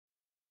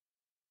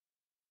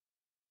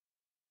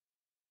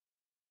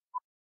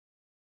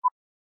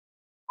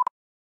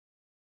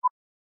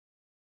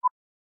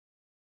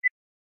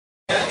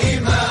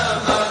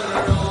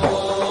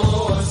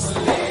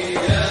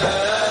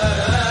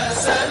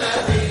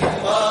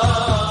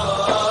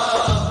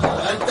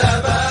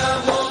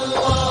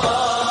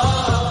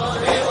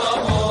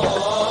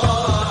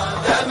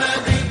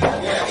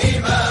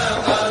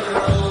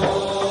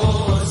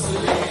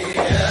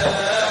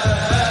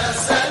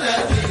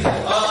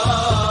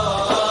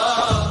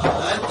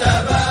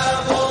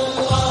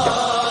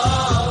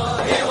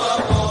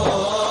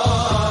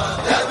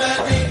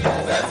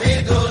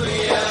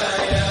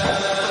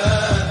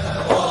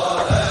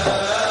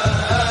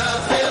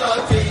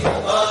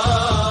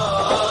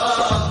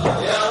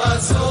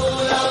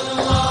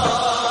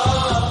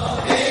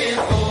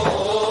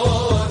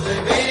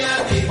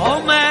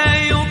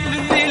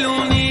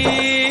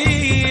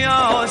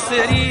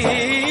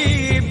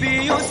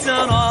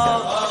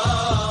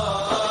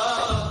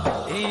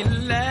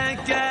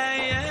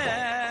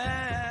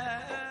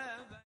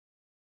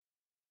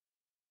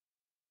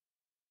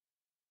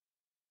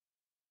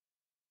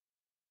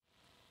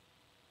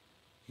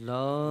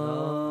لا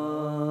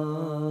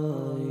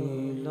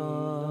الہ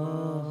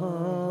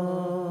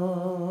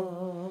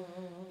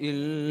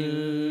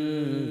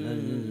الا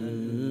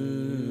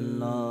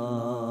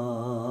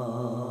اللہ،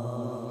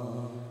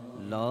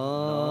 لا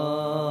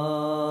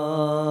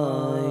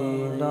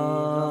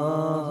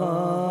الہ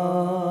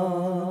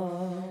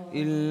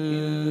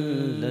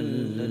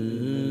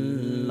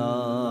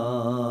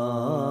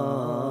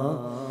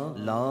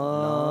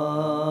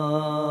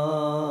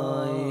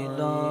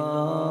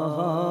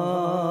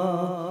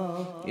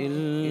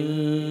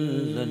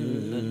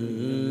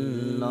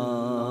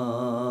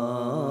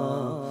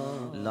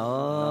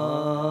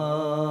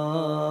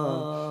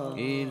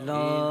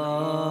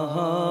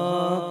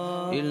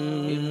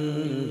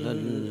الا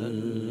اللہ،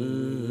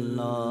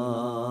 لا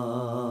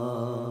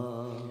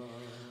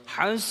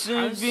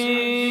حسبی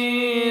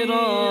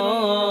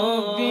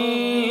ربی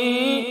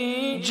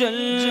جل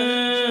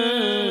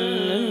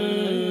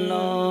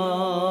اللہ،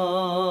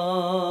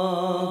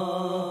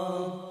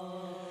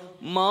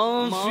 ما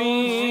فی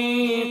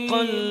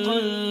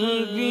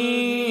قلبی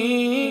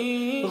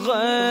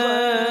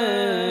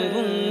غیر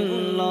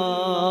اللہ،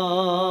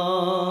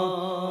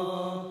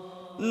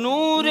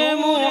 نور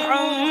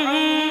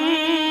محمد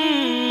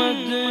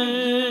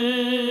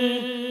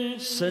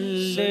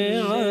صلی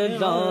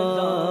علی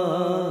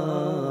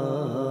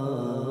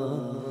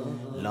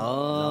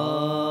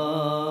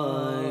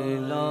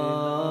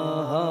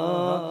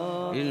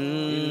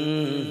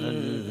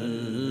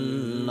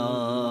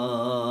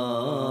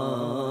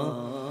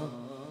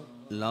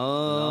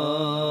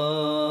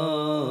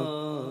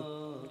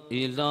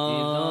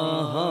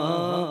الہ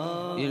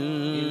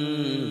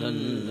الا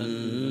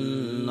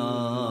اللہ،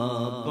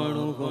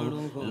 پڑھو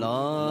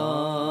لا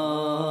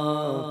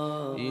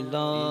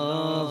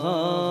الہ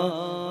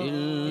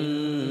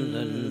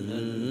الا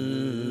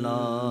اللہ،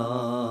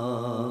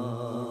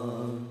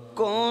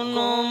 کون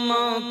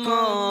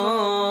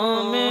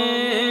مقام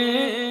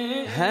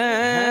ہے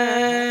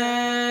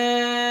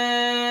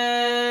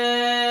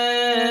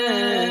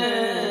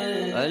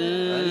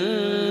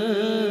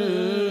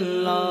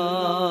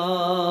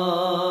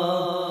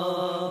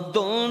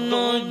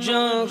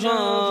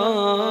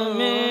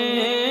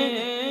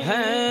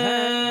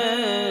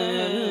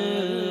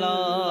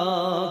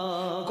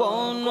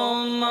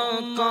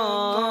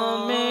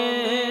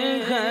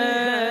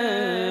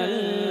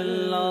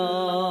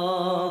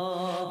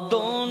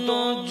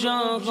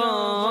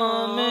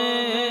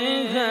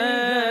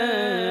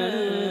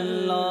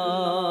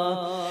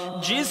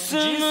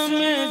جسم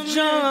میں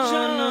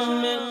جان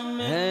میں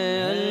ہے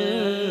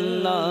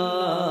اللہ،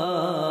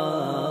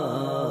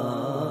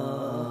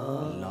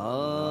 لا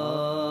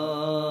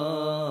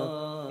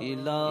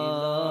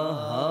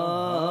الہ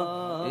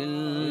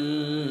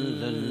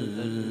الا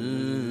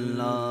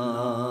اللہ،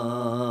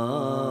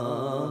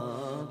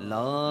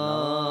 لا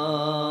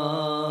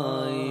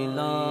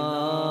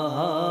الہ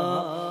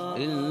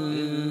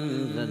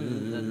الا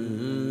اللہ،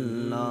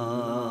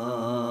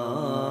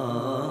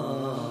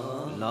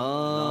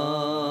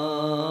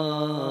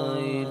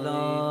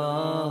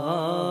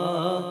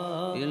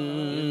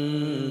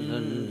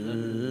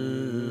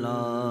 لا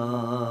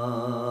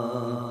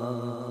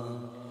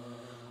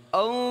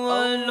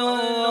اول و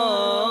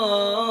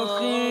آخر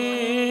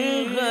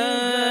ہے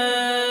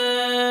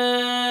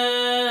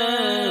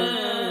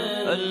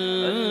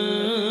اللہ،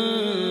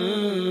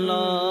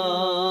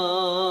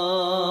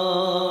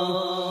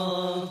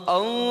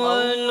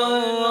 اول و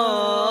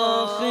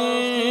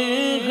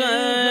آخر ہے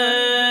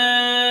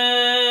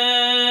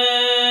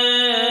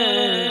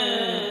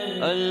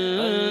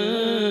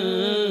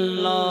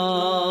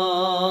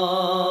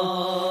اللہ،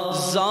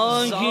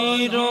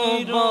 ظاہر و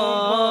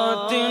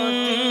باطن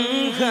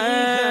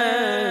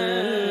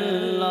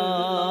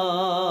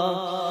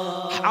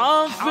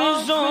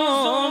حافظ و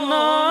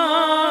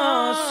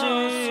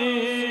ناصر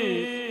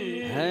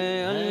ہے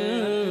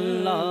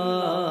اللہ،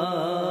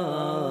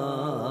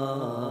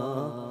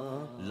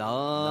 لا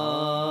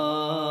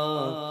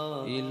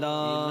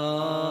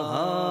الہ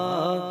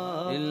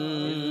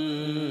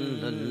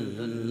الا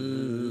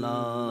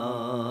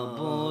اللہ،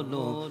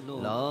 بولو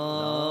لا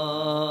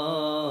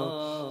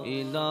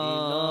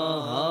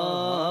الہ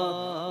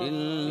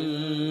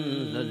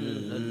الا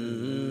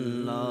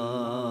اللہ،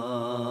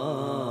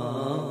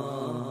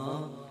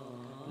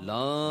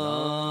 لا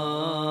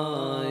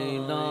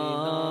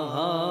الہ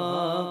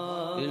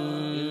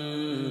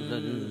الا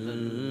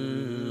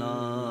اللہ،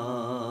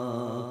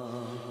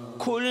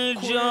 کھل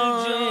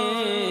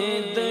جائے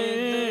در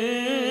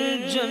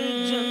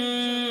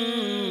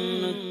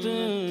جنت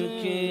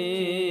کے،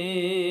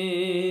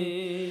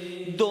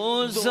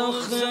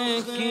 دوزخ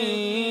کی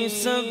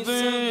سب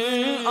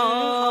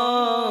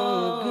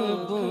آگ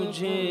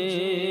بجھے،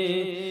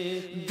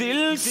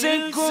 دل سے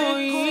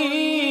کوئی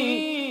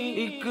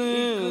ایک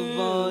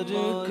بار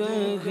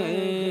کہے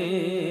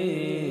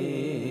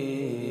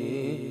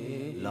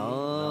لا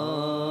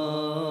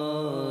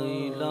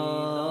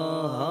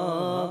الہ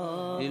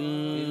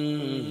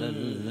الا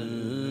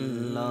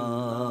اللہ،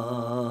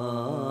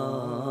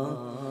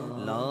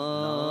 لا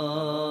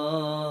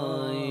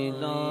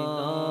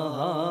الہ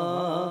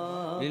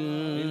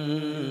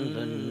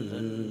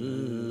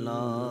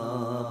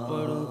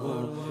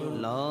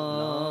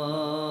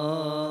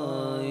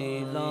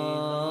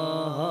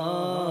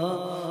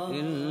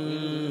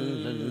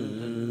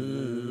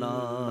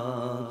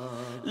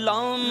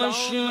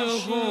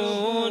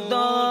مشہود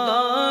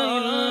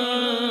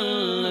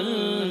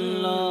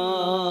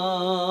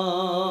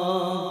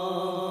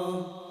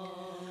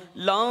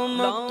لا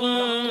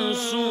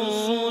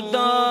مقصود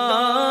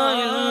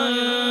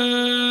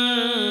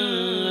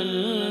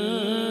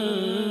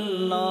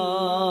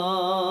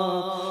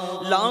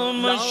لا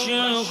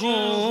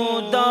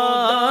مشہود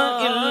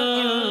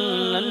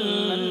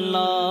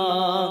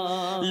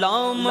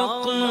لا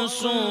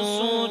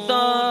مقصود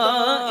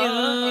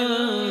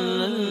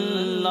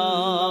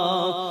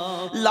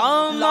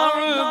لا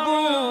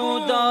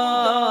معبود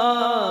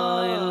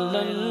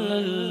الا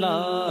اللہ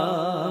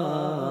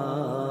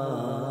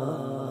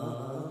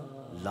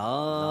لا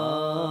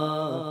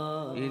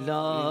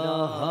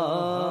الہ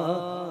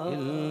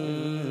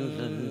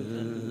الا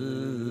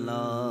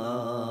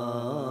اللہ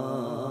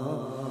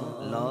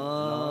لا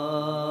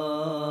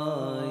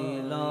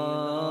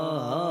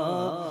الہ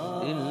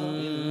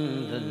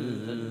الا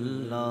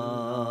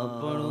اللہ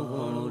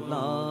پڑھو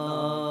لا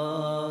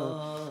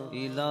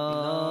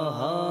الہ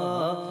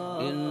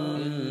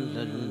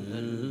الا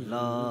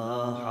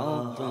اللہ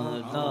حق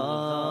لا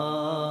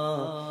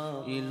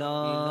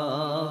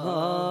الہ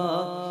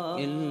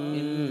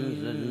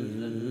الا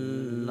اللہ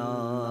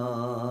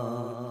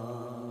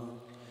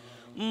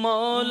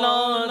مولا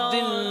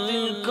دل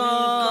کا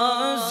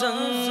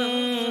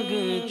زنگ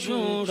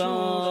چھڑا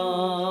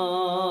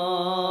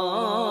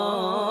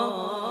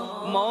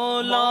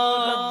مولا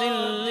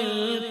دل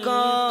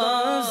کا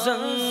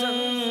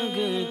زنگ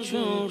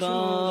چھڑا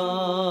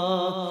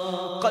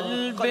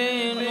قلب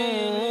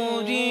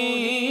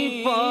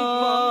نوری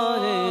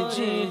پائے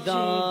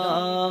جدا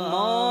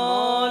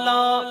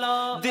مولا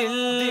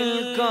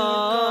دل کا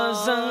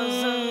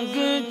زنگ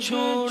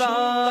چھڑا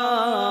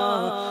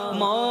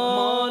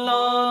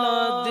مولا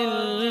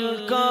دل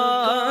کا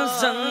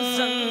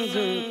زنگ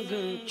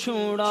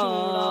چھڑا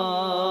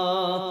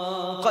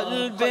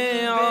قلب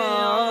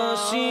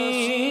عاصی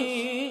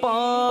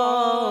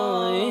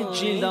پائے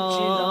جلا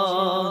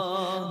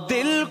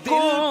دل کو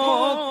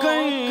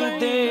کر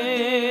دے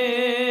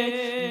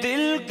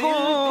دل کو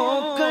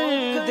کر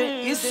دے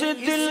اس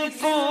دل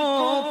کو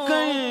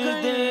کر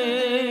دے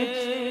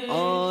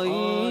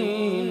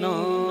آئینہ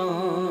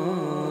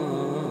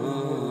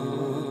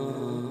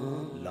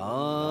لا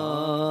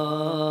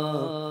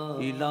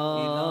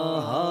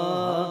الہ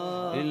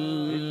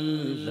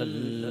الا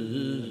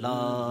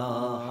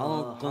اللہ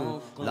حق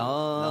لا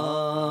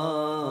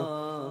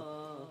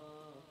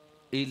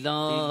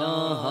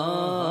الہ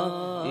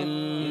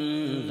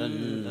الا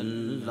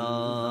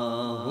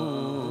اللہ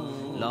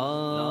لا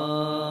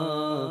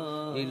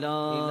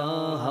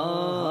الہ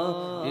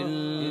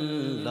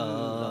الا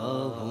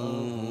اللہ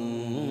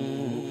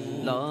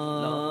لا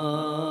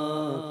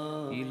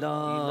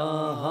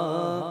الہ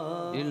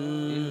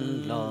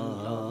الا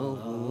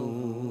اللہ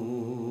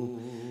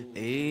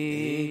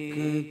ایک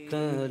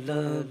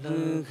طلب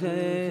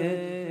ہے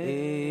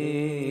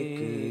ایک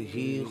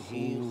ہی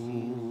خو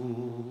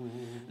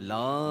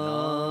لا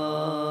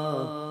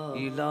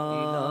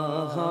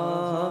الہ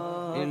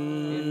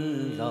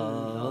الا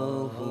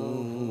اللہ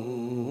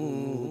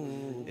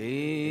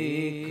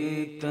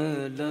ایک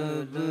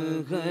طلب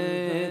ہے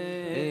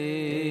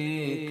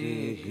ایک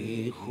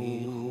ہی خو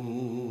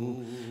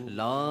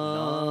لا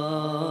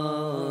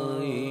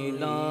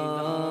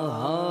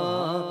الہ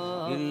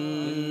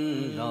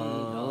الا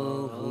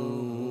اللہ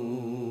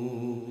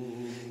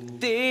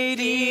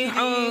تیری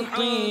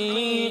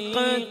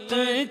حقیقت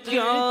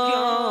کیا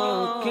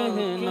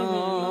کہنا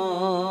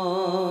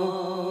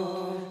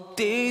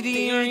تیری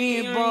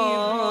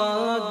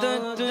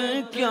عبادت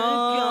کیا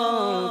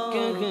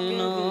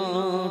کہنا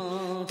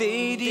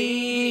تیری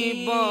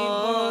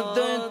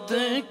عبادت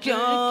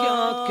کیا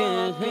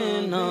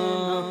کہنا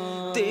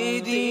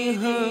تیری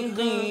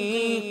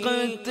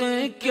حقیقت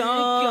کیا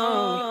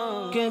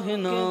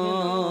کہنا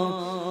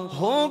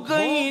ہو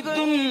گئی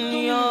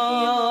دنیا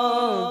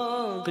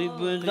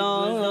قبلہ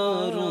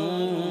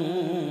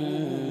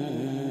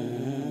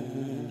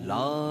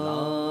لا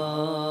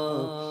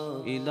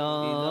الہ الا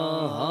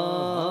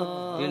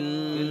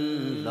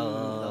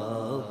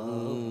اللہ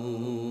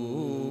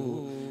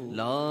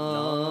لا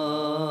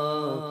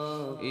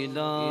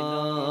الہ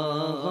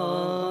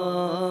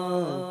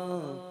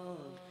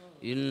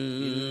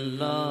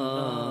الا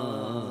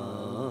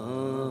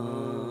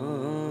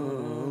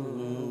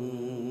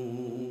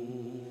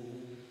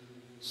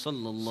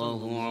صلی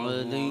اللہ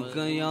علیک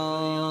یا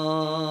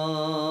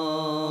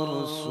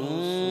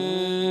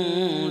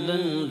رسول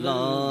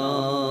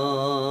اللہ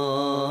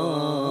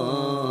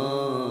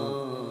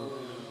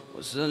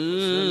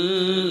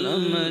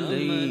وسلم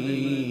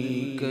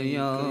علیک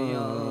یا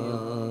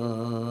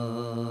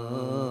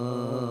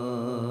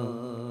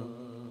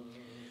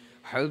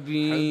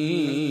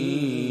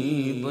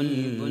حبیب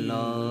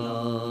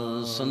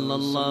اللہ صلی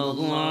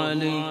اللہ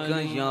علیک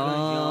یا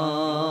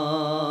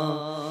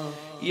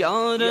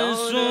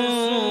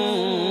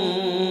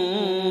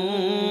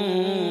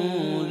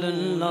رسول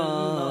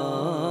اللہ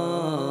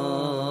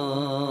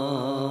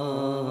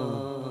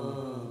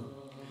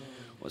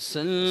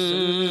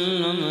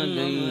وسلم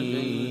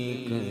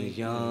علیک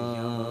یا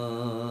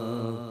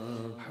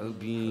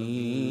حبیب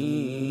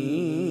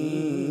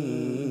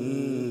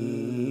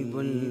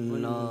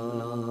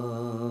اللہ،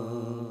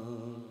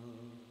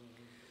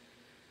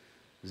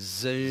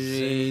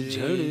 ذرے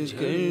جھڑ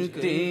کر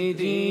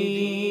تیری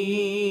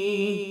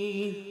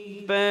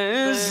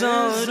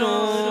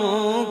پیزاروں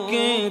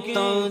کے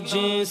تاج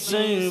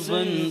سر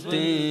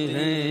بنتے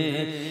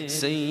ہیں،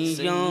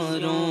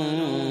 سیاروں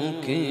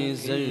کے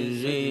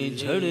ذرے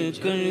جھڑ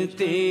کر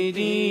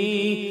تیری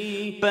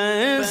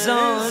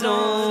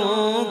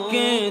پیزاروں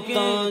کے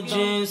تاج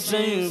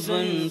سر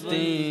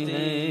بنتے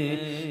ہیں،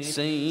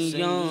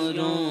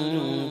 سیاروں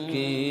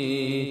کے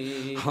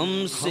ہم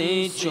سے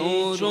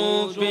چوروں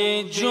پہ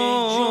جو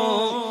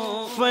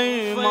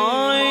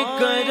فرمائے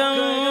کرم،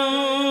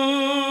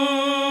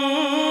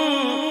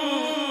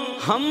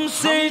 ہم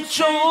سے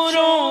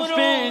چوروں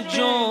پہ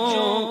جو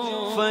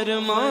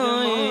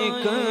فرمائے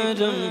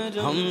کرم،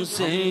 ہم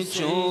سے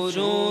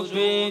چوروں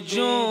پہ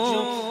جو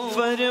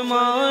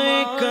فرمائے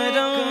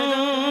کرم،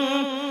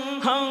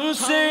 ہم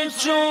سے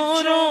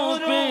چوروں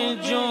پہ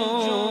جو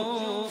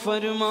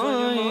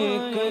فرمائے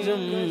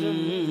کرم،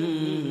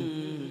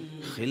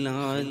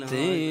 خلعت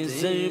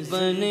زر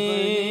بنے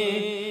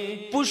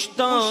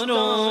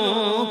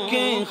پشتاروں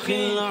کے،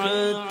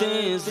 خلعت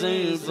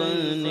زر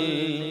بنے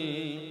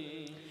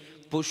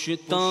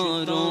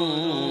پشتاروں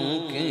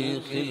کے،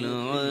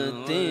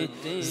 خلعت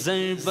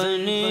زر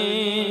بنے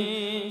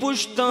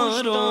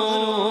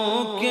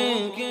پشتاروں کے،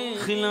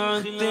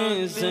 خلعت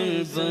زر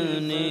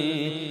بنے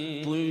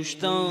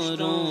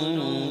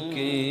پشتاروں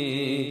کے،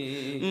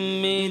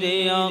 میرے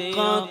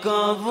آقا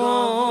کا وہ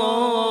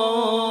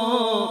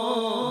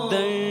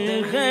در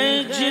ہے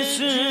جس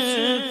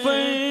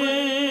پر،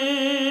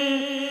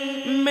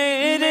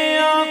 میرے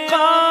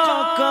آقا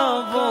کا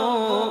وہ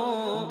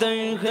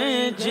در ہے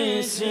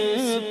جس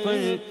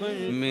پر،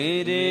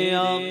 میرے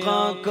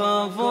آقا کا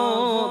وہ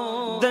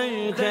در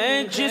ہے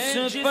جس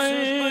پر،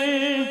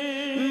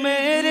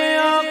 میرے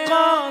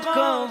آقا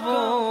کا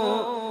وہ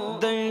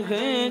در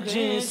ہے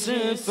جس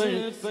پر،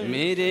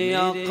 میرے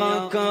آقا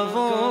کا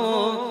وہ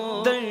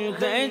در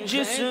ہے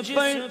جس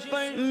پر،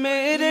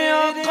 میرے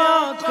آقا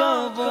کا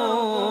وہ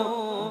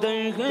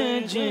در ہے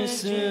جس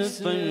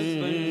پر،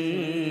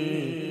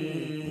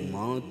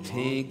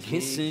 ماتھے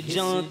گھس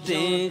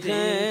جاتے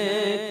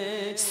ہیں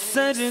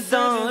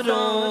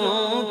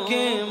سرداروں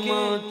کے،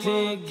 ماتھے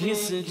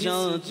گھس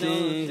جاتے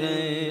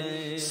ہیں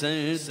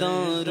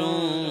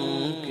سرداروں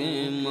کے،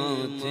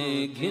 ماتھے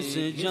گھس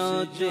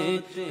جاتے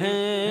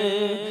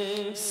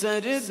ہیں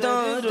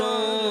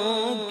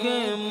سرداروں کے،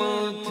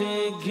 ماتھے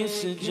گھس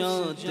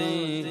جاتے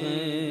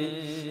ہیں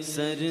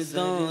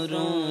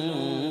سرداروں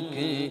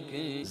کے،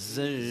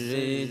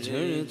 ذرے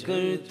جھڑ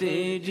کر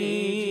تیری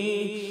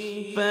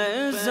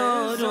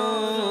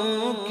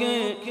پیزاروں کے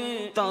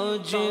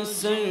تاج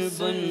سر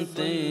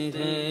بنتے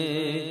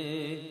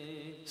ہیں،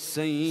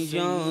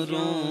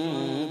 سیاروں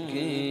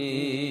کے،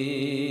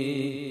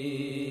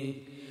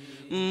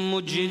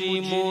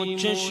 مجرموں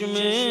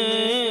چشمے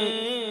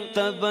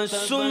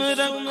تبسم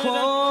رکھو،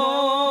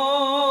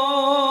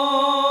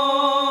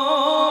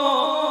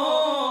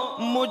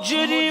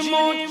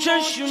 مجرموں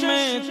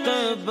چشمے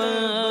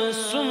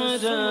تبسم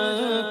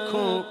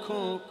رکھو،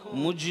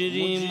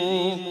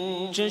 مجرموں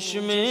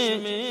چشمے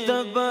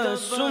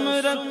تبسم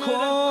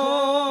رکھو،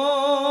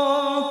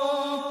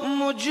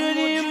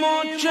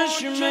 مجرموں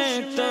چشمے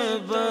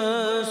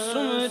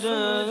تبسم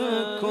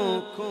رکھو،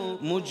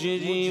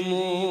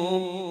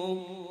 مجرموں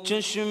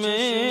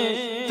چشمے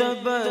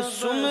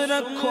تبسم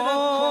رکھو،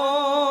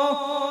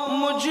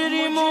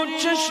 مجرموں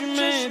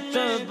چشمے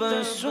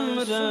تبسم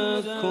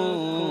رکھو،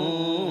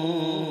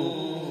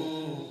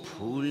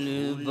 پھول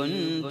بن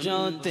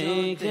جاتے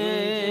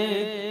ہیں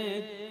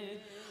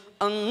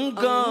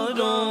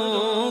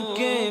انگاروں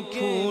کے،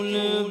 پھول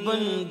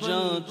بن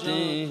جاتے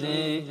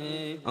ہیں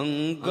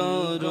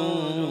انگاروں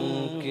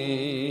کے،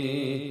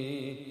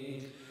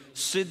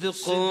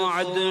 صدق و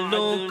عدل و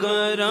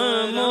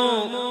کرم و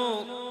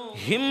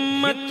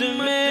ہمت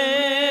میں،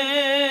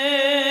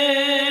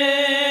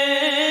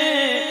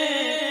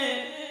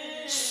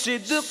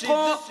 صدق و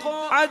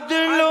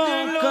عدل و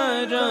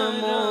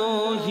کرم و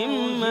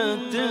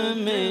ہمت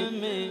میں،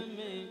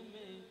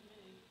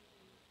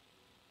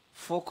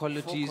 four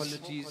qualities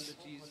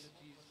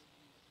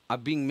are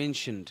being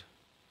mentioned.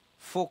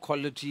 Four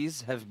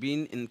qualities have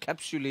been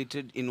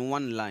encapsulated in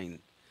one line: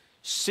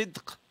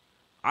 Sidq,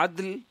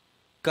 Adl,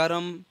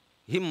 Karam,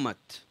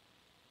 Himmat.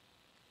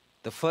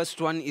 The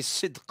first one is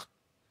Sidq,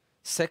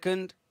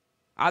 second,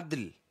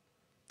 Adl,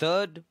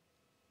 third,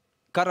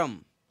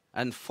 Karam,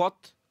 and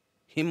fourth,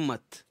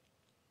 Himmat.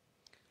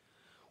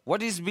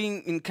 What is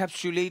being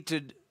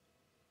encapsulated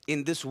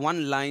in this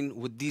one line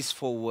with these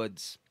four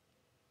words?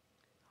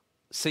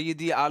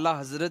 Sayyidi Ala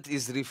Hazrat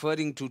is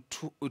referring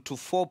to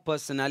four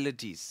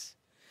personalities,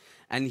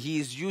 and he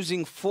is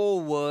using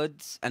four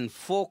words and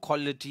four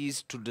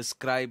qualities to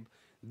describe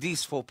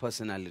these four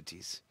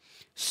personalities.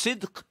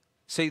 Sidq,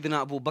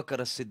 Sayyidina Abu Bakr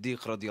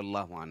as-Siddiq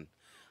radiyallahu an.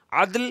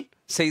 Adl,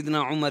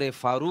 Sayyidina Umar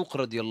Farooq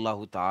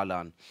radiyallahu ta'ala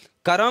an.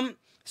 Karam,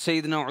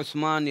 Sayyidina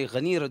Uthman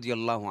Ghani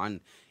radiallahu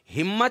an.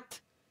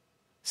 Himmat,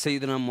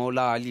 Sayyidina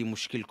Mawla Ali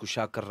Mushkil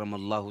Kusha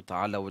karramallahu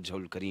ta'ala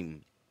wajhul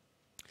kareem.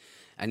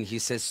 And he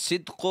says,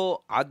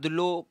 Sidqo,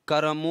 Adlo,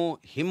 Karamo,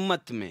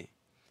 Himmat mein.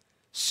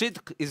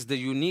 Sidq is the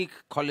unique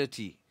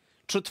quality,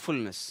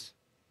 truthfulness.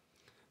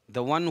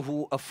 The one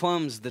who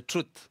affirms the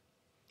truth.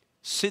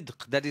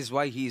 Sidq, that is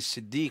why he is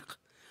Siddiq.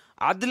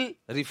 Adl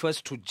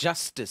refers to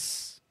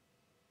justice,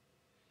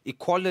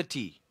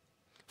 equality.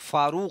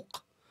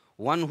 Faruq,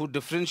 one who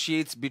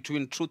differentiates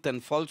between truth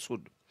and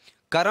falsehood.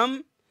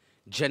 Karam,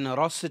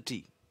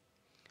 generosity,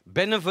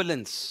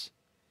 benevolence,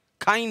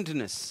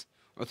 kindness.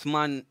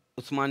 Uthman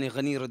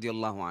Ghani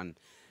radiallahu an.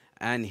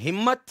 And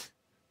Himmat,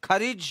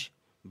 courage,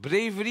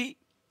 bravery,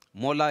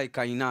 Mawla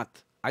Kainat,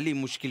 Ali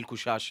Mushkil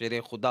Kusha Sher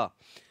Khuda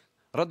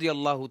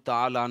radiyallahu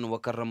ta'ala an wa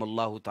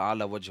karramallahu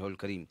ta'ala wajhul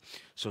kareem.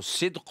 So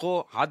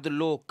Sidqo,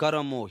 Adlo,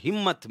 Karamo,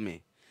 Himmat mein,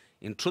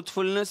 in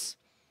truthfulness,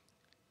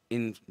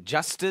 in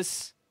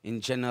justice, in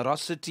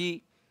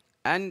generosity,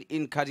 and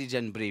in courage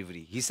and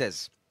bravery. He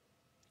says,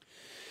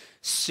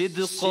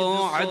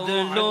 Sidqo,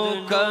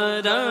 Adlo,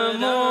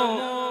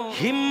 Karamo,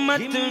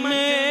 Himmat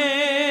mein.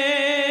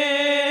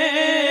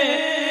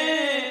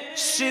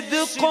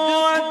 صدق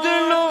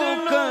عدل و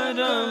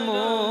کرم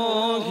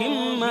و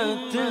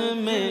ہمت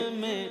میں.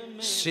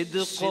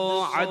 صدق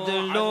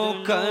عدل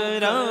و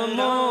کرم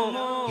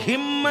و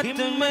ہمت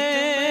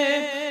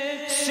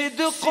میں.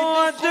 صدق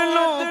عدل و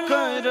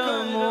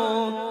کرم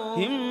و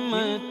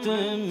ہمت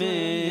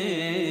میں.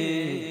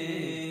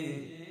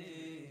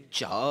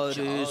 چار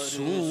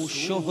سو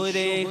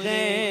شہرے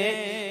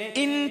ہیں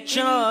ان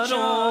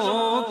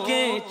چاروں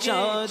کے.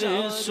 چار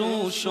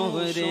سو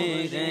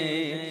شہرے ہیں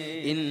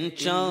ان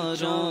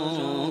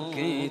چاروں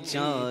کے.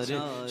 چار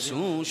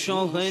سو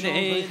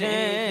شہرے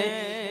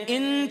ہیں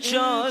ان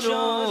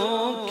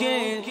چاروں کے.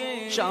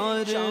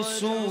 چار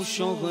سو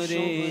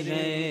شہرے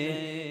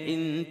ہیں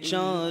ان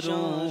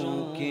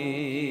چاروں کے.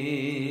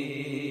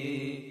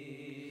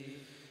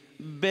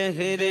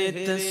 بہر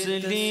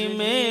تسلیم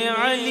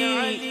علی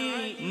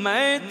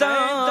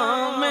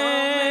میدان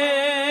میں.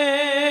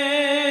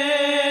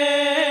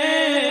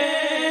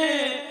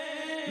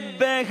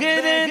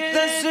 بہر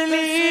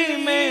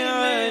تسلیم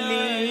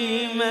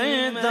علی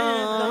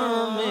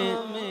میدان میں.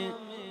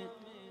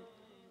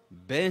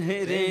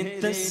 بہر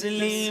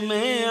تسلیم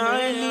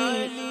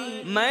علی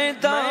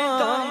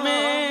میدان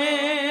میں.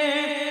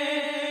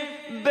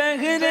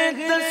 بہر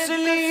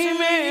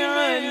تسلیم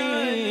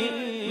علی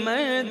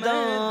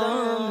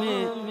میدان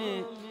میں.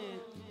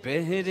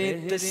 بہر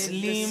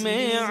تسلیم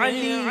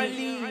علی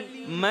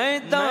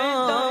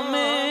میدان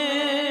میں.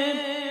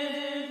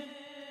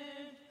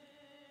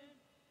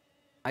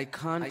 I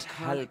can't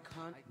help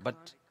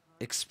but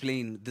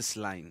explain this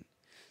line.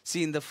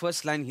 See, in the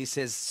first line he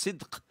says,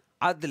 Sidq,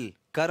 Adl,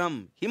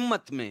 Karam,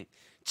 Himmat mein.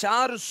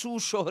 Char su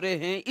shohre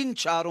hain in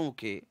charon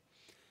ke.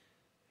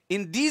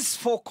 In these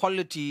four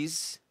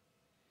qualities,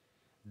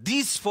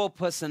 these four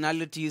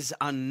personalities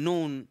are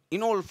known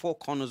in all four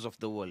corners of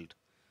the world.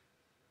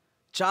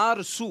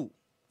 Char su,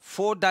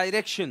 four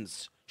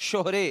directions,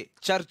 shohre,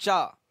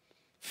 charcha,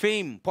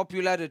 fame,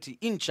 popularity,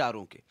 in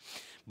charon ke.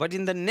 But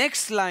in the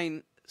next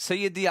line,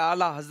 Sayyidi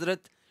Ala Hazrat,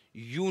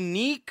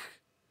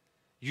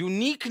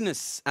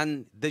 uniqueness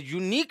and the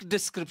unique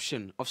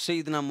description of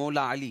Sayyidina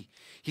Mawla Ali.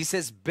 He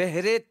says,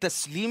 Behre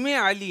Taslim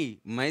Ali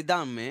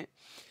Maidan mein.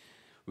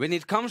 When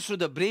it comes to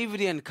the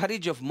bravery and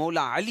courage of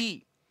Mawla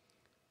Ali,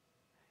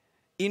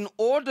 in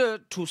order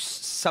to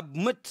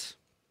submit,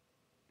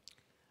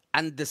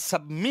 and the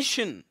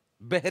submission,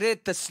 Behre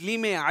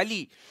Taslim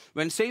Ali,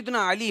 when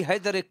Sayyidina Ali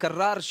Haidar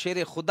Karrar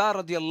Sher Khuda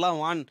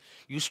radiallahu an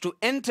used to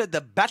enter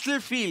the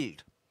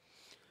battlefield,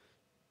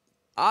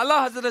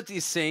 Ala Hazrat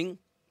is saying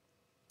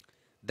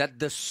that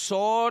the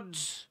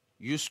swords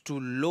used to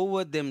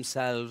lower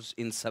themselves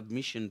in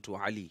submission to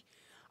Ali.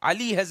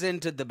 Ali has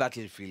entered the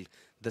battlefield.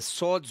 The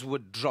swords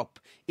would drop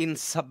in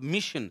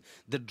submission.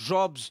 The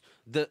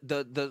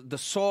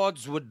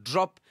swords would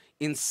drop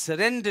in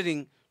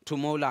surrendering to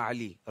Mawla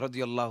Ali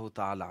radiyallahu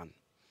ta'ala an.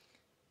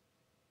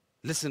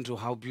 Listen to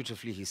how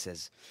beautifully he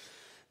says,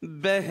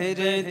 Behr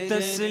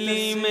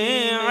taslim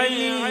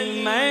Ali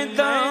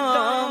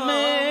maidan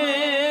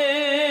mein.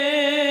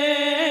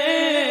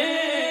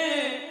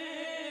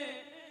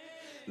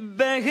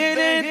 بہر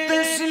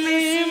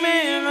تسلیم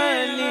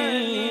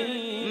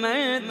علی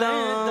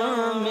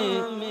میدان میں.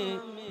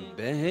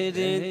 بہر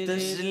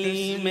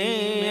تسلیم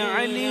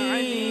علی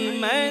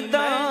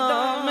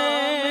میدان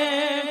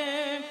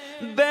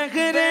میں.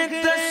 بہر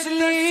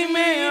تسلیم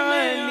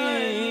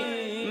علی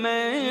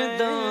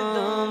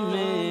میدان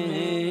میں.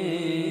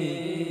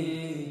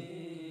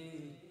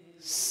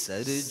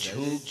 سر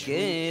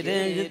جھکے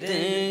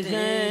رہتے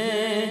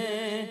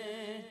ہیں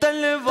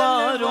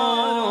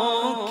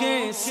تلواروں کے.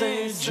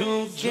 سر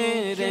جھکے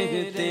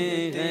رہتے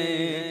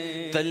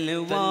ہیں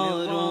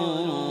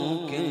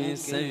تلواروں کے.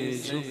 سر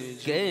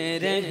جھکے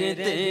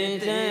رہتے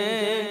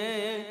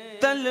ہیں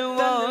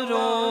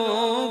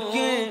تلواروں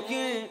کے.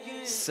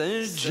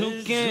 سر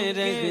جھکے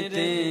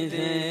رہتے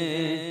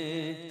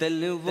ہیں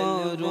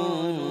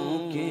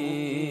تلواروں کے.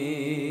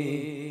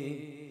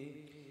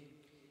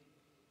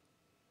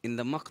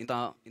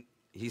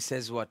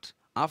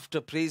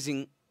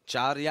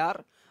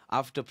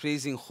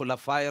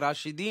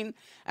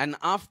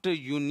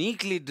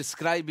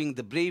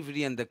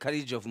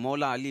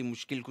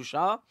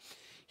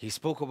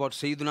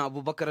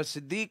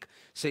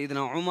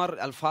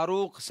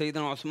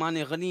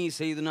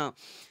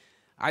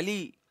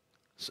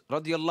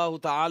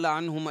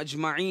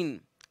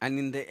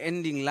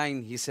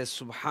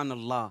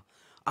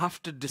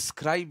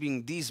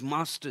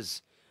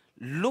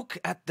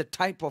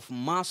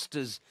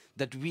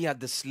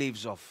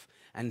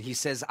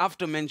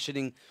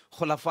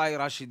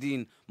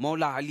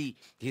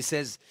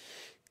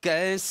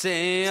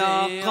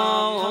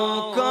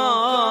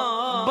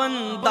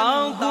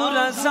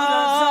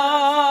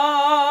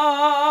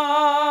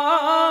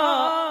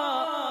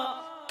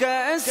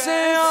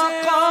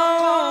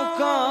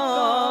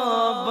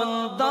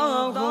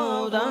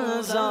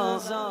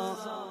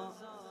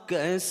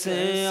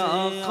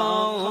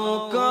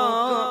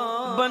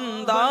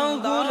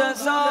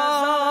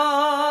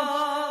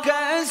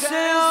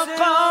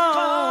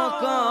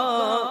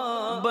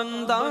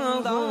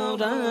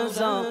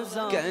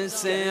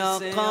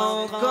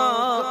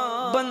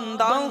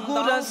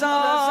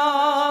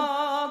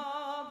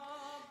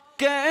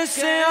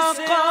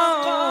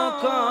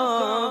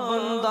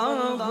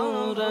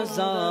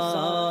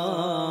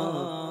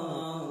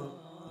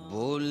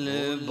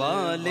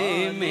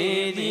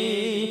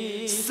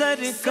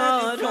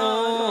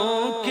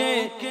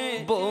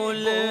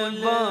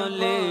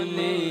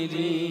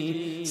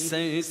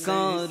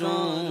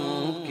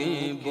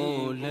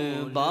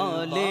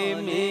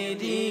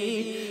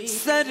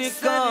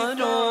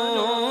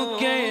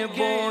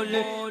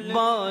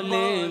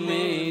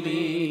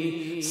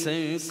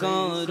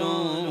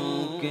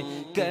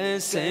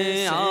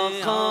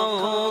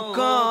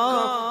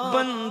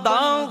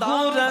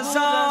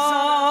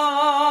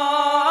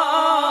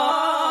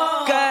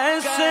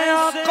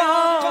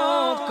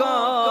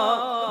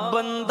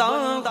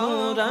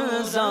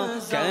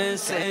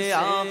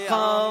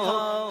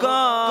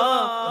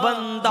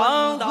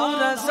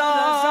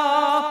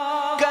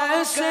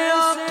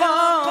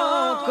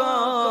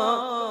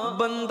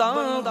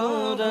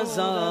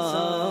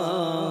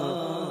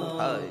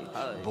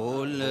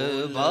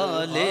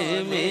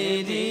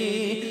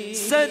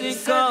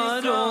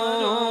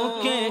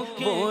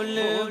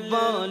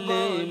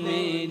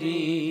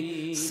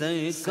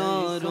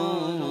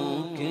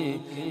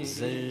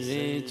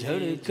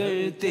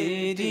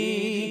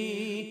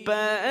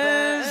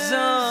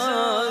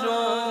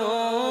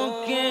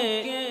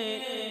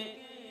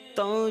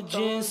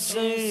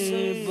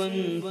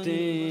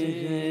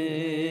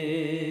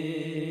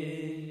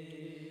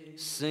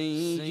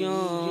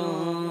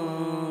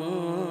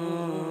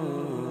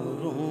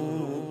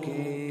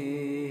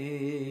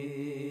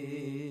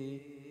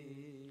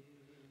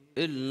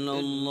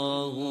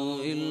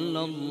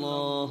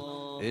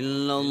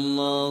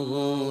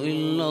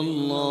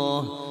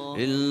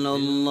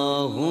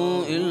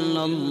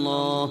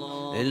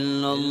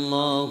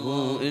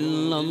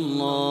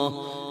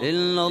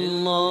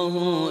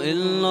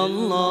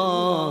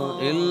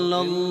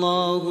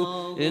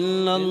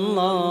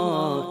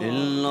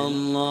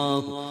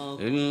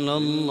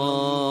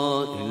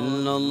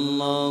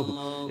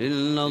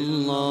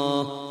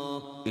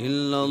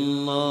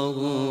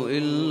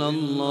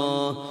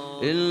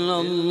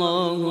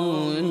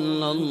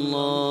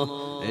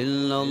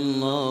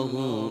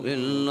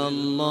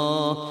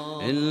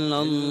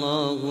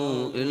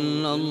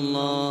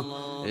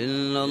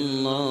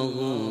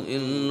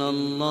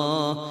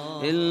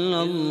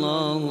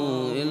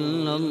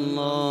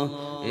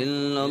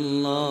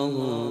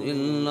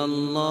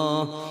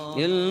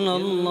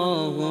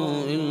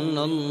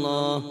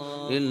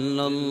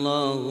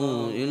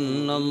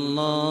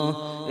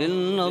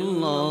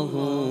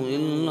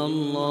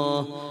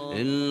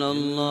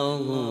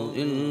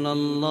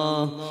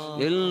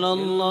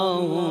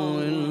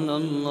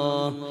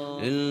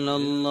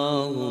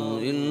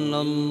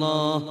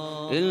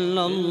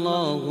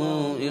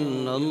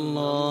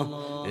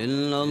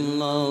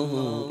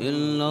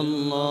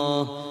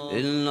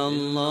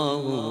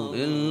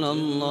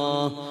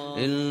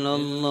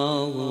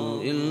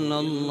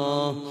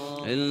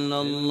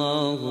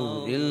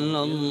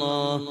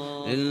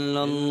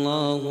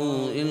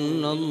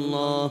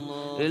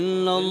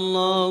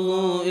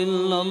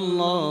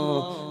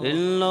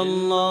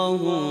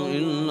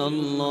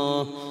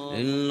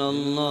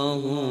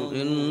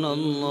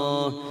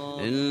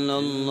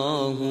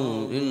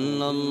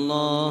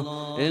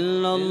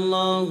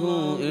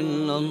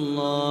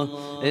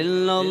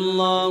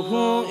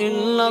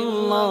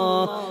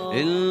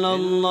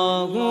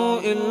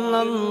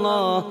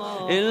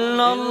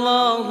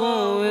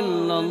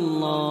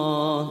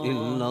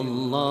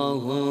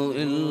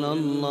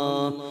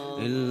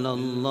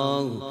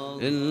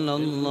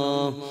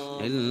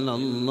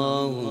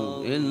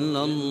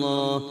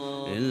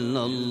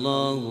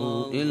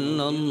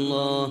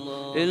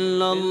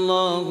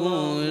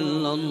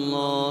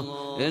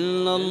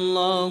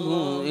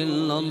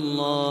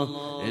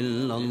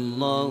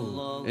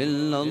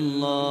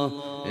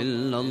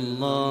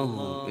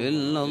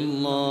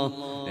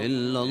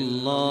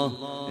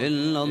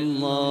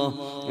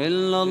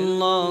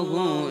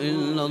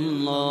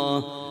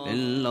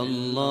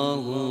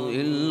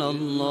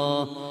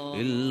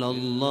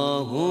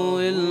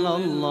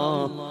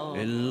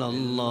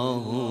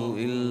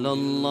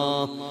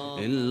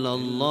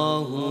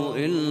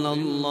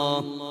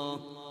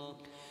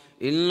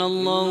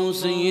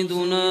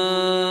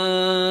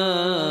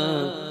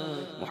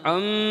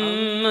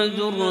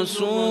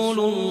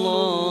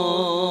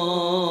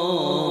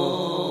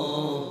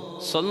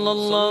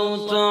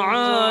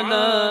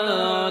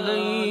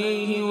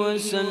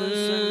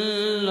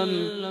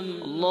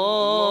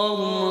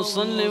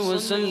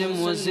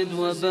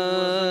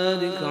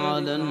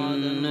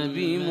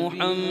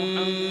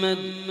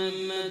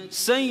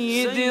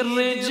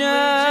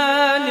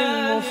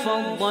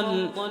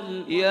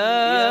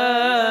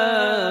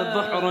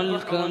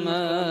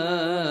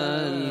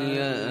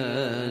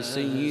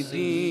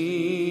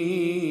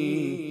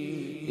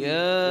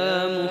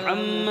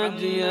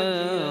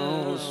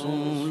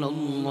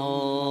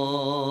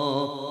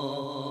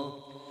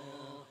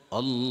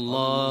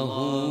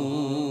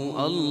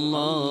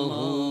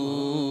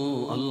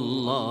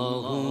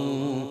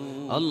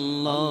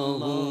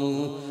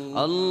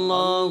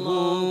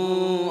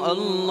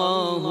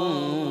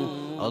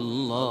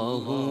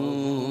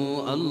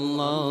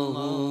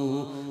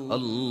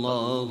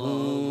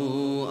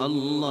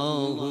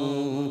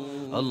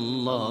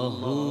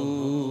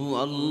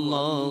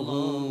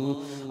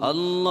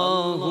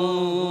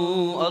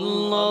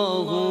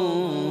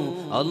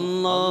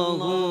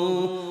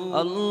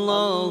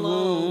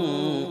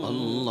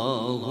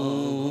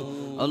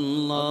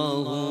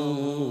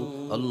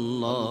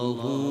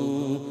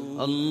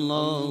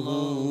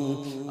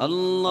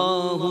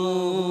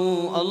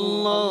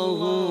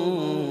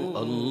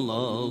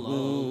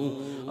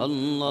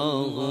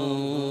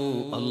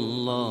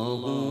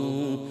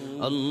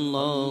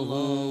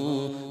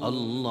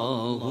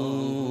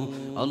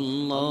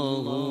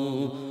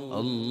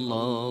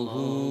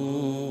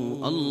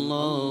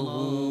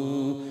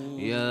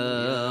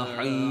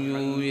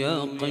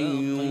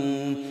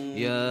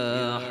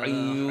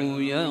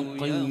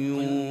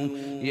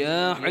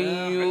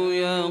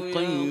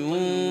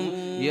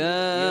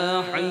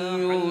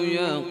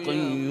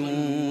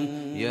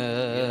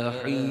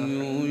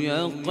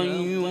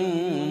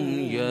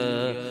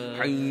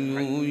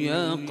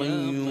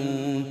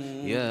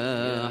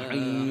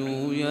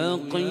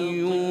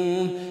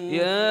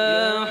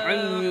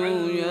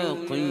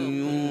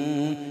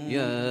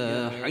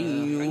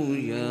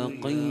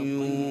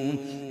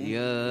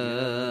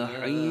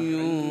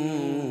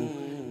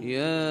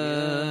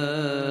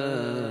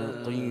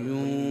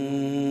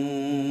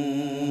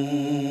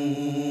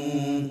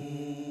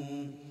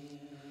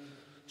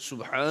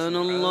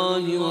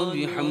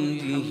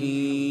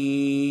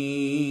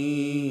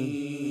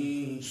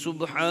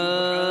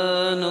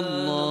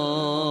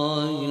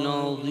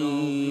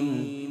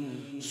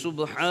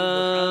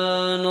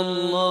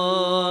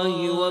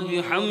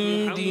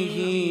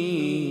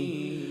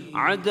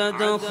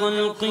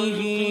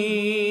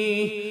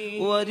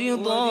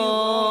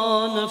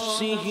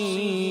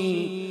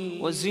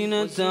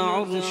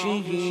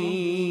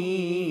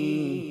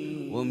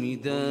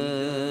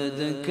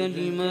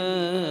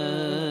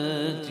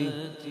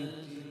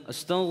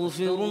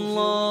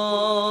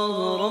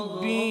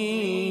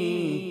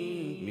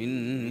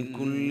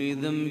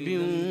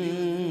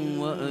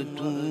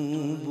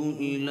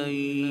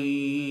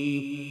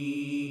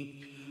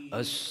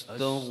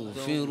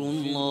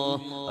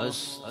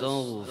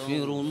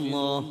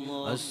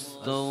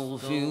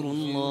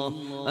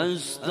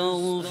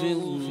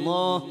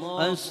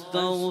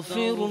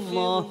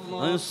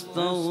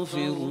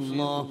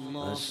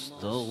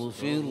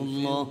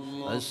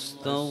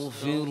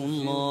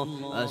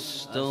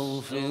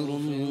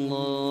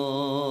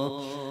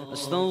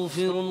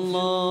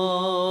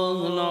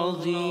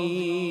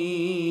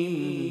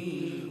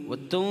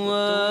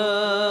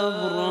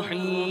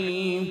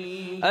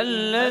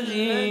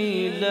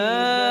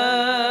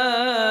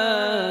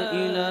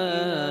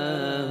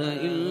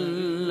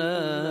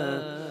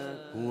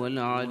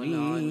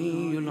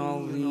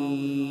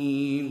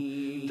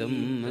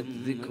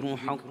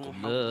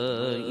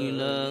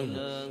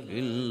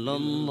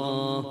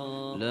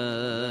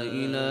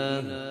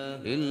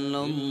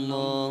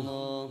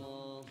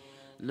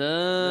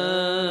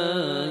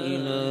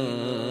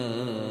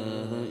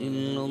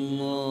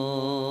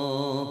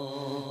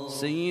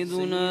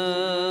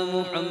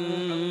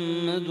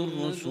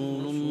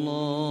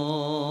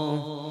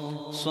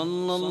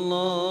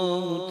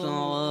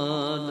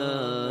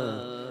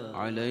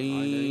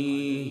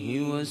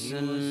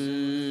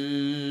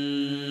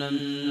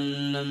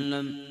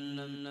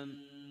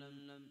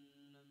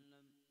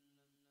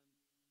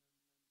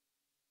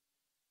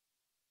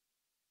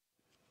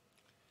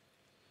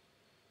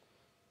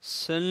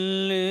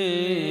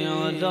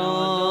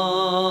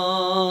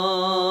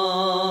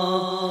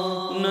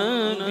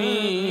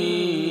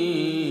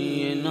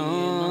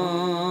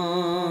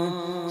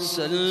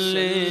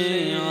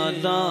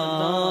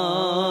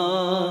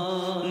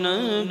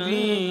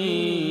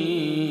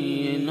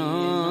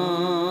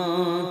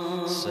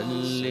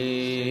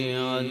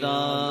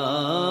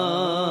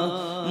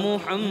 علی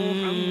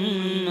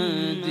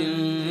محمد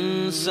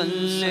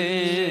صلی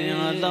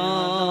علی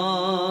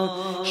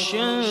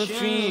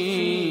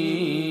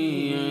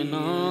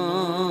شفیعنا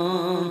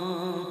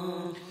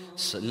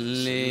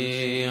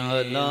صلی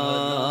علی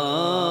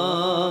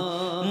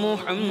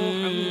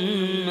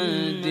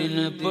محمد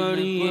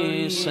پڑھیے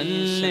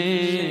صلی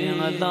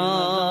علی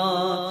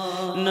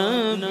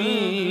نبینا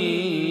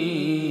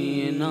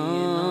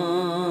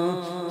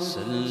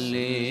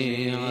صلی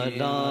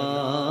علی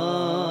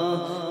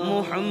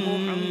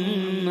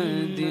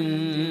محمد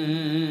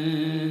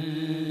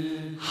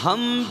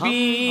ہم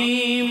بھی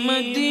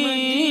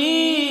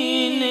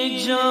مدینے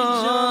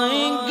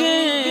جائیں گے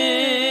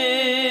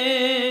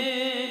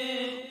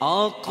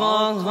آقا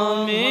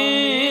ہمیں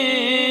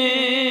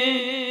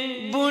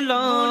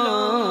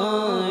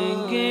بلائیں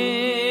گے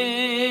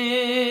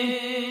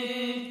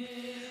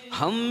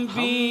ہم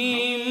بھی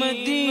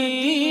مدینے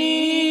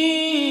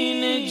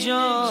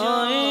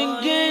جائیں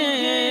گے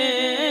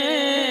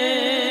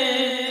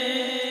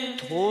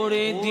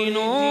تھوڑے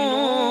دنوں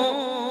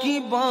کی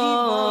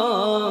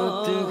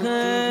بات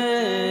ہے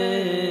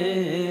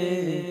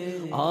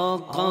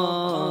آقا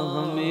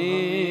ہمیں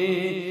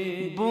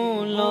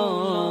بلائیں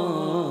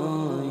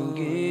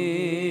گے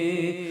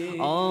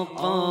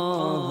آقا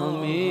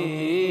ہمیں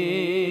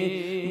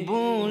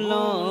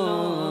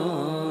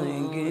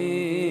بلائیں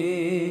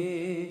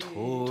گے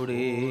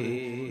تھوڑے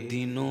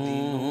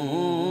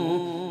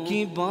دنوں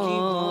کی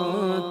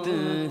بات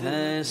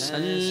ہے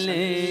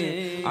صلی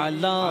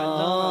علی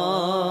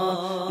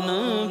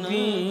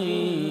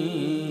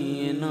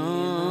نبینا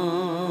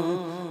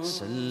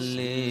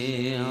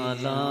صلی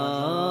علی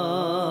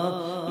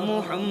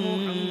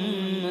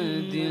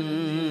محمد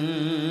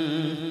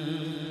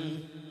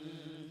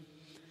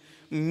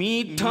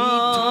میٹھا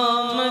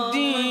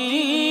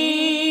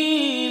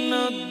مدینہ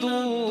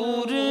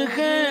دور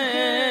ہے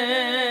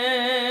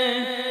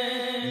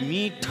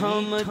میٹھا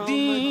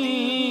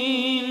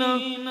مدینہ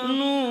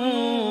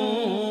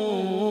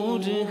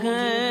نور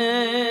ہے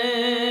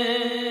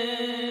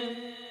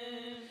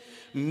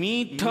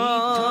میٹھا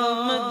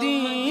مدینہ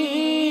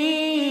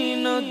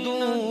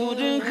دور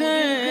ہے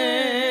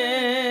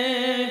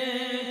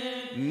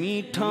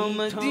میٹھا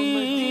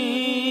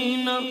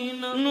مدینہ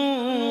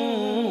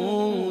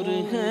نور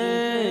ہے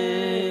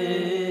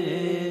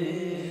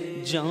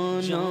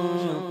جانا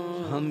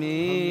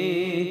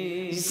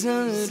ہمیں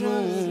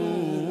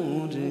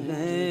ضرور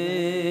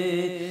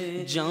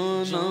ہے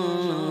جانا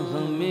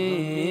ہمیں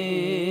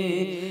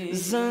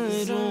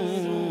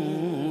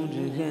ضرور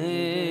ہے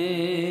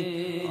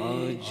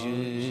آج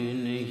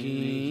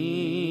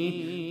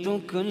نہیں تو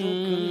کل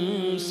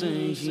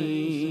صحیح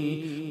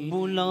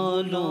بلا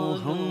لو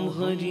ہم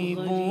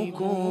غریبوں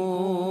کو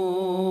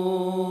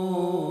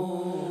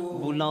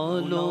بلا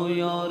لو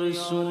یا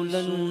رسول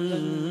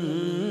اللہ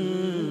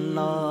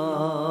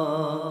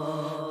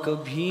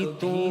کبھی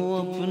تو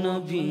اپنا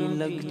بھی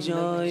لگ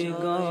جائے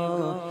گا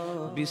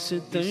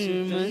بستر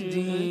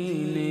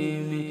مدینے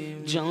میں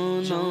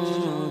جانا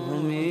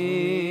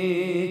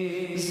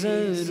ہمیں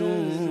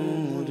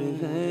ضرور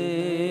ہے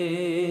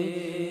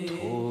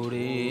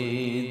تھوڑے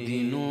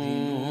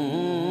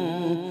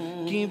دنوں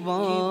کی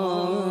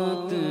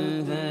بات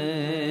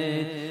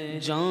ہے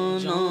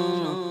جانا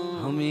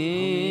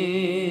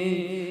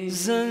ہمیں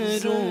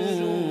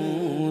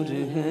ضرور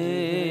ہے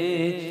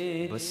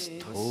بس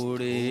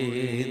تھوڑے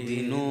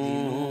دنوں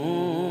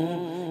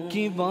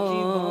کی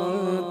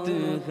بات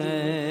ہے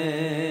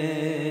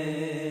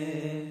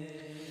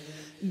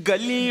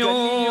گلیوں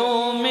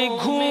میں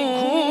گھوم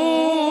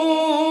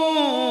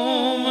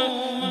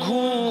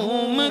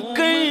گھوم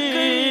کر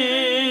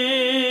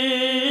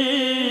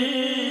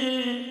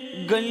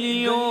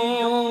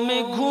گلیوں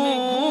میں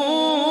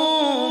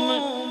گھوم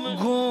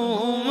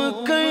گھوم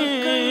کر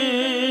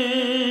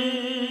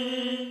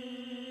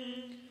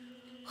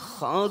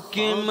خاک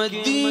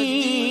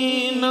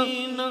مدینہ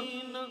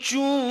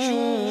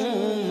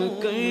چوم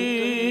کر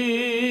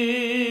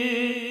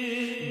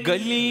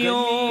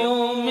گلیوں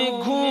میں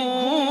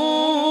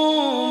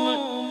گھوم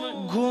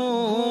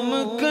گھوم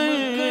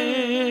کر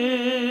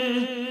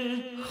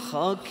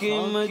خاک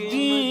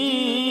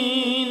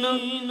مدینہ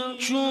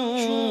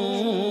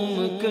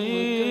چوم کر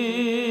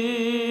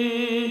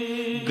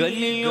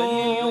گلیوں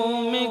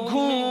میں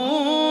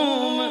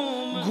گھوم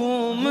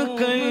گھوم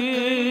کر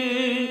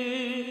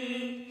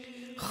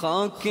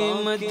خاک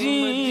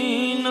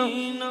مدینہ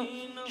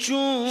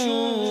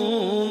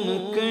چوم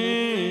کر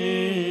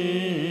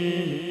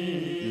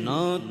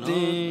نعت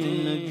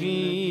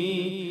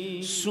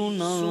نبی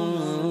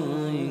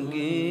سنائیں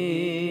گے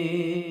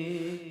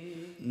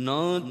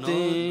نعت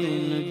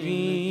نبی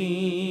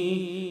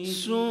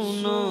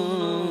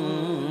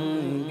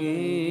سنائیں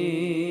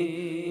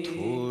گے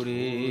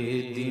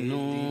تھوڑے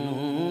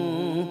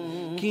دنوں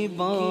کی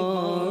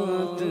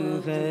بات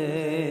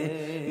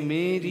ہے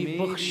میری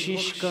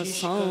بخشش کا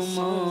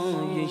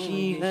سامان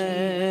یہی ہے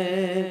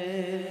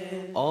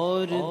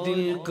اور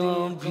دل کا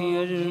بھی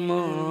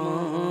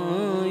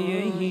ارمان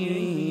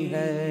یہی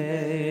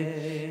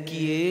ہے کہ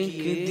ایک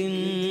دن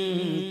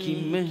کی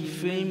محنت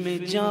महफिल में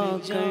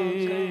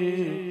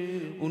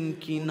जाकर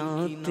उनकी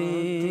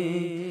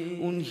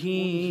नातें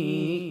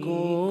उन्हीं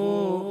को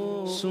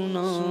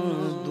सुना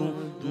दूं,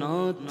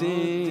 नाते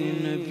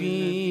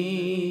नबी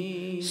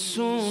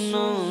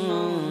सुनाएंगे,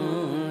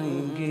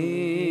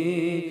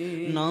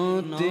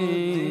 नाते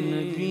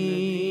नबी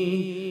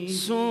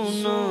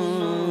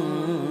सुनाएंगे।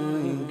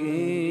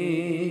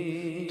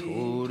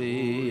 थोड़े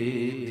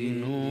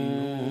दिनों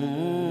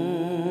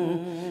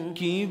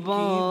की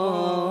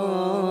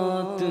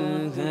बात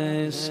है,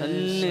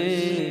 सल्ले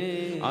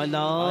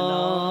अला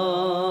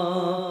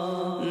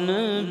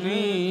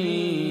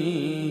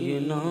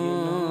नबीना,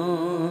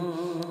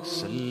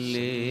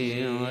 सल्ले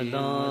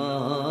अला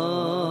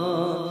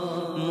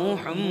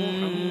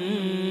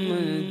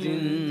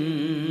मुहम्मदिन।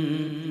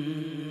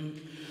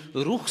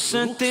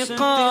 रुखसत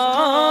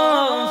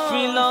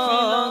काफिला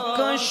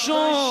का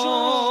शोर,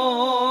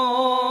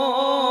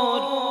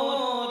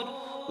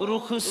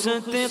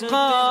 रुखसत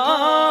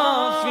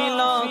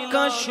काफिला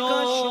का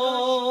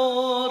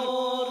शोर,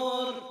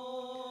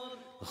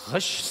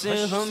 गश से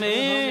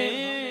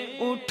हमें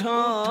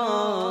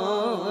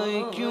उठाए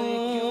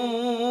क्यों।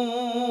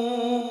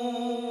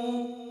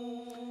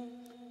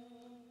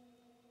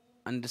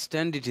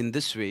 Understand it in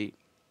this way.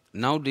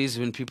 Nowadays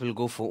when people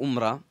go for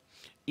Umrah,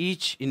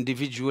 each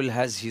individual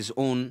has his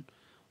own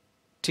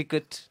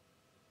ticket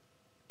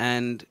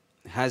and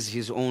has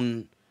his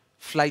own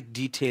flight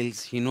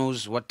details. He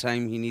knows what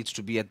time he needs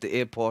to be at the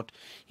airport.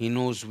 He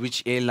knows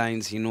which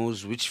airlines, he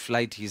knows which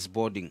flight he's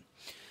boarding.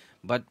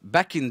 But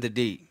back in the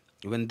day,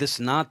 when this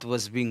Naath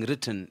was being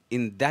written,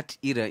 in that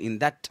era, in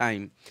that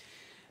time,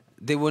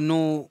 there were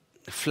no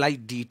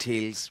flight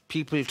details.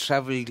 People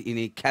traveled in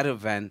a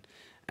caravan,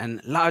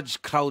 and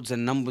large crowds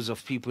and numbers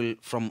of people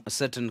from a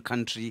certain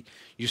country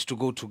used to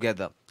go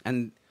together.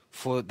 And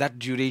for that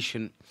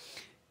duration,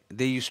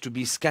 they used to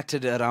be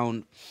scattered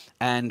around.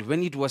 And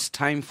when it was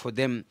time for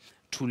them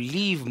to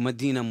leave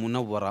Medina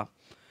Munawwara,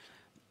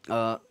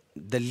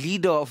 the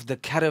leader of the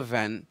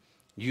caravan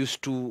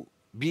used to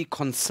be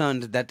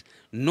concerned that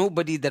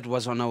nobody that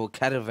was on our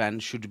caravan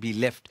should be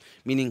left.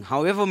 Meaning,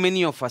 however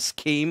many of us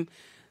came,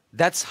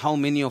 that's how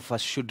many of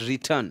us should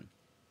return.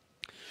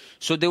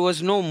 So there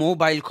was no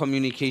mobile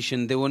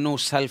communication, there were no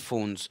cell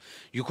phones.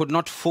 You could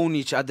not phone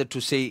each other to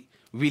say,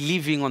 we're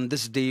leaving on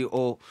this day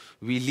or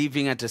we're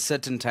leaving at a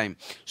certain time.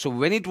 So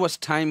when it was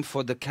time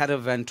for the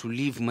caravan to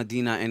leave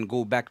Medina and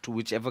go back to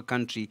whichever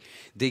country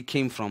they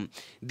came from,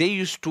 they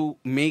used to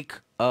make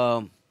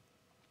a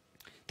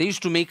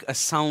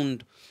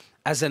sound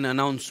as an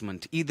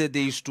announcement. Either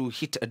they used to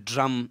hit a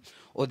drum,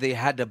 or they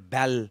had a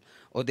bell,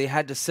 or they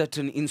had a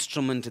certain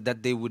instrument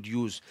that they would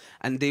use,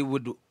 and they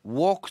would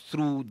walk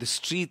through the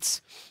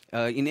streets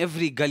in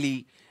every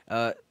gully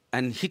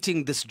and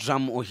hitting this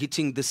drum or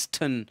hitting this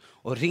tin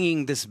or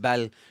ringing this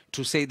bell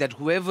to say that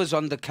whoever's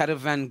on the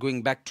caravan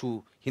going back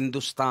to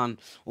Hindustan,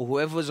 or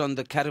whoever's on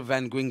the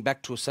caravan going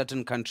back to a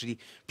certain country,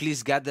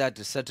 please gather at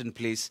a certain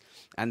place,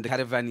 and the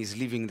caravan is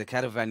leaving, the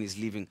caravan is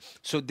leaving.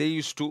 So they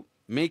used to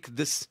make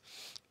this,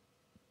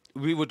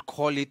 we would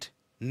call it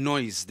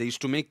noise. They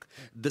used to make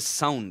this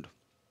sound.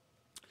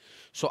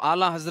 So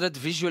Ala Hazrat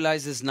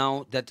visualizes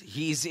now that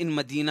he is in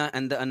Medina,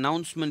 and the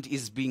announcement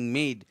is being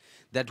made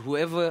that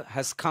whoever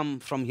has come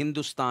from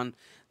Hindustan,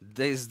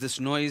 there is this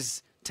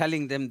noise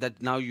telling them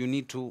that now you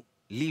need to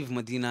leave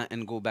Medina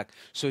and go back.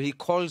 So he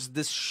calls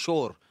this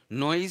shore.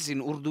 Noise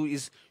in Urdu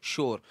is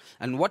shore.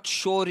 And what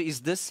shore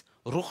is this?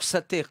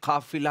 Rukhsate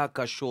qafila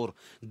ka shore.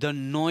 The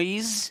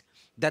noise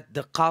that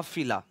the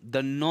qafila,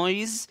 the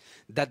noise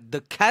that the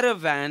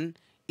caravan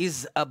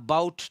is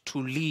about to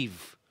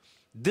leave.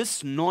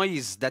 This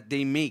noise that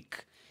they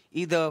make,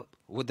 either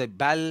with a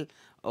bell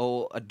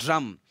or a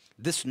drum,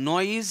 this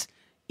noise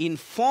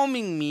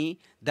informing me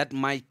that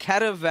my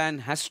caravan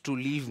has to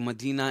leave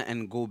Medina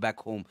and go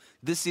back home.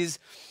 This is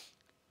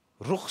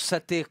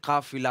Rukhsate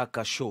Qafila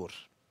ka Shor.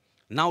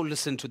 Now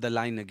listen to the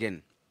line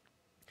again.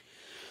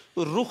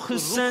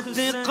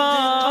 Rukhsate Qafila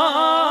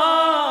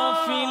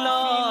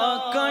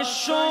ka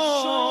Shor,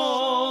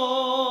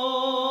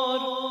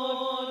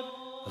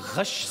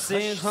 Ghash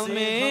se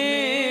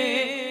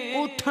hame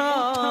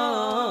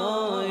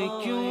उठाए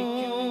क्यों,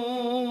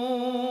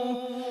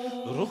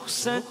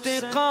 रुखसत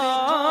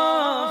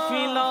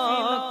काफिला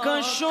का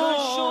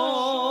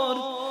शोर,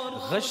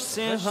 गश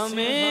से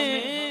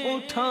हमें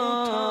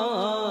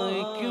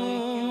उठाए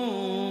क्यों।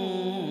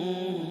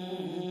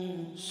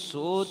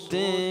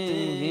 सोते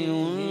हैं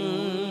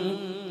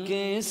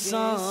उनके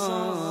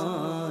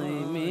साए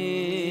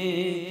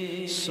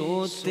में,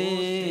 सोते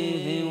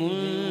हैं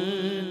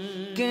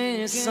उनके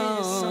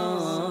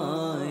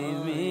साए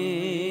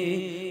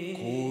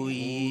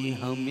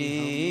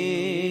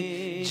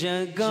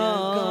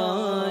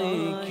जगाए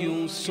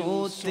क्यों,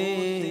 सोते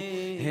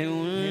हैं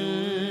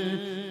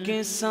उनके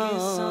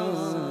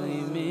साए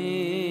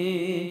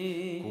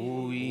में,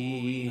 कोई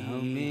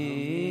हमें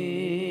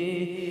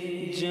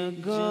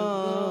जगाए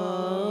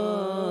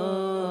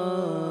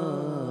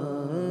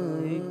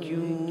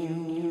क्यों।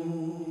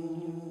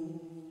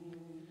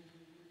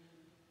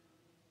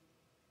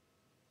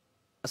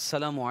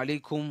 Assalamu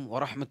alaikum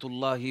wa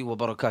rahmatullahi wa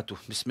barakatuh.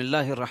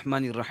 Bismillahir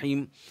Rahmanir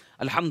Rahim.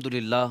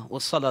 Alhamdulillah wa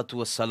salatu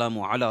wa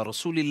salamu ala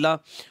Rasulillah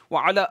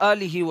wa ala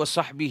alihi wa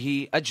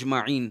sahbihi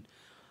ajma'een.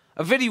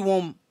 A very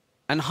warm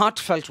and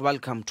heartfelt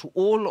welcome to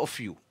all of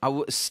you,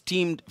 our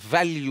esteemed,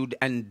 valued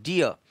and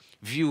dear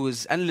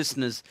viewers and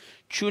listeners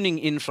tuning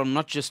in from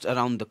not just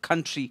around the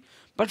country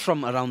but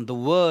from around the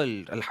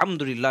world.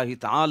 Alhamdulillah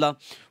ta'ala,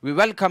 we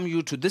welcome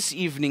you to this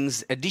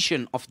evening's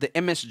edition of the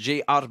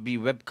MSJRB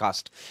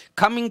webcast,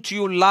 coming to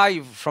you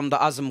live from the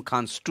Azam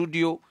Khan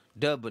studio,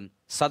 Durban,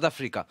 South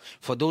Africa.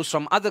 For those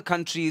from other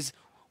countries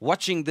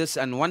watching this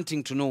and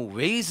wanting to know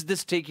where is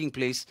this taking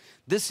place,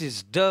 this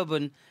is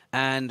Durban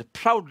and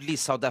proudly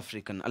South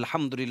African,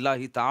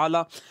 alhamdulillah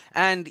ta'ala,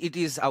 and it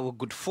is our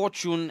good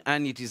fortune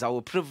and it is our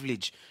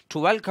privilege to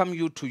welcome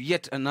you to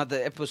yet another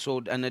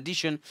episode and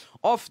edition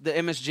of the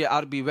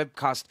MSJRB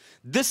webcast,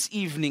 this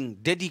evening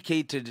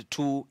dedicated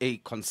to a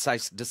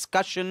concise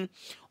discussion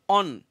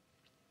on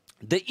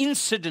the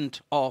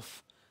incident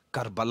of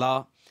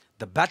Karbala,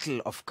 the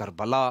battle of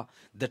Karbala,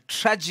 the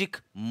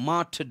tragic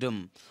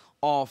martyrdom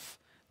of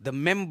the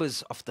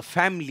members of the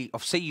family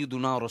of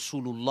Sayyiduna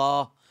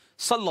Rasulullah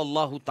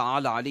sallallahu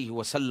ta'ala alayhi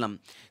wasallam,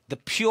 the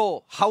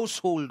pure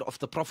household of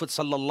the Prophet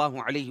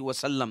sallallahu alayhi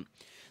wasallam,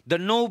 the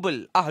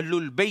noble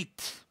Ahlul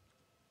Bayt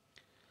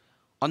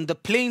on the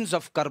plains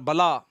of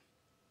Karbala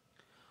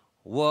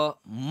were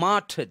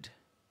martyred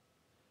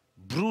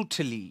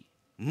brutally,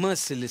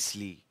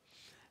 mercilessly,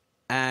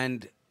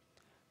 and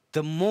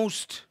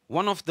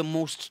one of the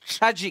most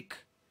tragic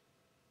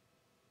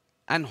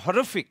and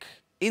horrific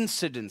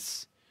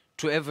incidents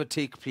to ever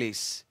take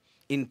place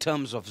in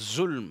terms of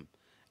zulm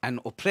and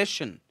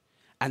oppression,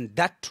 and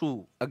that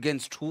too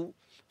against who?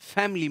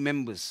 Family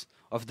members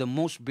of the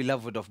most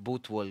beloved of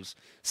both worlds,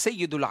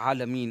 Sayyidul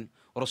Alameen,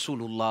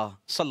 Rasulullah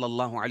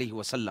sallallahu alaihi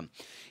wasallam.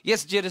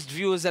 Yes, dearest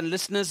viewers and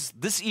listeners,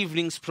 this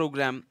evening's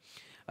program,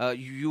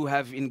 you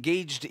have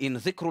engaged in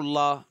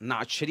Zikrullah,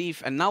 Naath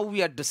Sharif, and now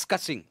we are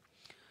discussing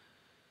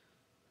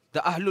the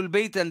Ahlul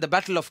Bayt and the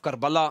Battle of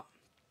Karbala.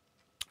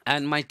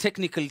 And my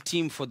technical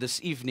team for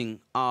this evening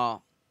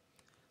are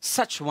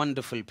such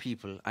wonderful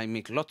people. I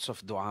make lots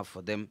of dua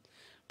for them.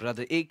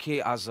 Brother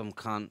A.K. Azam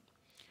Khan,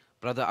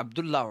 Brother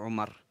Abdullah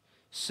Umar,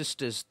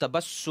 Sisters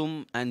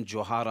Tabassum and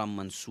Johara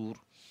Mansoor.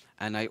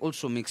 And I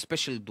also make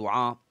special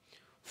dua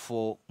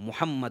for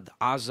Muhammad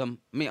Azam.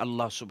 May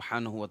Allah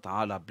subhanahu wa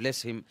ta'ala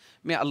bless him.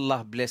 May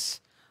Allah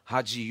bless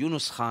Haji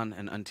Yunus Khan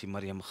and Auntie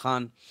Maryam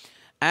Khan.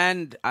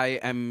 And I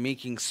am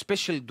making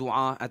special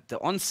dua at the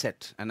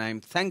onset, and I am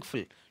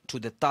thankful to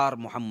the Tar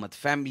Muhammad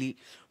family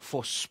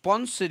for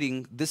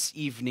sponsoring this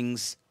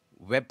evening's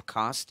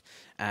webcast.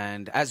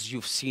 And as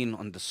you've seen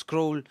on the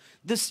scroll,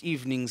 this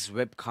evening's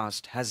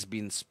webcast has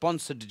been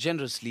sponsored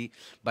generously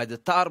by the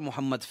Tar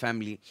Muhammad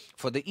family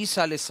for the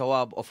Isale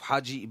Sawab of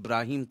Haji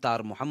Ibrahim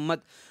Tar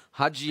Muhammad,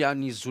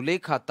 Hajiani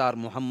Zulekha Tar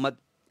Muhammad,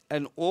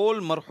 and all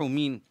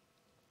marhumeen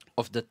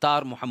of the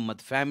Tar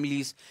Muhammad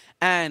families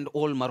and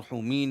all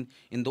marhumeen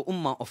in the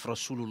Ummah of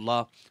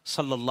Rasulullah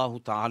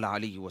sallallahu ta'ala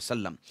alayhi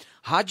wasallam.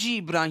 Haji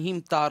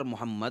Ibrahim Tar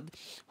Muhammad,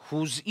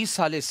 whose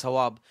Isale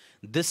Sawab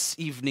this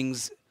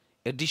evening's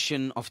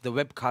edition of the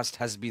webcast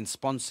has been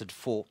sponsored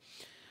for,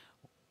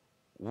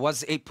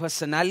 was a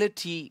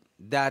personality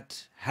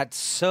that had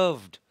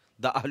served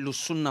the Ahlus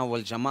Sunnah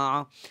wal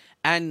Jama'ah,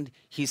 and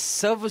his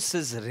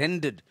services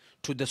rendered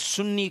to the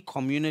Sunni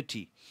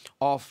community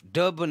of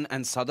Durban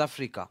and South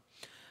Africa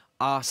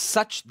are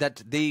such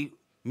that they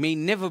may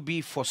never be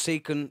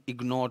forsaken,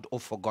 ignored or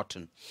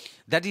forgotten.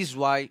 That is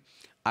why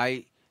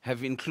I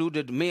have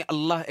included, may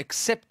Allah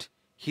accept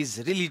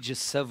his religious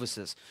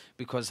services,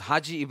 because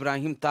Haji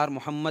Ibrahim Tar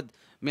Muhammad,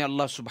 may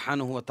Allah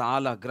subhanahu wa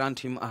ta'ala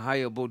grant him a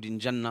high abode in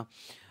Jannah,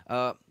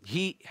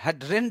 he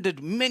had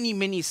rendered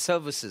many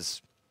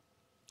services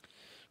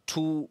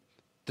to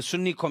the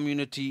Sunni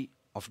community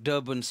of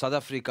Durban, South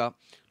Africa,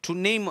 to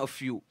name a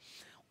few.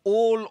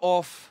 All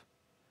of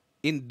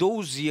in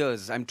those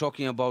years, I'm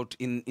talking about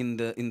in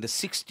the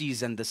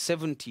 60s and the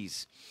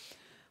 70s,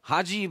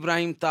 Haji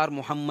Ibrahim Tar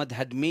Muhammad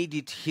had made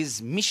it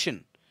his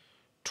mission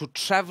to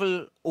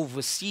travel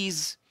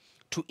overseas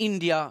to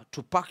India,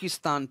 to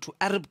Pakistan, to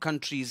Arab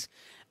countries,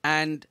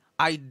 and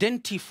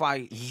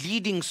identify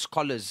leading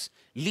scholars,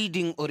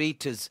 leading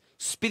orators,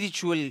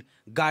 spiritual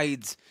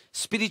guides,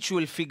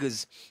 spiritual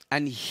figures.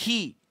 And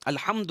he,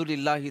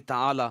 alhamdulillah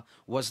ta'ala,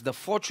 was the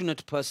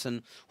fortunate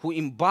person who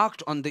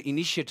embarked on the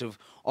initiative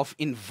of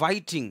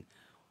inviting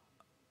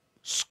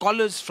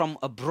scholars from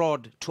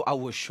abroad to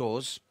our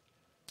shores.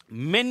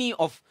 Many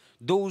of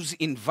those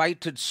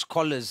invited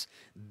scholars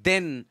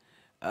then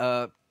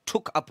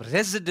took up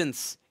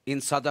residence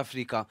in South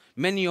Africa.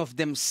 Many of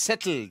them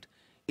settled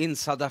in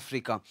South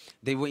Africa.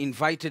 They were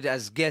invited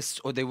as guests,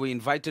 or they were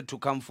invited to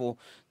come for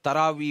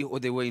Taraweeh,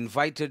 or they were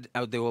invited,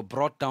 or they were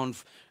brought down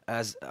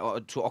as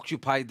to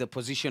occupy the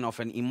position of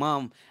an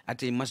imam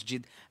at a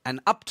masjid. And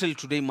up till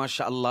today,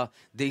 mashallah,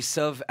 they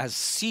serve as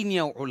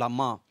senior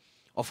ulama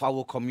of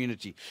our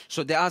community.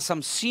 So there are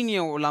some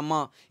senior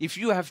ulama. If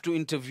you have to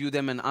interview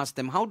them and ask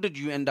them, how did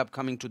you end up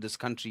coming to this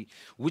country?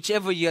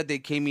 Whichever year they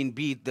came in,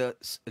 be it the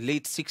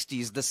late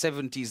 60s, the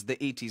 70s, the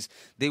 80s,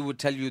 they would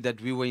tell you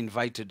that we were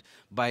invited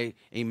by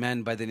a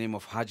man by the name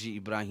of Haji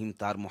Ibrahim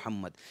Tar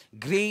Muhammad.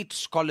 Great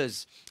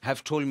scholars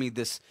have told me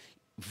this,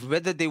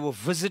 whether they were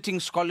visiting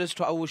scholars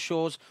to our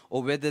shores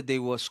or whether they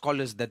were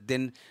scholars that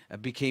then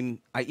became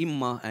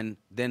Aimma and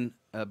then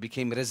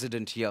became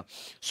resident here.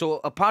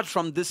 So apart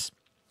from this,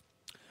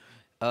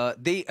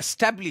 they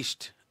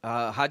established,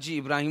 Haji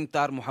Ibrahim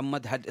Tar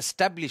Muhammad had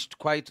established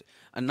quite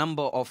a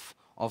number of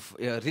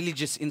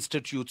religious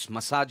institutes,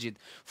 masajid.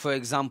 For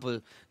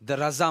example, the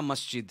Raza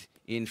Masjid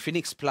in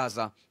Phoenix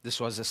Plaza, this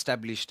was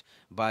established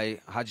by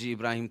Haji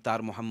Ibrahim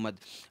Tar Muhammad.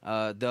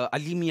 The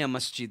Alimiya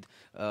Masjid,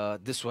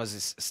 this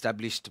was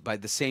established by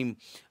the same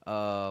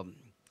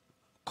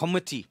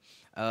committee.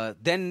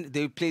 Then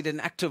they played an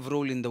active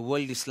role in the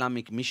World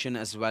Islamic Mission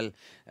as well,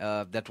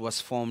 that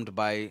was formed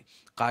by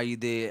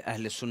Qaide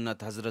Ahl Sunnat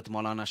Hazrat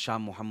Maulana Shah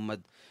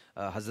Muhammad,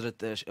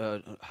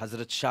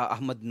 Hazrat Shah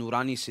Ahmad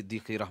Nurani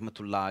Siddiqui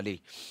Rahmatullah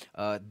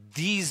alayh.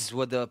 These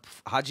were the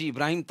Haji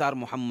Ibrahim Tar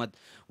Muhammad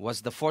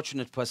was the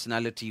fortunate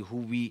personality who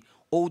we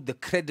owe the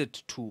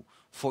credit to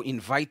for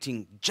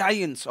inviting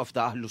giants of the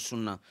Ahlul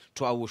Sunnah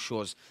to our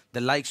shores,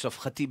 the likes of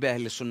Khatib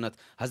Ahlul Sunnat,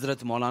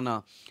 Hazrat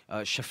Maulana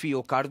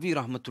Shafi'u Karvi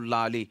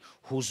Rahmatullah alayh,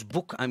 whose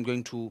book I'm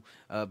going to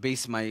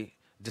base my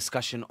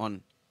discussion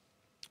on.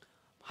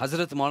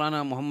 Hazrat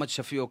Maulana Muhammad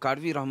Shafi'u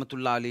Karvi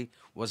Rahmatullah alayh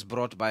was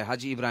brought by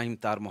Haji Ibrahim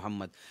Tar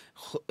Muhammad.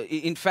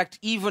 In fact,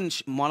 even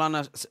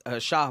Maulana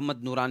Shah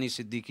Ahmad Nurani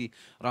Siddiqui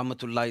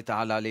Rahmatullahi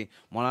Ta'ala alayh,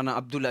 Maulana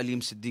Abdul Alim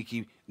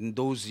Siddiqui in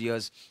those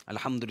years,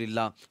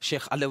 Alhamdulillah,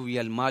 Sheikh Alawi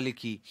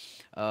al-Maliki,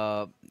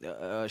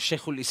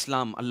 Sheikhul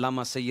Islam,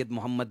 Allama Sayyid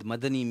Muhammad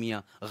Madani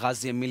Miya,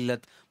 Ghazi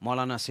Millat,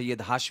 Maulana Sayyid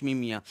Hashmi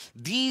Miya.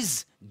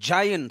 These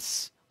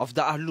giants of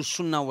the Ahlus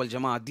Sunnah wal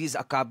Jama'ah, these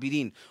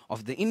akabirin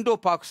of the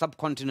Indo-Pak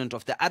subcontinent,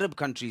 of the Arab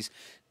countries,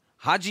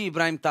 Haji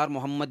Ibrahim Tar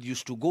Muhammad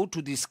used to go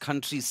to these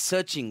countries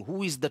searching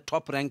who is the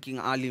top ranking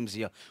alims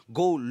here.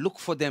 Go look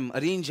for them,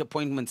 arrange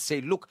appointments,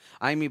 say, look,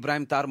 I'm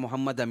Ibrahim Tar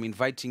Muhammad, I'm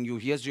inviting you,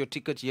 here's your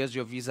ticket, here's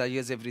your visa,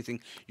 here's everything,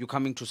 you're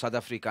coming to South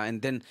Africa,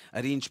 and then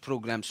arrange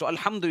programs. So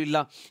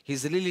Alhamdulillah,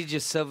 his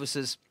religious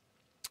services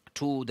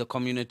to the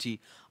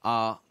community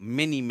are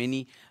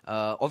many.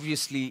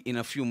 Obviously, in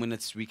a few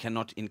minutes, we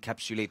cannot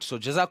encapsulate. So,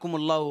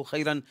 Jazakumullahu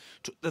khairan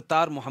to the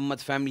Tar Muhammad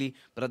family,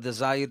 Brother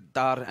Zahid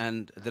Tar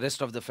and the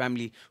rest of the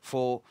family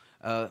for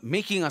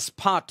making us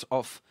part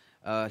of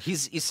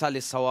his Isal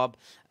Sawab,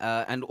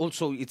 and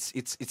also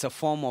it's a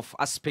form of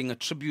us paying a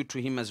tribute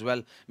to him as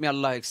well. May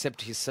Allah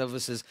accept his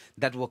services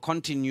that were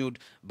continued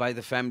by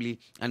the family,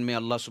 and may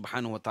Allah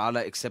subhanahu wa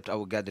ta'ala accept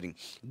our gathering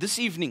this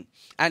evening.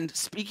 And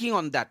speaking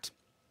on that,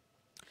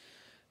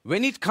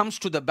 when it comes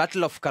to the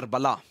Battle of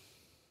Karbala,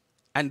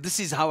 and this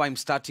is how I'm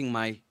starting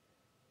my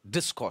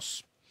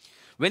discourse.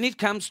 When it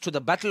comes to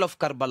the Battle of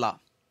Karbala,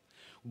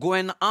 go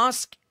and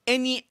ask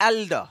any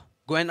elder,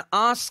 go and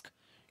ask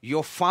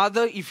your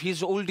father if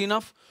he's old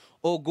enough,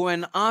 or go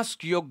and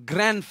ask your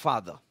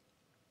grandfather.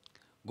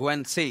 Go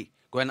and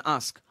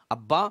ask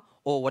Abba,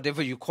 or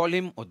whatever you call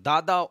him, or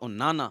Dada, or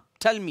Nana.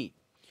 Tell me,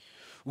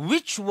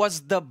 which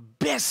was the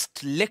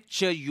best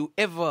lecture you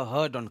ever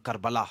heard on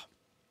Karbala?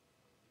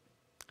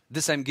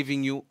 This I'm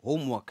giving you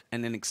homework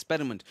and an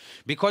experiment.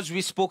 Because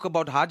we spoke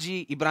about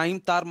Haji Ibrahim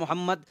Tar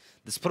Muhammad,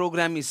 this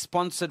program is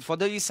sponsored for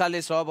the Isale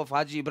Sawab of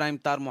Haji Ibrahim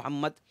Tar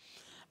Muhammad,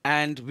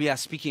 and we are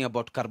speaking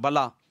about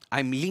Karbala.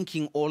 I'm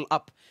linking all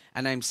up,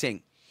 and I'm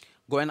saying,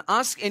 go and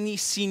ask any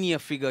senior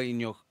figure in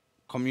your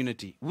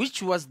community,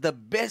 which was the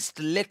best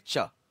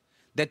lecture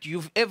that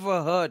you've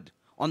ever heard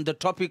on the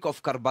topic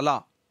of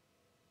Karbala?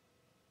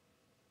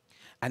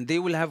 And they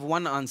will have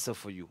one answer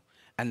for you.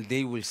 And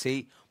they will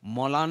say,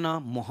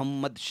 Maulana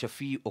Muhammad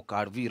Shafi'u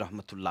Karvi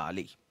Rahmatullah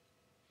alayh.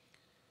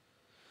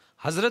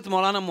 Hazrat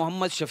Maulana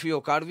Muhammad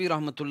Shafi'u Karvi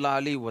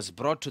Rahmatullah alayh was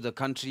brought to the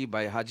country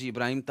by Haji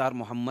Ibrahim Tar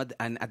Muhammad,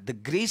 and at the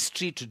Grey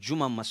Street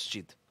Juma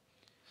Masjid,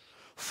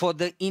 for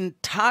the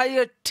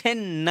entire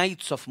 10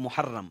 nights of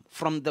Muharram,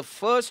 from the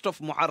 1st of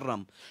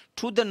Muharram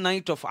to the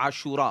night of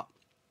Ashura,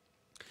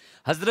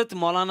 Hazrat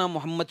Maulana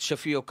Muhammad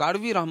Shafi'u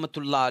Karvi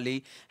Rahmatullah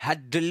alayh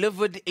had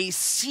delivered a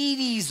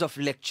series of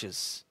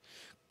lectures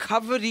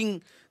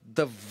covering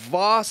the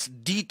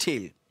vast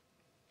detail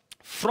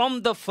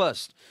from the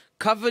first,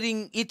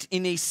 covering it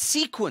in a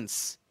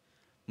sequence,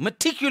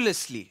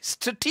 meticulously,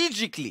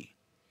 strategically,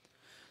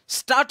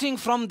 starting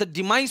from the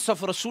demise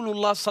of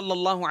Rasulullah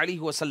sallallahu alaihi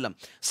wasallam,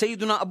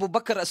 Sayyiduna Abu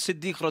Bakr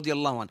as-Siddiq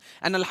radiyallahu anhu.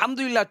 And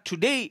alhamdulillah,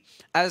 today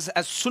as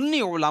Sunni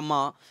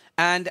ulama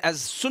and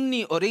as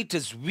Sunni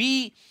orators,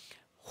 we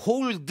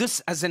hold this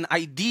as an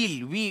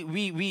ideal.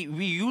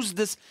 We use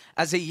this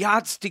as a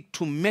yardstick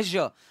to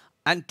measure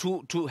and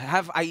to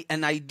have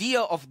an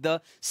idea of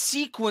the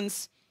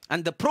sequence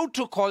and the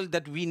protocol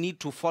that we need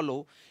to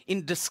follow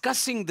in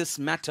discussing this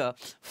matter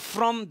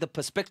from the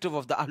perspective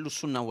of the Ahlus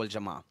Sunnah wal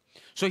Jama'ah.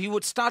 So he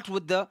would start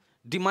with the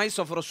demise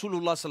of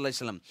Rasulullah sallallahu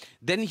alaihi wasallam.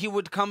 Then he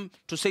would come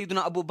to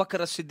Sayyidina Abu Bakr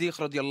as-Siddiq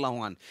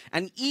radiallahu anh.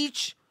 And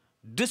each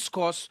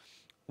discourse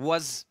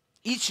was,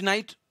 each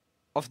night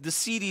of the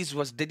series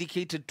was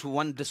dedicated to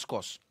one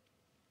discourse.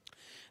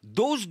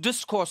 Those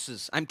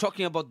discourses, I'm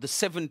talking about the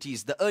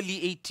 70s, the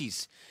early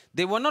 80s,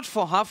 they were not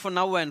for half an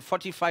hour and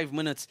 45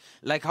 minutes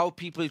like how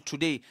people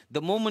today, the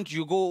moment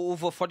you go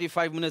over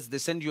 45 minutes, they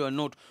send you a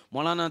note,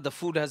 Maulana, the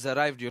food has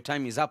arrived, your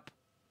time is up.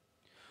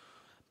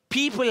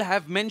 People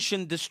have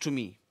mentioned this to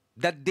me,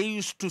 that they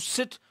used to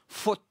sit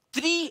for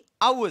 3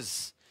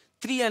 hours,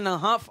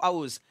 3.5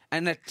 hours,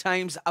 and at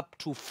times up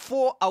to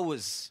 4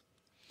 hours.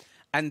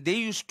 And they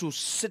used to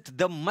sit,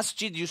 the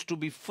masjid used to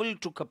be full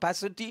to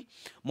capacity.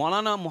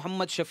 Maulana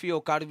Muhammad Shafi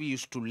Karvi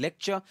used to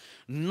lecture.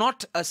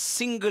 Not a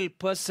single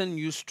person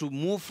used to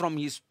move from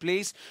his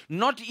place,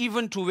 not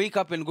even to wake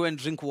up and go and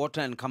drink water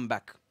and come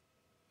back.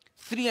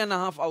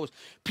 3.5 hours.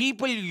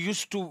 People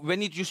used to,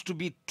 when it used to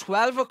be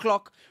 12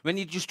 o'clock, when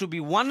it used to be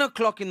 1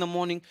 o'clock in the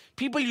morning,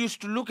 people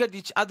used to look at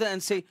each other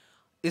and say,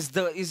 is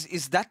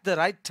that the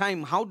right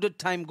time? How did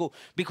time go?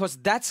 Because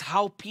that's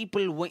how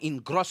people were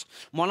engrossed.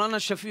 Maulana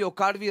Shafi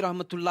Karvi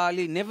rahmatullah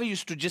alayhi never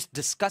used to just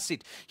discuss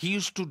it. He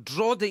used to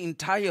draw the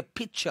entire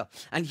picture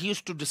and he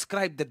used to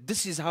describe that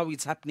this is how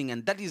it's happening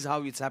and that is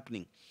how it's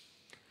happening.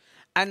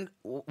 And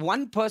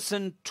one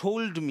person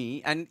told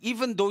me, and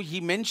even though he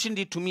mentioned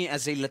it to me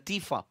as a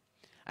latifa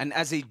and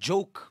as a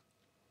joke,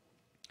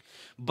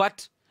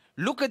 but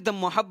look at the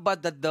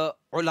muhabbat that the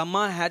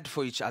ulama had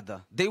for each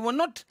other. They were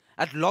not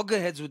at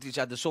loggerheads with each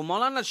other. So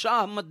Maulana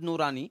Shah Ahmad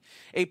Nurani,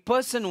 a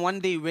person one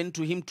day went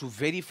to him to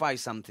verify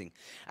something.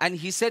 And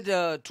he said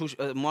to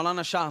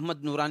Maulana Shah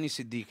Ahmad Nurani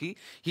Siddiqui,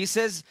 he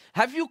says,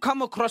 have you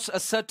come across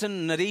a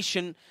certain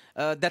narration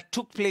that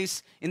took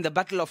place in the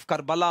battle of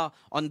Karbala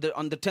on the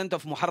 10th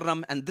of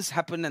Muharram, and this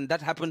happened and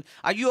that happened?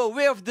 Are you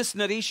aware of this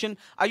narration?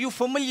 Are you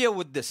familiar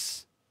with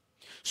this?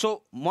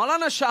 So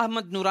Maulana Shah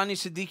Ahmad Nurani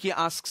Siddiqui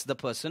asks the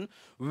person,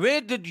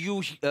 where did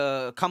you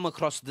come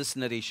across this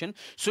narration?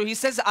 So he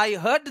says, I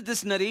heard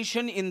this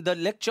narration in the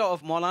lecture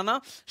of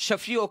Maulana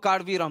Shafi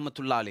Karvi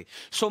rahmatullah alayh.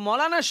 So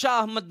Maulana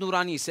Shah Ahmad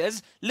Nurani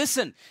says,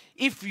 listen,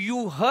 if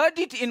you heard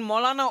it in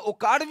Maulana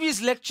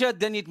Karvi's lecture,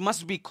 then it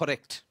must be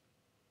correct.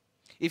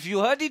 If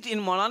you heard it in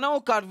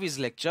Maulana Karvi's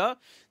lecture,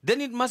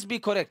 then it must be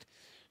correct.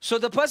 So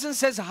the person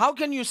says, how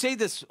can you say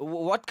this?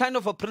 What kind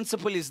of a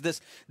principle is this?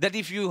 That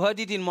if you heard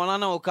it in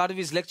Maulana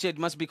Karvi's lecture, it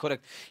must be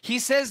correct. He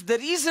says, the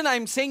reason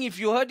I'm saying if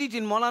you heard it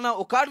in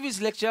Maulana Karvi's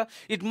lecture,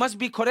 it must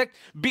be correct.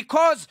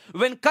 Because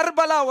when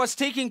Karbala was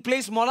taking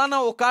place,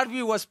 Maulana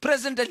Karvi was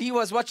present and he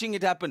was watching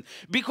it happen.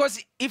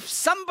 Because if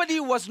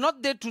somebody was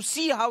not there to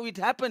see how it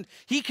happened,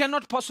 he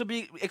cannot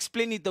possibly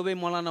explain it the way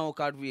Maulana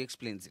Karvi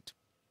explains it.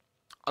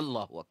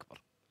 Allahu Akbar.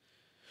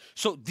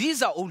 So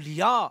these are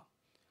awliya.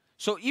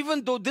 So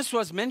even though this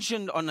was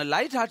mentioned on a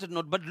light-hearted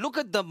note, but look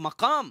at the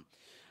maqam.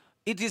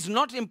 It is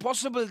not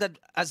impossible that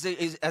as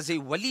a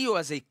wali or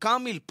as a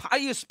kamil,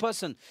 pious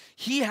person,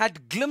 he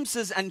had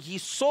glimpses and he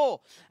saw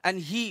and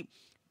he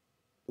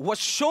was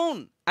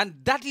shown. And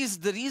that is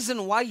the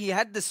reason why he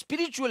had the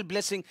spiritual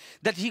blessing,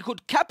 that he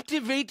could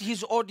captivate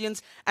his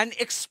audience and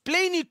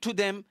explain it to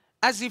them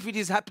as if it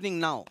is happening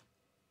now.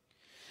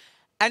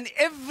 And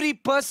every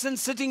person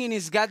sitting in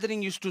his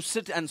gathering used to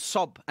sit and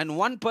sob. And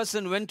one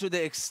person went to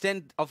the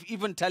extent of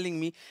even telling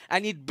me,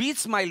 and it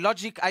beats my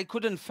logic, I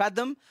couldn't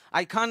fathom,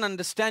 I can't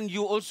understand,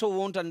 you also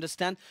won't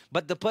understand.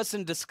 But the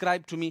person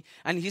described to me,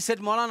 and he said,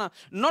 Maulana,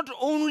 not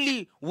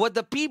only were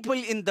the people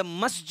in the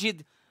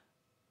masjid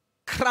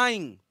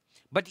crying,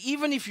 but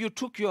even if you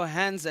took your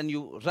hands and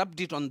you rubbed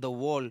it on the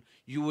wall,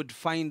 you would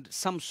find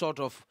some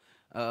sort of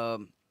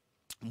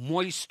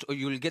moist, or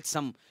you'll get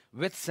some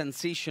wet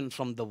sensation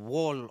from the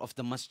wall of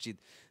the masjid.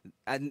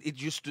 And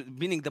it used to,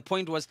 meaning the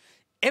point was,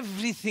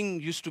 everything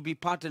used to be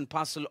part and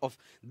parcel of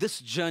this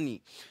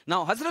journey.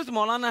 Now, Hazrat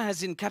Maulana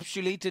has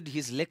encapsulated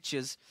his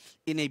lectures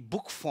in a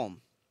book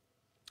form.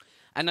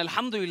 And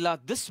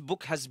Alhamdulillah, this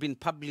book has been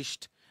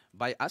published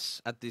by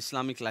us at the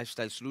Islamic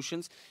Lifestyle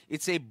Solutions.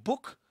 It's a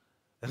book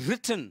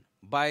written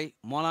by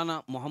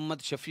Maulana Muhammad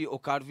Shafi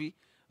Karvi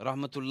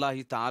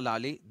rahmatullahi ta'ala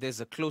alayh. There's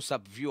a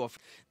close-up view of,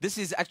 this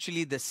is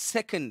actually the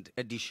second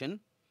edition,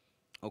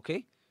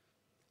 okay?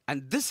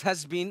 And this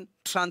has been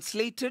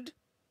translated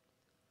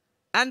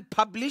and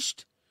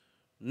published,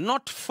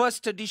 not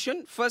first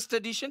edition. First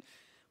edition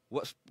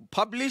was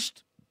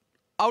published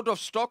out of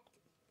stock.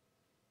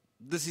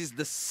 This is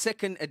the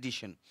second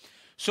edition.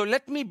 So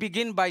let me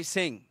begin by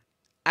saying,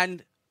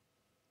 and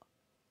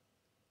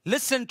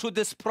listen to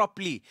this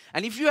properly.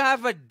 And if you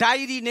have a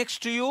diary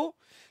next to you,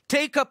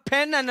 take a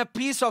pen and a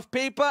piece of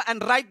paper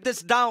and write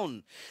this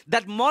down.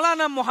 That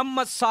Maulana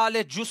Muhammad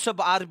Saleh Jusab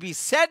Arbi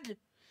said,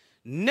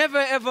 never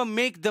ever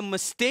make the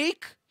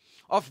mistake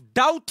of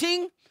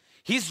doubting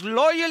his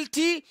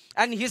loyalty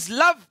and his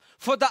love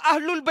for the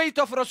Ahlul Bayt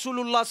of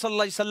Rasulullah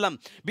sallallahu alaihi wasallam,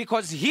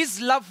 because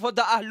his love for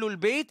the Ahlul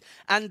Bayt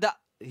and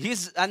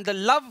the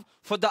love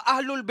for the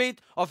Ahlul Bayt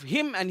of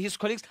him and his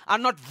colleagues are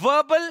not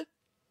verbal,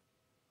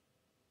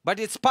 but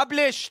it's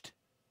published,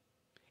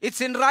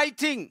 it's in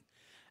writing.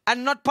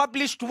 and not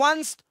published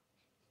once,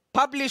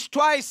 published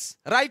twice.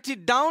 Write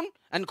it down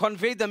and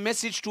convey the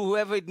message to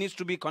whoever it needs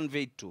to be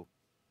conveyed to.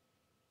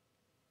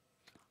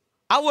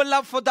 Our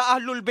love for the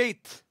Ahlul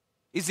Bayt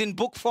is in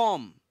book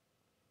form.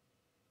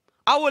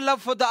 Our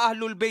love for the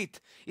Ahlul Bayt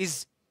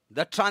is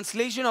the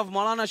translation of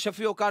Maulana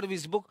Shafi'u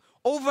Karvi's book,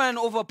 over and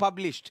over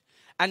published.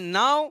 And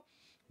now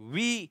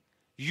we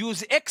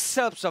use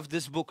excerpts of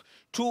this book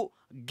to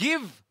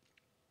give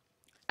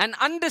an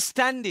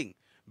understanding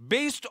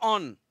based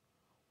on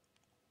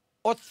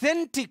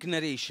authentic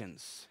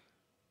narrations.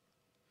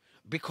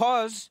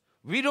 Because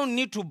we don't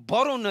need to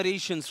borrow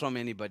narrations from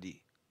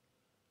anybody.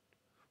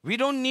 We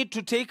don't need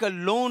to take a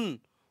loan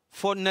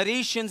for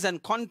narrations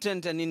and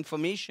content and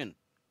information.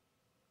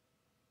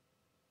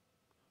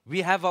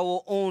 We have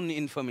our own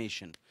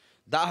information.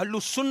 The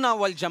Ahlul Sunnah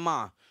wal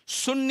Jama'ah,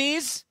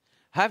 Sunnis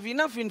have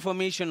enough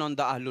information on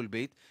the Ahlul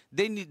Bayt.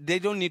 They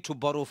don't need to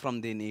borrow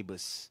from their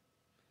neighbors.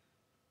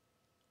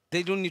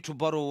 They don't need to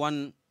borrow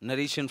one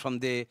narration from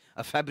there,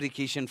 a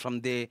fabrication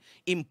from there,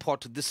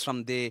 import this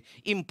from there,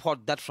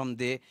 import that from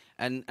there,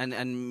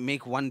 and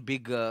make one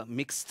big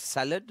mixed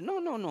salad.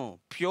 No.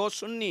 Pure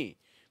Sunni,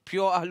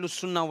 pure Ahlul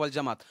Sunnah wal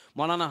Jamaat.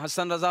 Maulana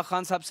Hassan Raza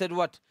Khan Sahab said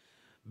what?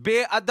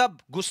 बेअदब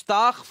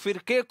गुस्ताख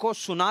फिरके को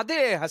सुना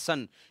दे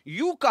हसन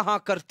यूं कहा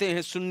करते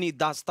हैं सुन्नी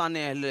दास्तान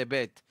अहले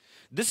बैत.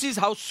 This is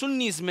how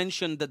Sunnis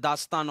mention the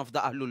dastan of the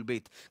Ahlul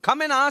Bayt.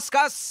 Come and ask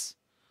us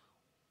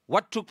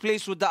what took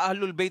place with the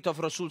Ahlul Bayt of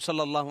Rasul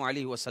sallallahu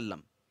alaihi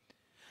wasallam,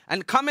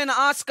 and come and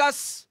ask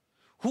us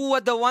who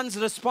were the ones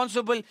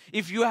responsible.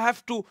 If you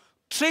have to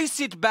trace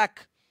it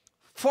back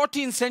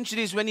 14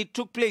 centuries when it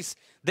took place,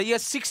 the year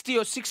 60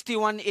 or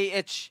 61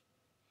 AH,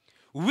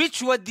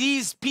 which were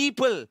these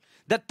people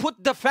that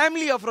put the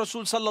family of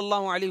Rasul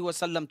sallallahu alaihi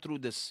wasallam through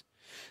this?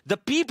 The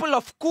people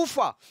of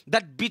Kufa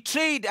that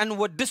betrayed and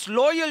were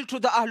disloyal to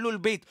the Ahlul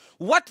Bayt.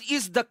 What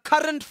is the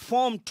current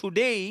form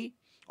today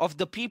of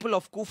the people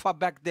of Kufa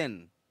back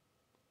then?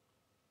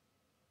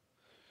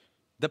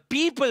 The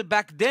people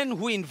back then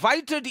who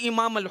invited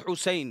Imam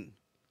al-Hussein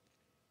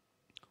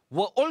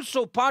were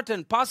also part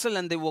and parcel,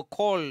 and they were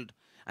called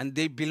and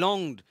they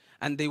belonged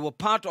and they were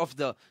part of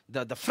the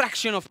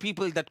fraction of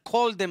people that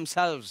called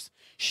themselves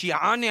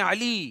Shi'ane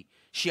Ali,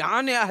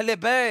 Shi'ane Ahle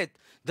Bayt,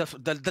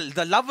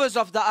 the lovers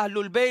of the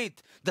Ahlul Bayt,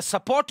 the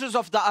supporters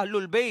of the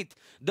Ahlul Bayt,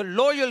 the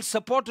loyal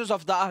supporters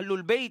of the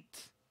Ahlul Bayt.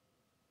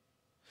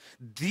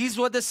 These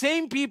were the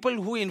same people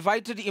who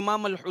invited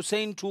Imam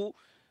al-Hussein to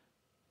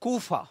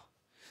Kufa.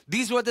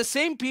 These were the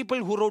same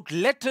people who wrote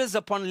letters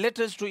upon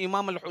letters to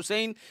Imam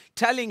al-Hussein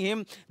telling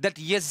him that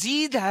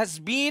Yazid has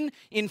been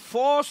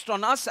enforced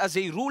on us as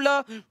a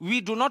ruler.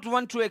 We do not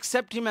want to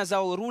accept him as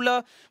our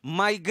ruler.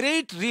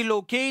 Migrate,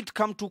 relocate,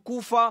 come to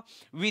Kufa.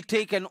 We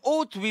take an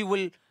oath. We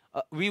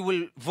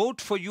will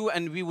vote for you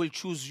and we will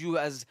choose you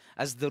as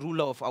the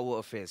ruler of our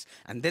affairs.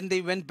 And then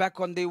they went back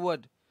on their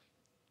word.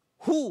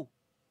 Who?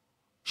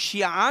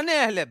 Shi'ane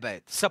Ahle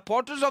Bayt,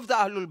 supporters of the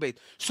Ahlul Bayt.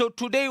 So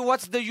today,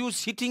 what's the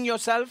use hitting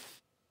yourself?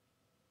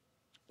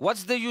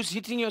 What's the use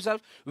hitting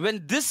yourself?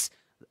 When this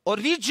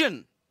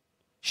origin,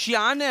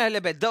 Shi'ane Ahle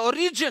Bayt, the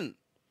origin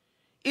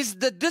is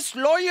the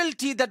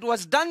disloyalty that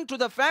was done to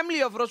the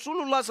family of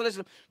Rasulullah sallallahu alaihi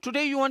wasallam.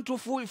 Today you want to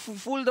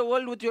fool the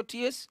world with your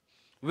tears?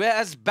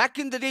 Whereas back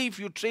in the day, if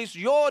you trace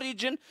your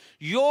origin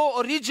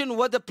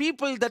were the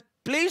people that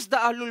placed the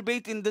Ahlul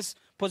Bayt in this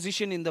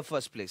position in the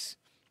first place.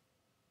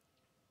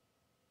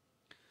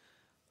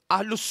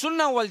 Ahlus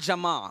Sunnah wal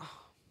Jama'ah,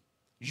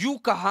 yu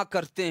kaha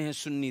karte hain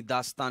Sunni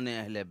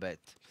dastane Ahle Bayt.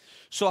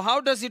 So how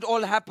does it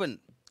all happen?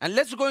 And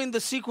let's go in the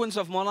sequence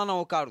of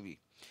Maulana Karvi.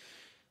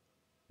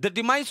 The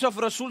demise of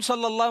Rasul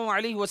sallallahu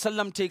alaihi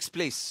wasallam takes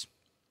place.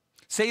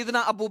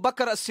 Sayyidina Abu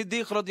Bakr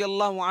as-Siddiq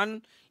radiallahu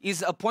an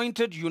is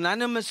appointed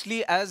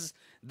unanimously as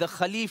the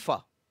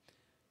Khalifa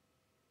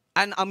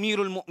and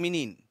Amirul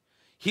Mu'mineen.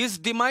 His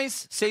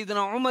demise,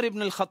 Sayyidina Umar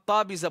ibn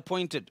al-Khattab is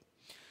appointed.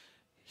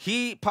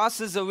 He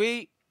passes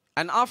away,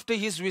 and after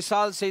his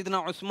wisal,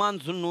 Sayyidina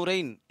Uthman Dhun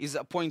Nurayn is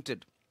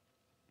appointed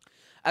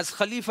as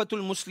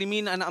Khalifatul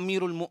Muslimin and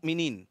Amirul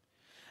Mu'mineen.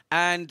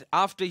 And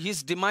after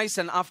his demise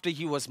and after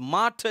he was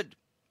martyred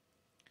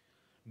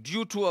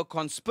due to a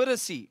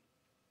conspiracy,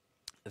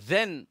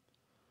 then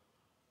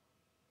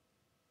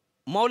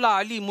Mawla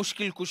Ali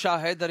Mushkil Kusha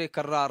Haidar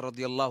Karrar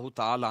radiallahu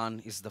ta'ala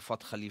an is the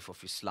fourth Khalifa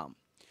of Islam.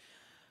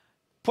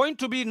 Point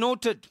to be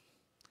noted,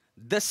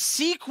 the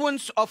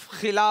sequence of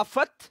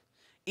Khilafat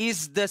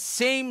is the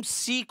same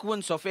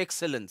sequence of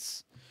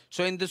excellence.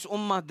 So in this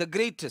ummah, the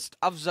greatest,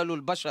 Afzalul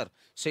Bashar,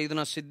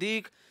 Sayyidina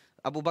Siddiq,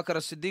 Abu Bakr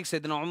as-Siddiq,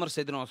 Sayyidina Umar,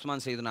 Sayyidina Uthman,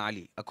 Sayyidina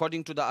Ali,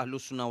 according to the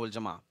Ahlus Sunnah wal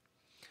Jama'ah.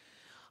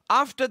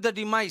 After the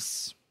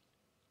demise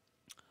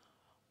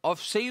of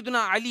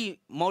Sayyidina Ali,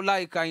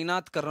 Mawla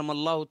Kainat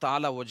Karramallahu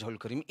Ta'ala Wajhul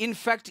Karim, in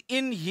fact,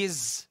 in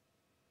his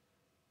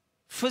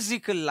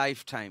physical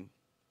lifetime,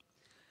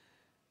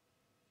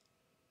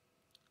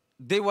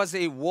 there was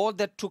a war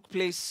that took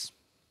place,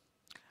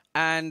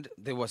 and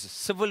there was a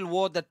civil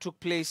war that took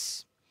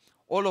place.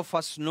 All of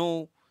us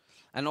know,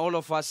 and all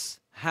of us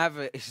have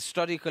a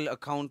historical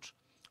account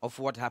of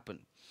what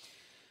happened.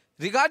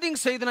 Regarding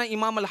Sayyidina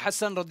Imam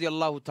al-Hasan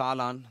radiallahu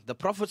ta'ala an, the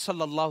Prophet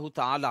sallallahu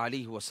ta'ala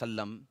alayhi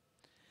wasallam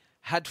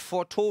had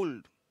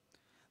foretold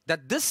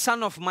that this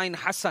son of mine,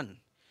 Hassan,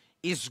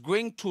 is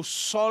going to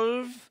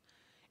solve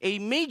a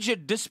major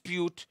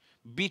dispute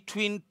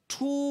between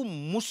two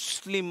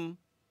Muslim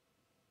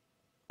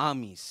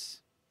armies.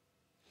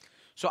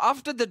 So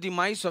after the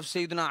demise of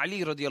Sayyidina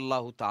Ali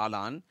radiallahu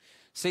ta'ala an,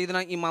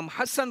 Sayyidina Imam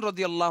Hassan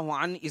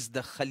radiallahu an is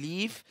the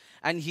Khalif,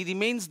 and he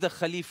remains the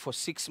Khalif for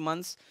 6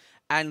 months,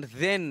 and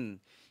then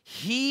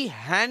he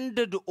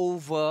handed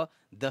over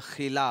the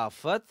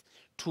Khilafat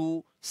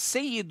to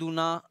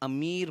Sayyiduna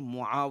Amir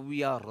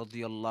Muawiyah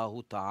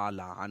radiallahu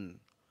ta'ala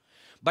an.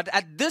 But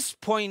at this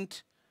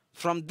point,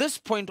 from this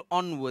point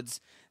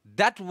onwards,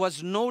 that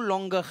was no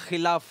longer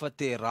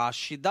Khilafat-e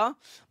Rashida,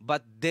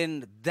 but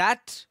then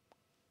that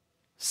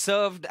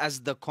served as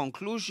the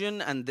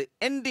conclusion and the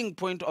ending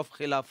point of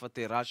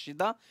Khilafat-e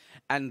Rashida,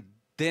 and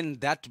then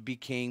that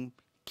became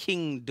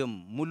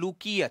kingdom,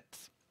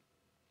 mulukiyat.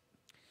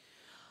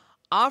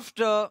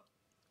 After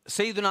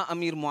Sayyidina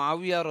Amir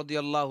Muawiyah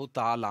radiallahu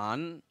ta'ala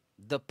an,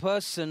 the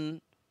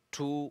person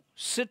to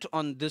sit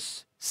on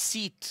this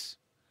seat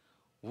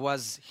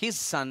was his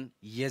son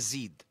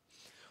Yazid.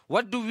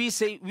 What do we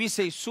say? We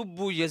say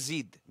Subbu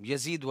Yazid.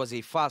 Yazid was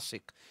a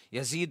Fasiq.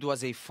 Yazid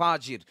was a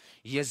Fajir.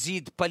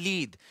 Yazid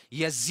Palid.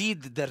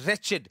 Yazid the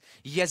wretched.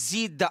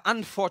 Yazid the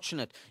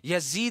unfortunate.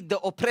 Yazid the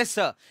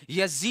oppressor.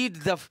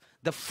 Yazid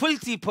the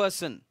filthy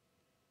person.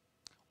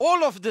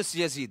 All of this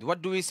Yazid.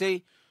 What do we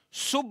say?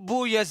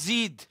 Subbu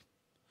Yazid.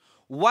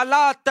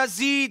 Wala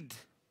Tazid.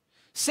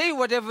 Say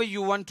whatever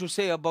you want to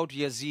say about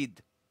Yazid,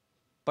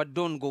 but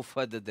don't go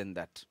further than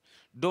that.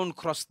 Don't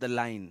cross the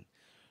line.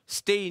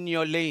 Stay in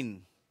your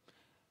lane.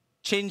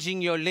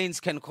 Changing your lanes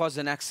can cause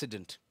an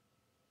accident.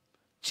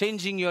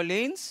 Changing your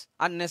lanes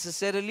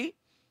unnecessarily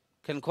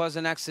can cause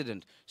an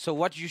accident. So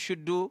what you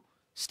should do,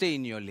 stay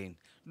in your lane.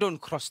 Don't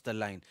cross the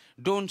line.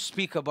 Don't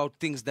speak about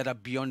things that are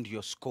beyond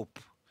your scope.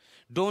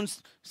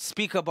 Don't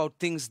speak about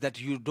things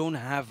that you don't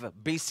have a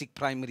basic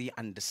primary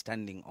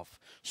understanding of.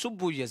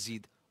 Subbu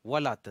Yazid,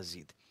 wala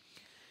tazid.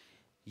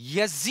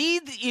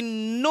 Yazid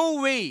in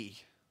no way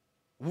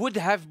would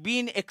have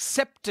been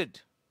accepted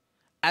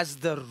as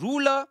the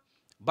ruler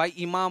by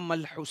Imam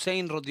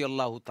al-Hussein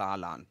radiallahu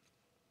ta'ala an.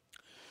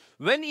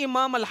 When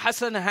Imam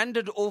al-Hasan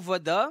handed over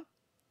the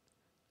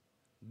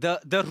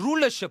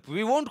rulership,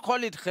 we won't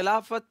call it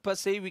Khilafat per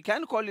se, we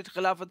can call it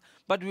Khilafat,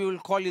 but we will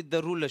call it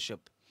the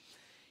rulership.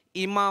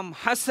 Imam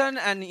Hassan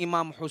and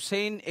Imam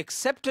Hussein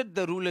accepted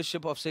the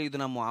rulership of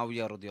Sayyidina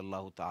Muawiyah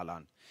radiallahu ta'ala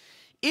an.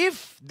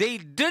 If they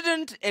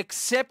didn't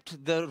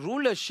accept the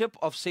rulership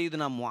of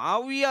Sayyidina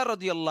Muawiyah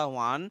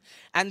radiallahu an,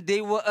 and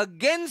they were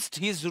against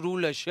his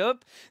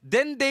rulership,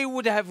 then they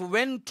would have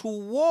went to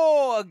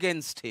war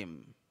against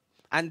him.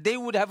 And they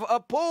would have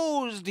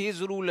opposed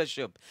his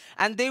rulership.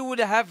 And they would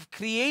have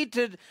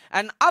created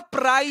an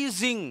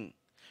uprising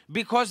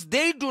because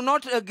they do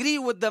not agree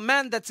with the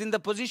man that's in the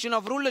position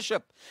of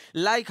rulership.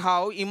 Like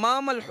how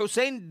Imam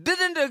al-Hussein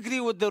didn't agree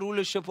with the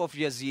rulership of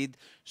Yazid,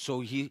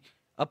 so he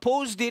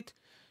opposed it.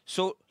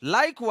 So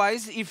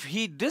likewise, if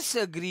he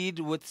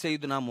disagreed with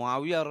Sayyidina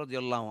Muawiyah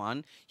radiallahu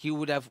an, he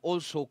would have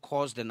also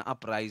caused an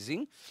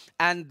uprising,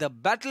 and the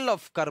battle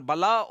of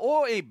Karbala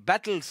or a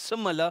battle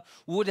similar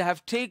would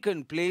have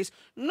taken place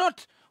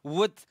not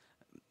with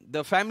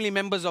the family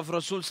members of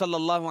Rasul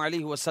sallallahu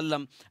alaihi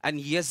wasallam and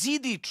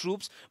Yazidi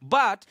troops,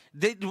 but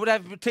they would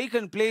have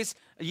taken place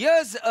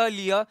years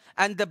earlier,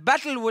 and the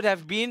battle would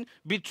have been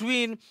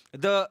between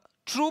the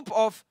troop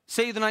of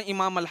Sayyidina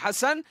Imam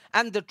al-Hasan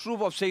and the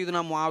troop of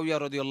Sayyidina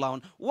Muawiyah radiallahu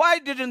anh. Why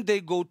didn't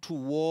they go to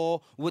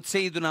war with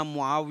Sayyidina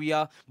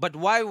Muawiyah? But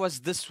why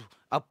was this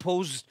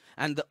opposed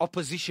and the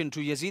opposition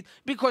to Yazid?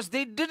 Because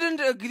they didn't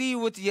agree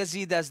with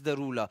Yazid as the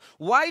ruler.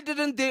 Why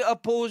didn't they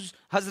oppose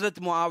Hazrat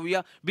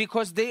Muawiyah?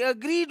 Because they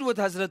agreed with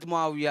Hazrat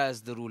Muawiyah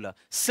as the ruler.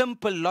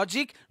 Simple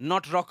logic,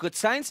 not rocket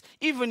science.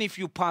 Even if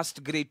you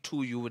passed grade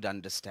 2, you would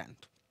understand.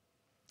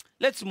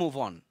 Let's move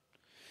on.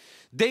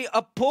 They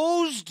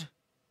opposed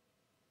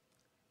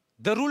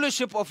the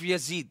rulership of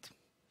Yazid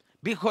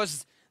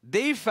because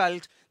they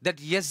felt that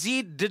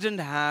Yazid didn't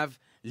have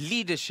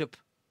leadership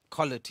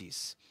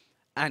qualities.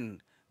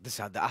 And these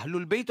are the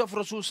Ahlul Bayt of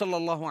Rasul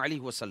sallallahu alaihi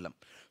wasallam.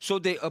 So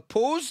they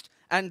opposed,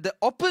 and the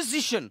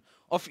opposition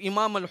of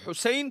Imam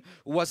al-Hussein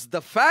was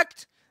the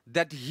fact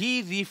that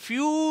he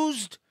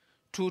refused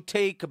to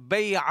take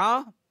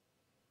bay'ah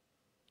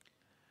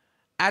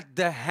at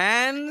the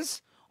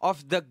hands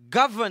of the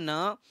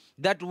governor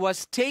that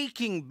was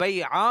taking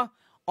bay'ah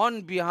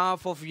on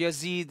behalf of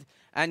Yazid,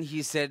 and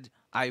he said,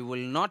 I will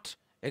not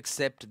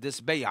accept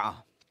this bay'ah.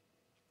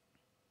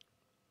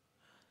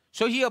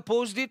 So he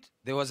opposed it.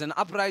 There was an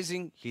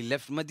uprising. He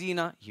left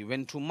Medina. He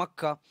went to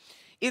Makkah.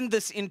 In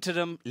this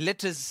interim,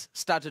 letters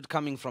started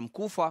coming from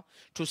Kufa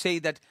to say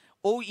that,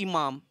 O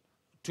Imam,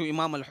 to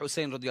Imam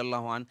al-Hussein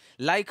radiallahu anh,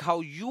 like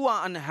how you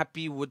are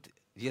unhappy with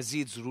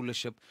Yazid's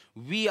rulership,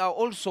 we are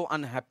also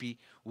unhappy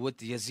with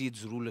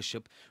Yazid's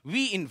rulership.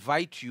 We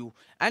invite you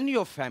and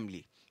your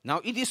family. Now,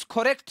 it is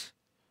correct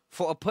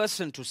for a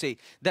person to say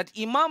that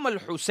Imam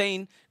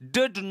al-Hussein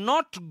did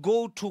not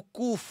go to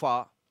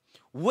Kufa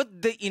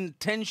with the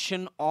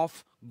intention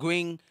of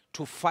going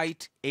to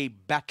fight a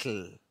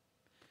battle.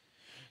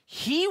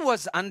 He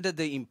was under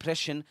the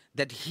impression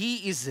that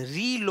he is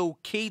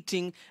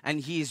relocating and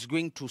he is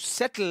going to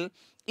settle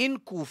in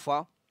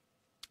Kufa,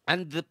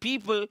 and the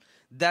people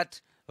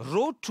that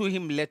wrote to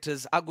him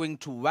letters are going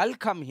to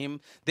welcome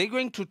him. They're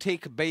going to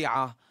take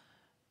bay'ah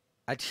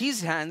at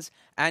his hands,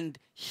 and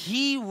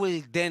he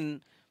will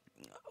then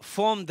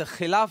form the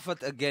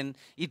Khilafat again.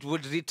 It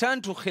would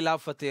return to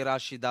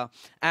Khilafat-e-Rashida,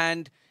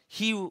 and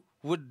he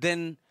would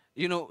then,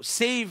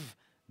 save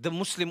the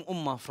Muslim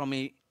Ummah from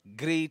a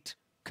great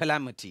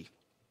calamity.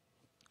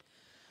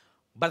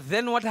 But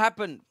then what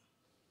happened?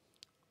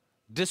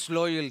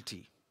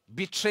 Disloyalty,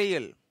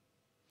 betrayal.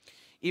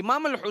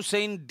 Imam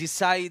al-Hussein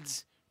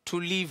decides to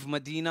leave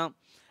Medina,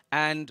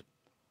 and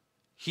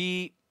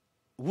he,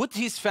 with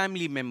his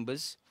family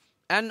members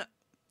and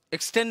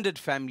extended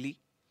family,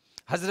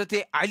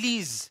 Hazrat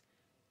Ali's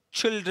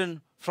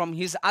children from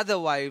his other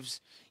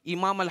wives,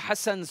 Imam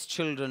al-Hassan's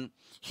children,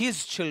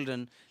 his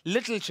children,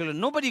 little children.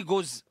 Nobody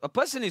goes, a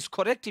person is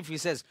correct if he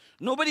says,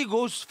 nobody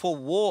goes for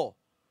war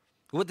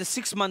with a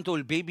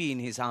 6-month-old baby in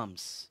his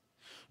arms.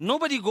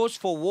 Nobody goes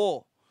for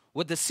war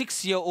with a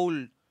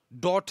 6-year-old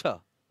daughter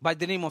by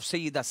the name of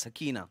Sayyida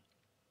Sakina.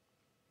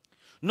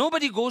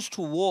 Nobody goes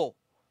to war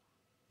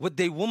with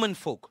their woman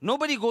folk.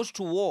 Nobody goes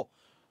to war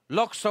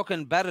lock, stock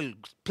and barrel,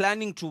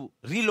 planning to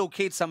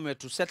relocate somewhere,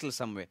 to settle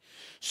somewhere.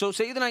 So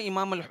Sayyidina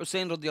Imam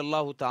al-Hussein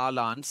radiallahu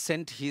ta'ala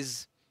sent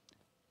his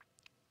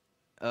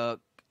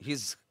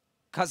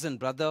cousin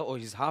brother or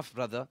his half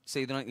brother,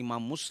 Sayyidina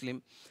Imam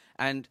Muslim,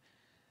 and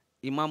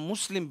Imam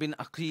Muslim bin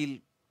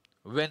Aqil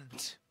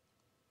went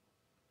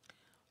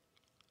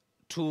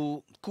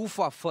to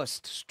Kufa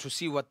first to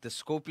see what the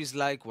scope is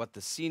like, what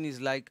the scene is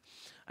like.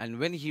 And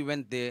when he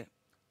went there,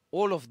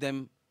 all of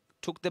them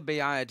took the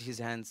bay'ah at his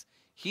hands.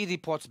 He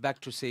reports back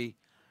to say,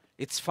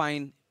 it's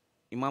fine,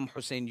 Imam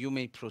Hussein, you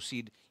may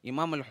proceed.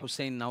 Imam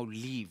al-Hussein now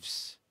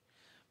leaves.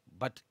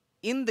 But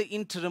in the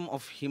interim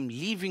of him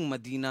leaving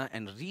Medina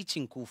and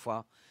reaching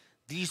Kufa,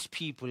 these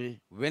people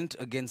went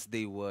against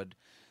their word.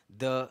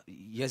 The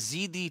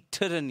Yazidi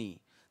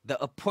tyranny,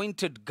 the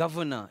appointed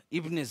governor,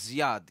 Ibn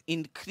Ziyad,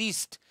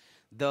 increased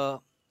the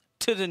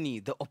tyranny,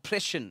 the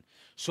oppression.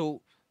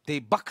 So they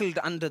buckled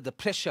under the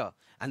pressure,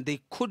 and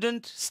they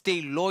couldn't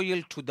stay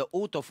loyal to the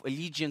oath of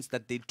allegiance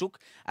that they took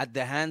at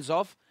the hands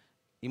of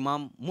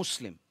Imam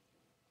Muslim.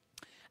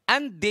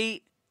 And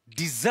they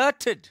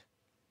deserted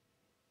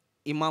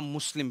Imam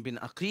Muslim bin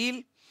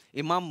Aqil.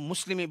 Imam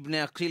Muslim ibn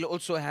Aqil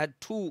also had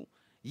 2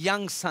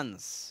 young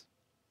sons,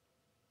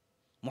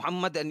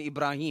 Muhammad and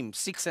Ibrahim,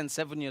 6 and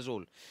 7 years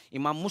old.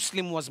 Imam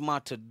Muslim was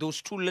martyred.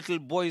 Those 2 little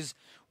boys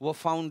were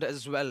found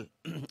as well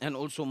and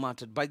also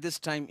martyred. By this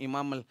time,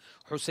 Imam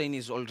al-Hussein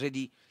is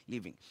already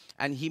leaving.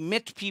 And he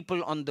met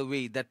people on the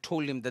way that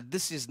told him that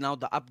this is now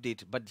the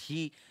update. But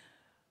he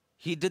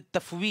did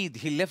tafweed.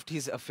 He left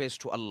his affairs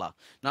to Allah.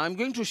 Now, I'm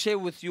going to share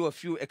with you a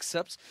few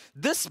excerpts.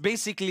 This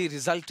basically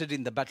resulted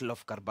in the Battle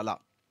of Karbala.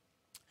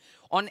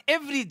 On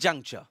every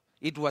juncture,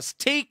 it was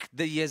take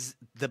the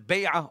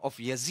bay'ah of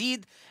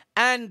Yazid,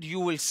 and you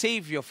will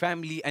save your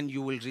family and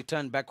you will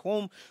return back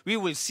home. We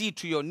will see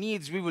to your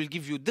needs. We will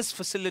give you this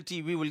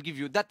facility. We will give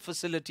you that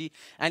facility.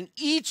 And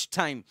each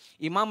time,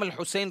 Imam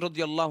al-Hussein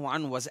radiallahu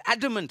anhu was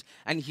adamant,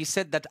 and he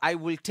said that I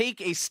will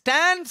take a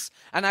stance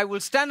and I will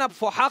stand up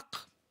for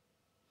haqq,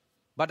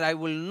 but I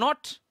will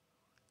not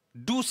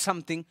do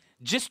something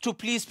just to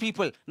please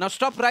people. Now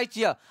stop right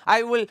here.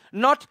 I will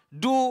not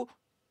do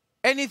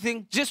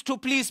anything just to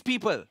please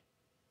people,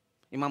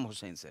 Imam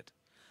Hussein said.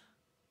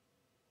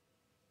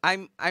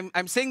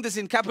 I'm saying this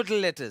in capital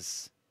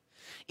letters.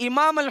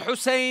 Imam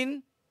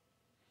al-Hussein,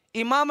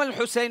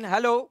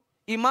 hello?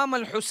 Imam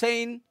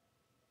al-Hussein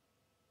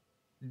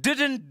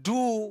didn't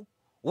do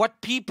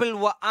what people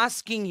were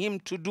asking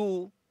him to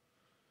do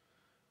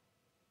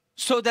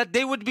so that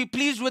they would be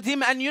pleased with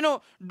him. And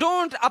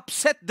don't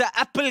upset the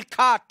apple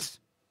cart.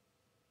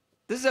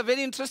 This is a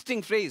very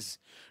interesting phrase.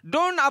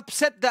 Don't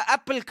upset the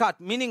apple cart.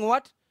 Meaning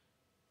what?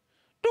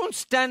 Don't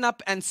stand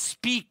up and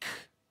speak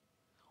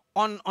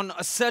on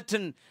a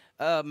certain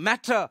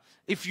matter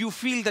if you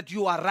feel that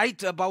you are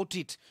right about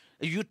it.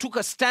 You took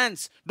a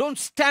stance. Don't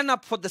stand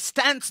up for the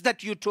stance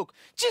that you took.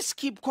 Just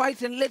keep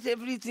quiet and let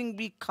everything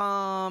be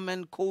calm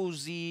and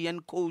cozy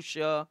and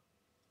kosher.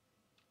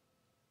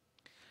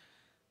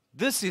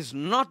 This is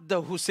not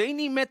the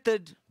Husseini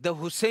method. The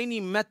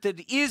Husseini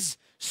method is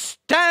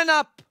stand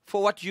up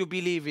for what you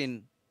believe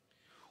in.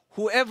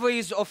 Whoever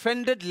is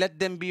offended, let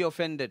them be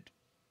offended.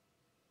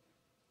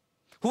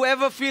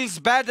 Whoever feels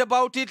bad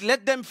about it,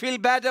 let them feel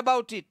bad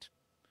about it.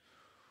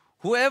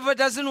 Whoever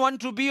doesn't want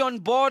to be on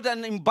board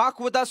and embark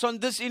with us on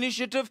this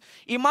initiative,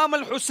 Imam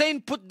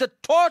al-Hussein put the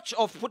torch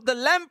off, put the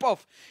lamp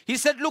off. He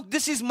said, look,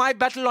 this is my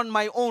battle on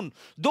my own.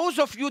 Those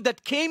of you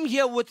that came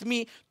here with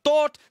me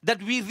thought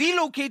that we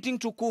relocating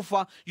to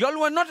Kufa, y'all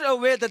were not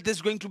aware that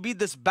there's going to be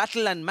this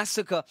battle and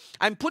massacre.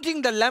 I'm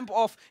putting the lamp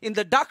off in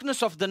the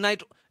darkness of the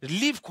night.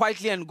 Leave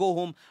quietly and go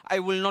home. I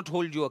will not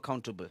hold you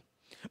accountable.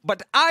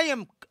 But I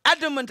am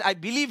adamant, I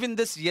believe in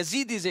this.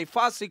 Yazid is a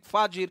Fasik,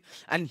 Fajir,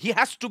 and he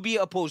has to be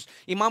opposed.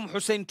 Imam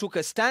Hussein took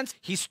a stance.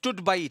 He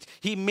stood by it.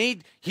 He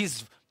made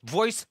his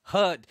voice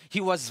heard. He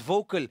was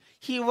vocal.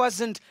 He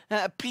wasn't,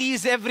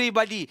 please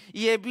everybody.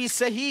 Ye bhi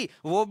sahi,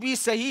 wo bhi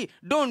sahi.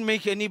 Don't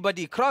make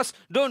anybody cross.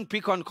 Don't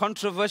pick on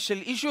controversial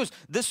issues.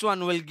 This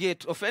one will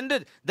get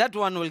offended. That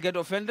one will get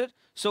offended.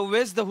 So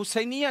where's the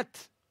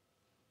Husainiyat?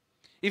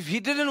 If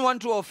he didn't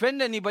want to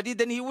offend anybody,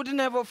 then he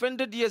wouldn't have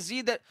offended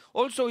Yazid.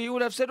 Also, he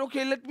would have said,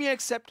 okay, let me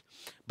accept.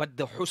 But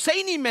the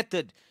Husseini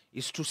method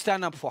is to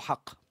stand up for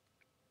haqq.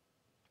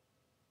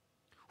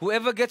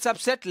 Whoever gets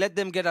upset, let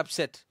them get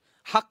upset.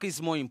 Haqq is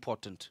more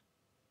important.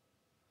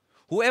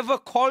 Whoever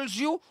calls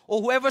you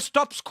or whoever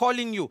stops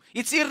calling you,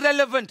 it's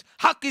irrelevant.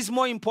 Haqq is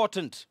more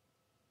important.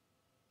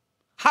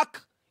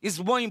 Haqq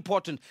is more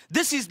important.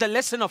 This is the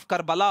lesson of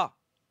Karbala.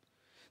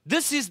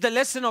 This is the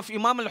lesson of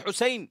Imam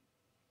al-Hussein.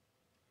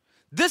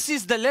 This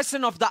is the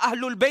lesson of the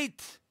Ahlul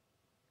Bayt.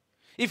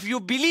 If you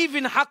believe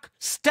in haqq,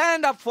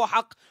 stand up for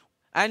haqq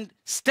and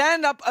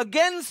stand up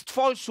against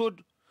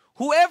falsehood,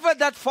 whoever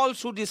that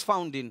falsehood is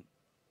found in.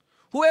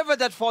 Whoever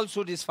that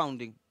falsehood is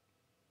found in.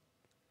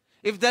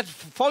 If that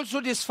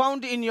falsehood is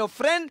found in your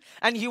friend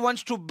and he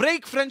wants to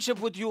break friendship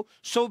with you,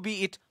 so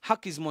be it.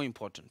 Haqq is more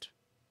important.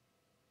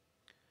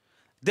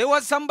 There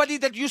was somebody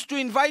that used to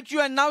invite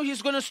you and now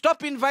he's going to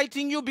stop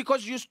inviting you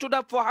because you stood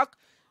up for haqq.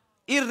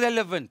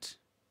 Irrelevant.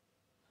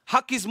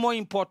 Haqq is more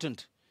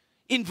important.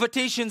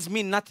 Invitations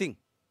mean nothing.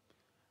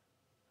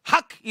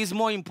 Haqq is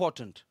more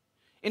important.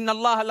 Inna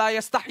Allah la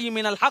yastahi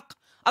min al-haqq.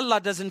 Allah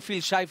doesn't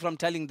feel shy from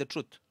telling the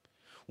truth.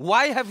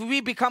 Why have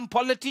we become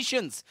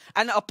politicians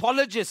and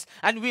apologists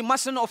and we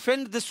mustn't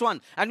offend this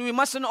one and we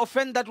mustn't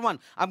offend that one?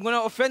 I'm going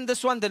to offend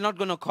this one, they're not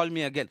going to call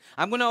me again.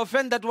 I'm going to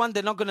offend that one,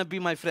 they're not going to be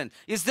my friend.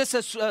 Is this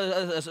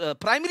a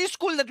primary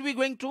school that we're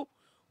going to?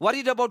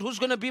 Worried about who's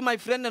going to be my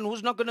friend and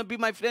who's not going to be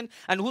my friend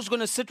and who's going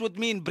to sit with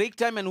me in break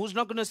time and who's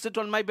not going to sit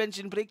on my bench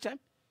in break time?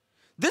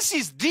 This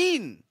is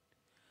deen.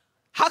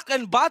 Haqq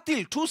and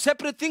batil, two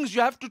separate things.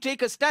 You have to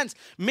take a stance.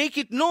 Make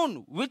it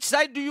known. Which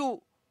side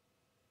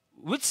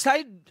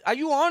are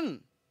you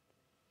on?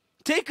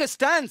 Take a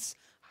stance.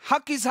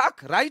 Haqq is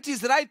haqq, right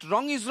is right,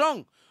 wrong is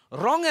wrong.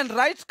 Wrong and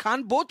right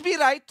can't both be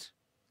right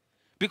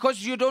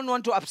because you don't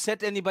want to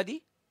upset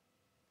anybody.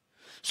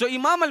 So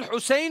Imam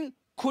al-Hussein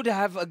could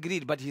have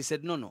agreed, but he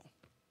said, no.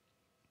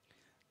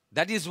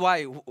 That is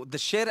why the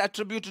share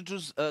attributed to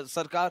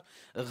Sarkar,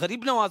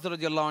 Gharib Nawaz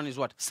radiallahu anhu is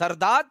what?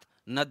 Sardad,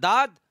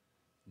 Nadad,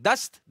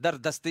 Dast, Dar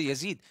Daste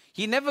Yazid.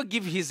 He never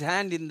give his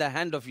hand in the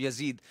hand of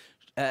Yazid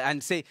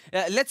and say,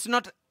 let's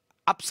not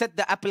upset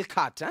the apple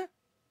cart. Huh?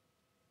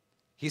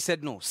 He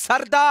said no.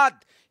 Sardad,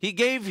 he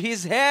gave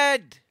his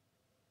head,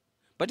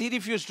 but he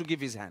refused to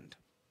give his hand.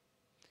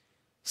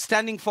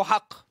 Standing for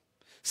haqq.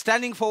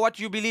 Standing for what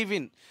you believe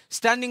in.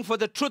 Standing for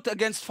the truth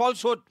against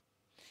falsehood.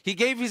 He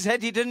gave his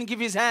head, he didn't give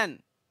his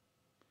hand.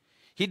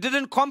 He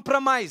didn't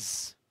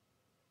compromise.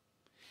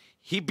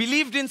 He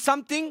believed in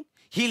something,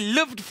 he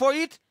lived for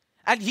it,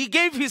 and he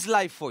gave his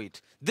life for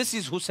it. This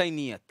is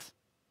Husainiyat.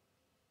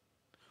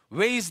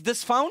 Where is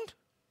this found?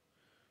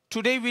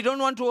 Today we don't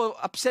want to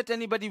upset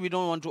anybody, we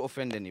don't want to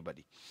offend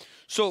anybody.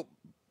 So,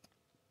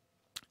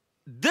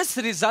 this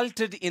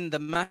resulted in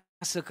the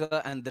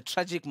massacre and the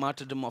tragic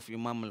martyrdom of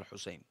Imam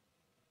al-Hussein.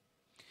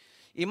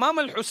 Imam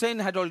al-Hussein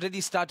had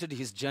already started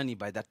his journey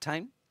by that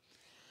time.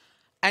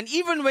 And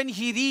even when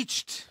he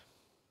reached,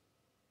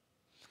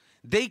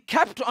 they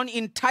kept on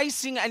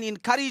enticing and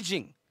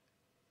encouraging.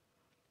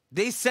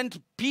 They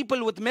sent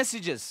people with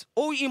messages.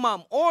 Oh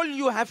Imam, all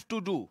you have to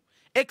do,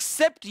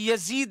 accept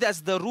Yazid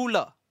as the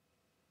ruler.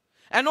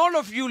 And all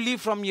of you leave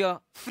from here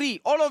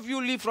free. All of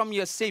you leave from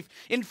here safe.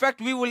 In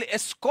fact, we will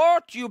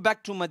escort you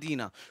back to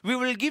Medina. We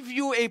will give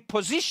you a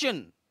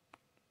position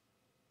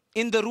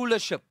in the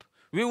rulership.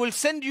 We will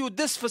send you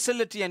this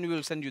facility and we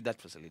will send you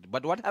that facility.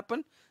 But what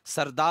happened?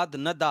 Sardad,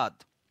 Nadad.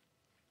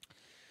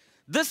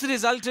 This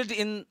resulted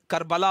in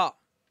Karbala.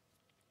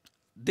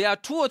 There are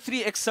 2 or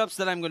 3 excerpts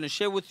that I'm going to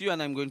share with you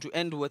and I'm going to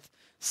end with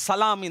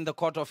Salam in the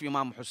court of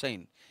Imam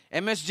Hussein.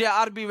 MSJ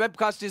RB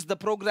webcast is the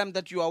program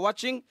that you are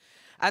watching.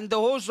 And the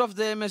host of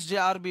the MSJ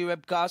RB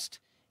webcast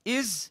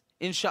is,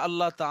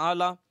 inshaAllah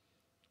ta'ala,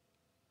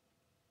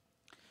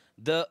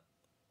 the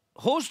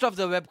host of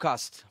the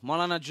webcast,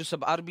 Maulana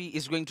Jusab Arbi,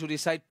 is going to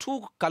recite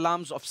 2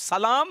 kalams of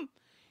salam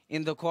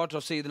in the court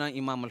of Sayyidina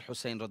Imam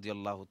al-Hussein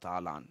radiallahu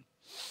ta'ala an.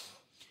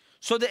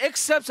 So the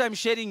excerpts I'm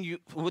sharing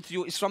with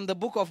you is from the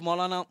book of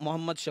Maulana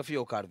Muhammad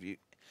Shafi Karvi.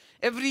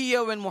 Every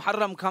year when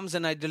Muharram comes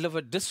and I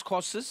deliver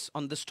discourses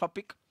on this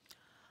topic,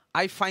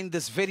 I find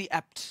this very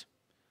apt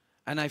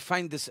and I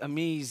find this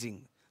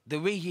amazing. the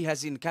way he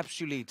has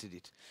encapsulated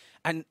it.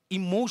 And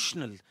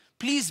emotional.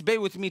 Please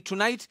bear with me.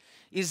 Tonight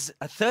is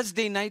a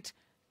Thursday night.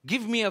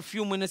 Give me a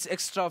few minutes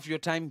extra of your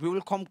time. We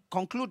will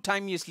conclude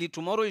timelessly.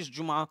 Tomorrow is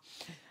Jummah.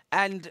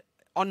 And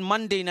on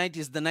Monday night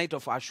is the night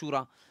of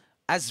Ashura.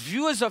 As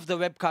viewers of the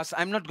webcast,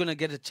 I'm not going to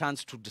get a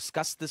chance to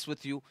discuss this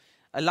with you.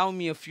 Allow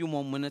me a few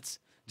more minutes.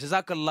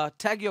 Jazakallah.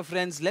 Tag your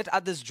friends. Let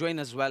others join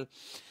as well.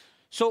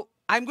 So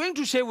I'm going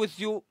to share with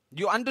you,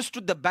 you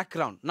understood the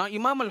background. Now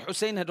Imam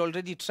al-Hussein had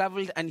already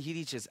traveled and he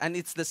reaches. And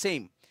it's the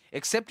same.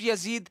 Accept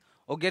Yazid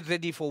or get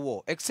ready for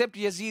war. Accept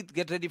Yazid,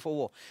 get ready for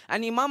war.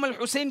 And Imam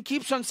al-Hussein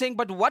keeps on saying,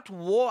 but what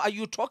war are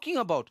you talking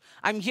about?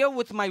 I'm here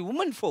with my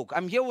women folk.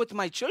 I'm here with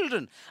my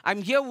children.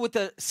 I'm here with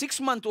a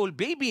 6-month-old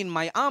baby in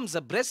my arms,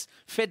 a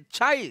breastfed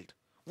child.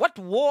 What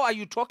war are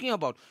you talking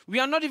about? We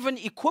are not even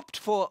equipped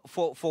for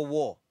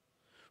war.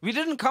 We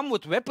didn't come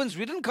with weapons.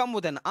 We didn't come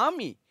with an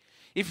army.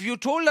 If you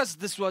told us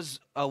this was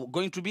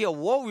going to be a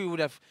war, we would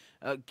have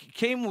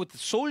came with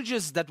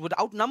soldiers that would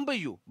outnumber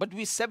you. But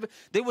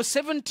there were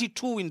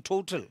 72 in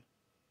total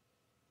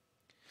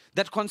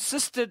that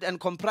consisted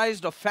and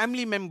comprised of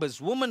family members,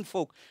 women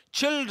folk,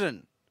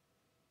 children.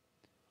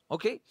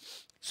 Okay?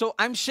 So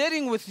I'm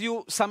sharing with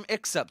you some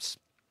excerpts.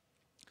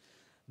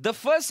 The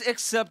first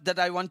excerpt that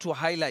I want to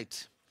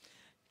highlight.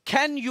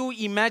 Can you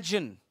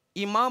imagine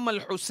Imam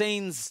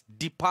al-Hussein's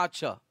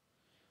departure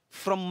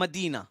from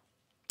Medina?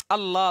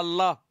 Allah,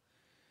 Allah.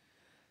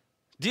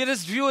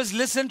 Dearest viewers,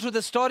 listen to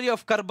the story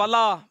of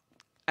Karbala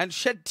and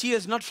shed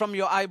tears not from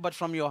your eye but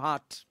from your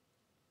heart.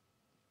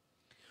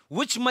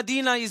 Which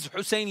Medina is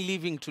Hussein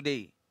leaving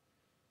today?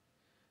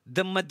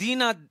 The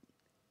Medina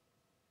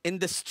in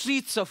the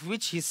streets of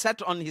which he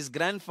sat on his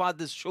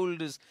grandfather's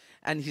shoulders,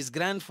 and his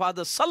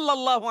grandfather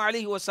sallallahu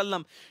alaihi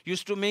wasallam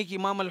used to make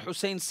Imam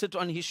al-Hussein sit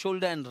on his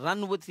shoulder and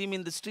run with him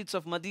in the streets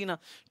of Medina.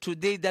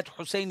 Today that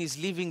Hussein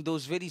is leaving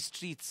those very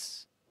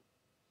streets.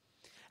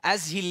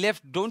 As he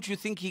left, don't you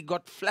think he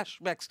got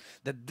flashbacks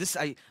that this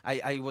I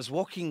was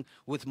walking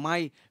with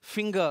my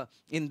finger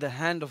in the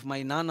hand of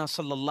my Nana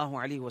sallallahu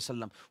alaihi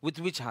wasallam. With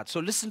which heart? So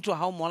listen to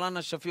how Maulana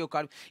Shafi'u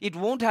Karbi, it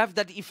won't have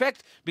that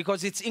effect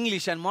because it's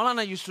English, and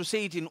Maulana used to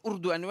say it in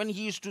Urdu, and when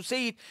he used to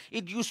say it,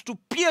 it used to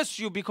pierce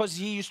you because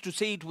he used to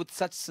say it with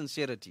such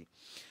sincerity.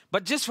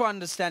 But just for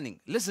understanding,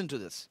 listen to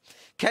this.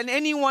 Can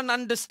anyone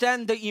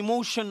understand the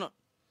emotion?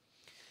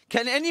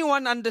 Can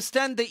anyone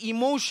understand the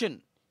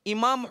emotion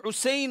Imam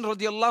Hussein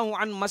radiallahu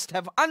anh must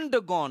have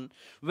undergone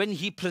when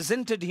he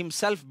presented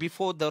himself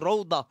before the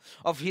Rawda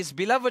of his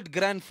beloved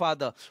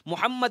grandfather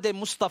Muhammad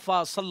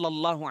Mustafa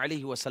sallallahu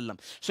alaihi wasallam?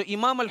 So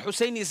Imam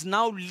al-Hussein is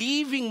now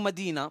leaving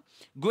Medina,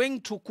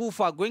 going to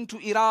Kufa, going to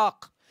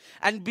Iraq.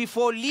 And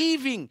before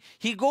leaving,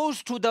 he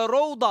goes to the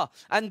Rawda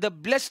and the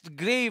blessed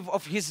grave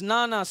of his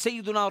Nana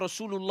Sayyiduna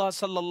Rasulullah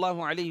sallallahu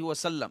alaihi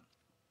wasallam.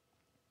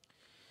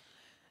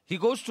 He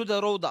goes to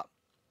the Rawda,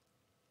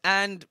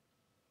 and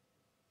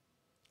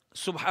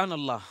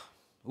Subhanallah,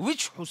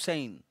 which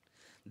Hussein?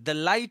 The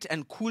light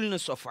and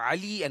coolness of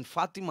Ali and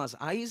Fatima's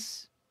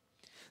eyes,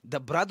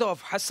 the brother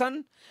of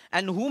Hassan,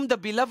 and whom the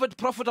beloved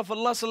Prophet of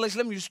Allah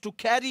ﷺ used to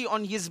carry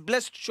on his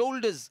blessed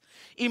shoulders,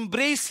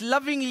 embrace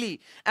lovingly,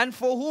 and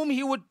for whom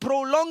he would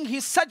prolong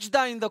his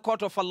sajda in the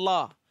court of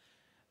Allah.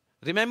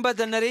 Remember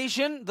the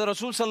narration, the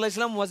Rasul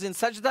ﷺ was in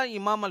sajda,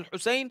 Imam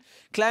al-Hussein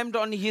climbed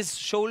on his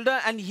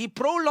shoulder and he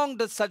prolonged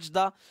the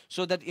sajda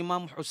so that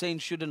Imam Hussein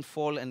shouldn't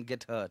fall and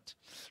get hurt.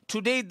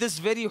 Today this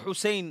very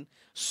Hussein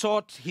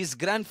sought his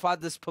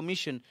grandfather's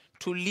permission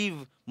to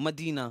leave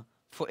Medina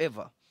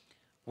forever.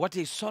 What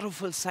a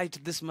sorrowful sight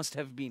this must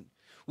have been.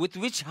 With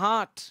which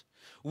heart?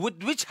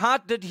 With which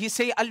heart did he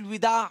say,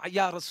 Al-Wida'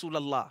 ya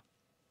Rasulallah?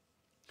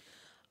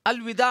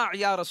 Al-Wida'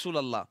 ya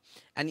Rasulallah.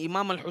 And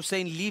Imam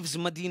al-Hussein leaves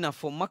Medina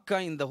for Makkah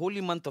in the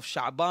holy month of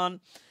Sha'ban.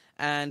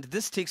 And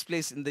this takes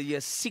place in the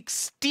year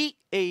 60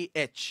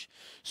 AH.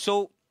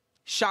 So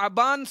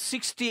Sha'ban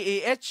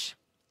 60 AH,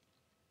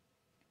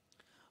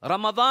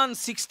 Ramadan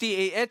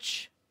 60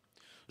 AH,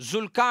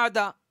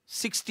 Zulqa'dah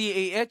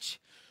 60 AH,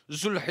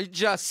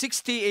 Zulhijjah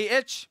 60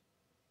 AH.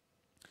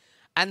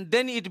 And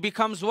then it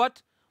becomes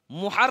what?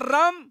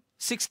 Muharram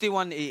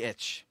 61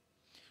 AH.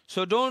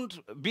 So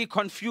don't be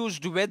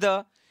confused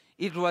whether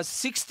it was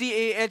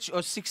 60 AH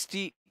or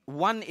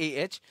 61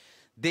 AH.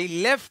 They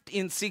left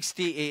in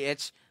 60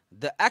 AH.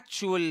 The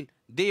actual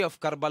day of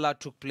Karbala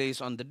took place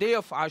on the day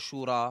of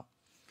Ashura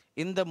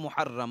in the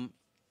Muharram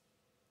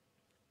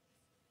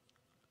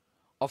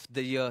of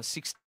the year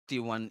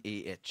 61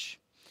 AH.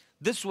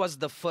 This was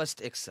the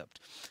first excerpt.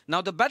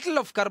 Now the battle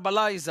of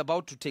Karbala is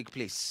about to take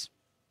place.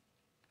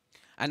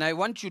 And I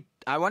want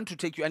to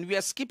take you, and we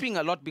are skipping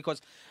a lot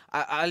because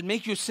I'll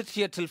make you sit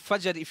here till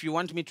Fajr if you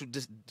want me to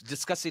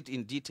discuss it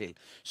in detail.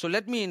 So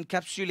let me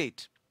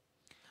encapsulate.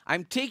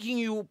 I'm taking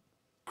you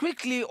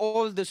quickly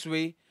all this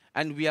way,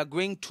 and we are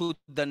going to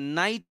the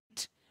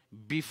night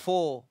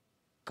before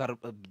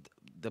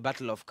the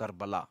Battle of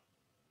Karbala.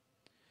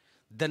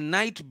 The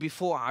night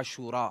before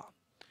Ashura.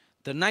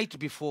 The night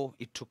before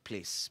it took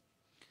place.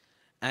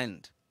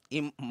 And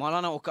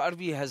Maulana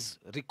Okarvi has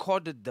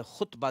recorded the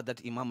khutbah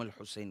that Imam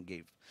al-Hussein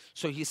gave.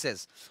 So he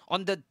says,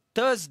 on the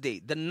Thursday,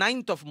 the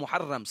 9th of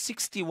Muharram,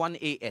 61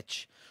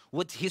 AH,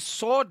 with his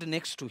sword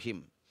next to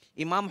him,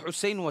 Imam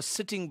Hussein was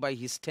sitting by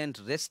his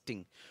tent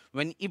resting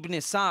when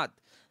Ibn Sa'd,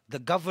 the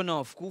governor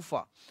of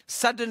Kufa,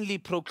 suddenly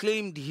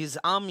proclaimed his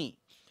army,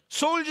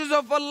 "Soldiers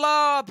of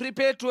Allah,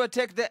 prepare to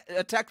attack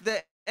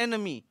the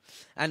enemy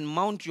and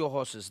mount your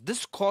horses."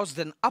 This caused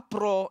an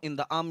uproar in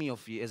the army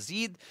of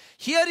Yazid.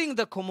 Hearing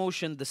the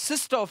commotion, the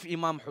sister of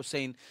Imam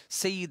Hussein,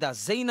 Sayyida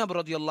Zainab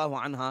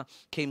radiallahu anha,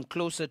 came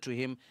closer to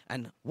him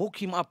and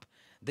woke him up.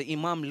 The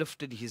Imam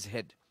lifted his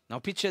head. Now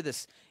picture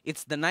this.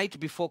 It's the night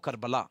before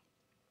Karbala.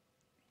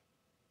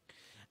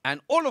 And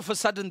all of a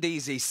sudden there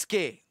is a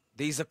scare.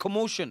 There is a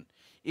commotion.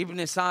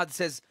 Ibn Sa'd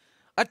says,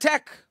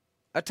 attack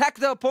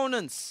the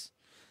opponents.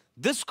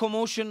 This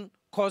commotion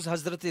caused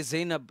Hazrat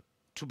Zainab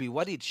to be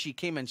worried. She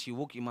came and she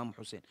woke Imam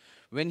Hussein.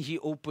 When he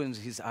opens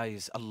his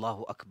eyes,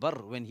 Allahu Akbar,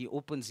 when he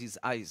opens his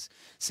eyes,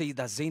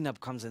 Sayyida Zainab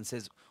comes and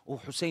says, "Oh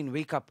Hussein,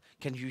 wake up.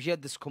 Can you hear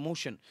this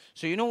commotion?"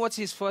 So you know what's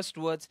his first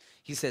words?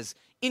 He says,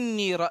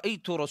 "Inni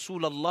ra'aytu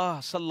Rasulallah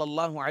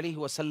sallallahu alayhi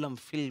wa sallam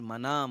fil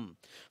manam,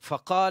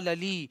 faqala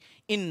li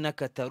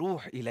innaka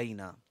taruh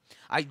ilayna."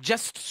 I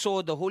just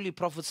saw the Holy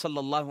Prophet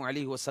sallallahu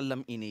alayhi wa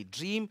sallam in a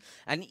dream,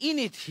 and in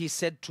it he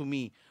said to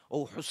me,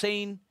 "Oh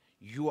Hussein,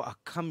 you are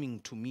coming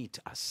to meet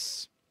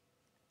us."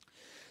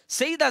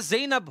 Sayyida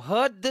Zainab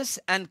heard this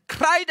and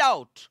cried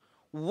out,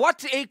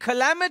 "What a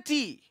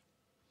calamity!"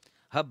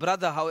 Her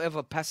brother,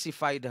 however,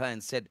 pacified her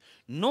and said,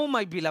 "No,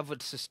 my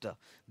beloved sister,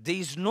 there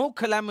is no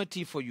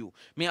calamity for you.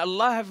 May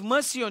Allah have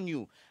mercy on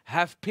you.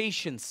 Have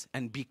patience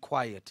and be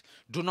quiet.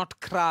 Do not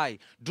cry.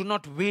 Do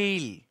not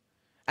wail."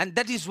 And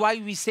that is why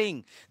we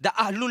saying the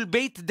Ahlul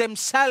Bayt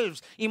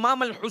themselves,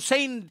 Imam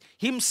al-Hussein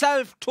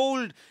himself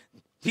told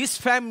his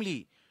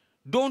family,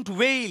 don't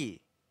wail.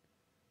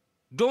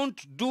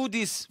 Don't do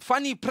these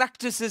funny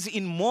practices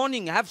in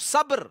mourning. Have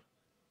sabr.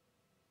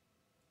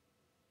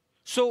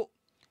 So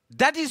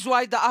that is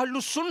why the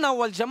Ahlus Sunnah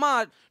wal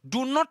Jama'at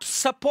do not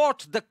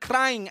support the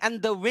crying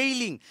and the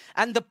wailing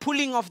and the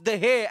pulling of the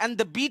hair and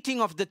the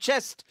beating of the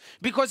chest.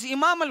 Because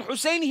Imam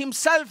al-Hussein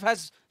himself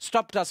has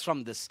stopped us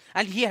from this.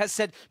 And he has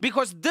said,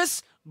 because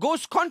this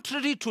goes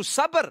contrary to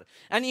sabr.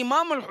 And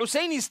Imam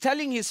al-Hussein is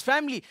telling his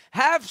family,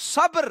 have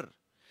sabr.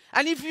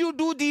 And if you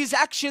do these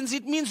actions,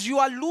 it means you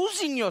are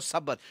losing your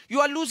sabr. You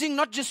are losing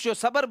not just your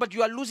sabr, but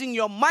you are losing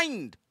your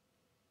mind.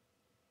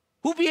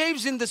 Who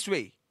behaves in this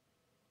way?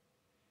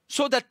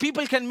 So that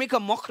people can make a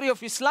mockery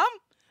of Islam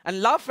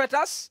and laugh at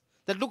us,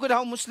 that look at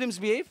how Muslims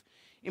behave.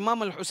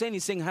 Imam al-Hussein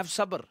is saying, have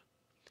sabr.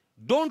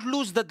 Don't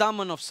lose the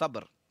daman of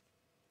sabr.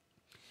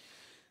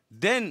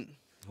 Then,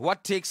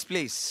 what takes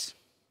place?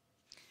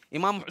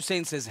 Imam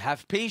Hussein says,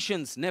 have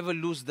patience, never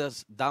lose the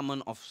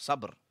daman of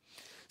sabr.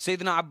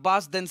 Sayyidina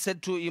Abbas then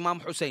said to Imam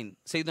Hussein,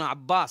 Sayyidina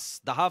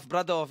Abbas, the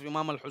half-brother of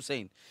Imam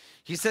al-Hussein,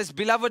 he says,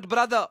 beloved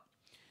brother,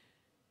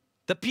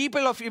 the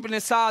people of Ibn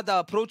Sa'd are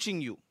approaching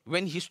you.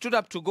 When he stood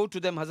up to go to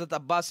them, Hazrat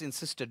Abbas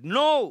insisted,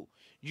 no,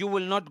 you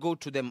will not go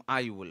to them,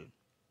 I will.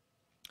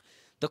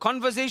 The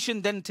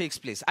conversation then takes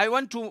place. I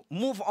want to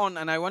move on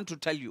and I want to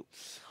tell you,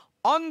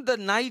 on the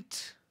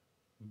night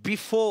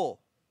before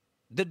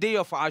the day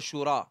of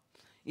Ashura,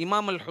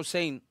 Imam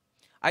al-Hussein,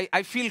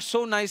 I feel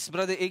so nice,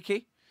 Brother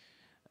AK,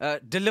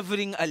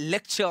 delivering a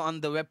lecture on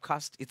the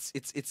webcast.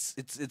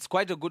 It's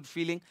quite a good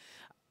feeling.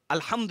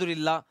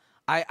 Alhamdulillah,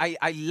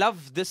 I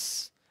love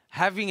this,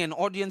 having an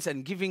audience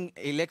and giving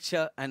a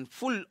lecture and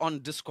full on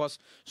discourse.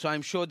 So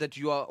I'm sure that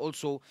you are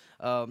also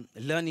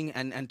learning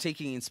and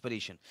taking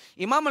inspiration.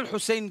 Imam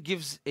al-Hussein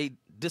gives a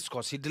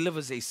discourse. He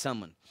delivers a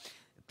sermon.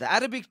 The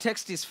Arabic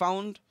text is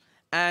found,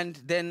 and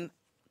then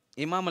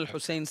Imam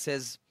al-Hussein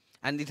says,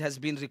 and it has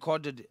been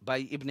recorded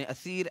by Ibn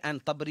Athir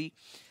and Tabri.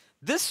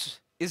 This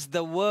is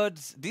the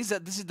words, this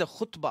is the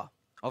khutbah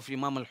of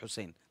Imam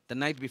al-Hussein, the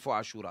night before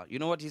Ashura. You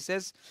know what he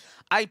says?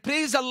 I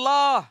praise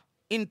Allah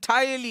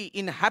entirely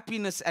in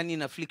happiness and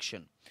in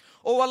affliction.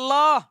 Oh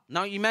Allah,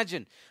 now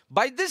imagine,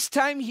 by this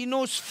time he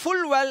knows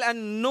full well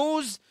and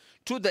knows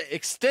to the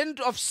extent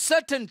of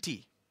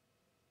certainty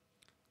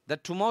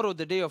that tomorrow,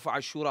 the day of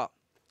Ashura,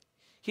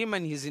 him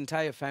and his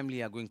entire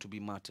family are going to be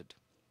martyred.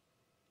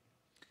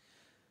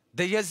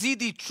 The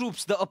Yazidi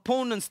troops, the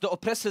opponents, the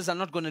oppressors are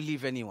not going to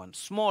leave anyone.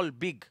 Small,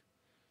 big.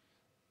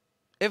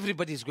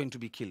 Everybody is going to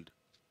be killed.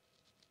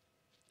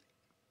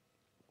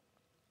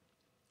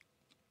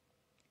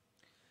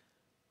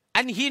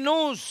 And he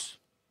knows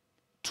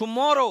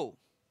tomorrow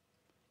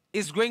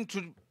is going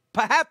to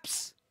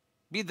perhaps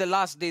be the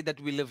last day that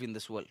we live in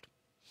this world.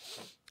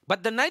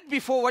 But the night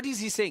before, what is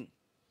he saying?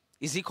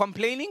 Is he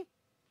complaining?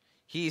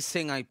 He is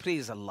saying, I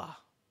praise Allah.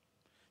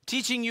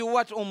 Teaching you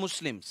what, O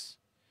Muslims?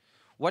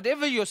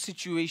 Whatever your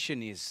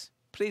situation is,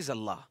 praise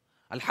Allah.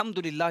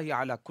 Alhamdulillahi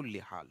ala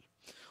kulli hal.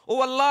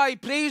 Oh Allah, I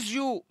praise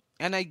you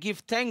and I give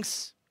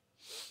thanks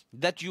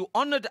that you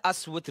honored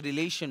us with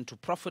relation to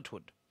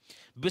prophethood,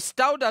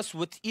 bestowed us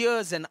with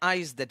ears and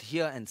eyes that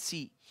hear and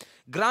see,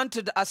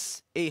 granted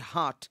us a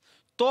heart,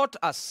 taught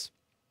us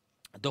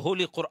the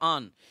Holy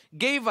Quran,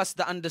 gave us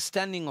the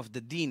understanding of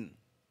the deen.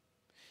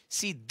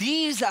 See,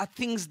 these are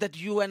things that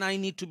you and I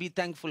need to be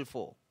thankful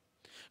for.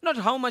 Not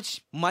how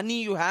much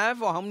money you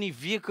have, or how many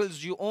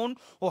vehicles you own,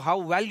 or how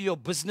well your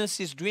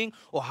business is doing,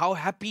 or how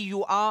happy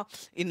you are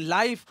in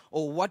life,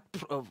 or what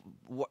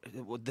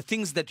the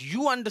things that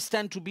you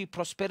understand to be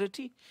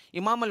prosperity.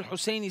 Imam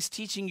al-Hussein is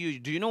teaching you,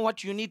 do you know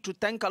what you need to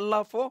thank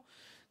Allah for?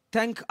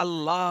 Thank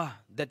Allah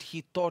that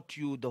He taught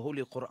you the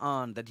Holy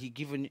Quran, that He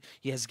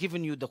has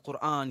given you the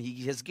Quran,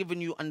 He has given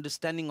you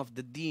understanding of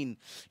the deen.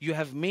 You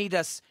have made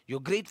us your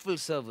grateful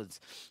servants.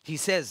 He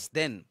says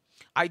then,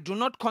 I do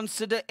not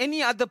consider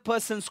any other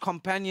person's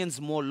companions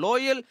more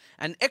loyal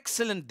and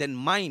excellent than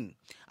mine.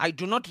 I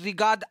do not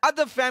regard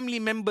other family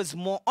members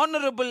more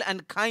honorable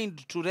and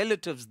kind to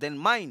relatives than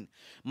mine.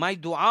 My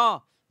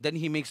dua, then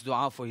he makes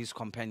dua for his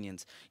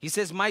companions. He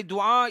says, my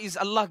dua is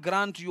Allah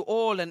grant you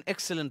all an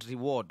excellent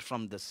reward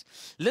from this.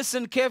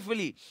 Listen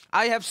carefully.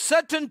 I have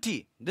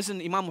certainty.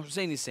 Listen, Imam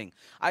Hussein is saying,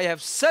 I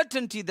have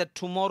certainty that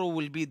tomorrow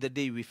will be the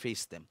day we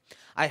face them.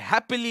 I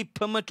happily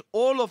permit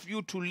all of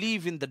you to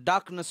leave in the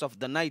darkness of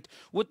the night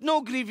with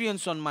no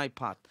grievance on my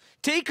part.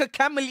 Take a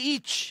camel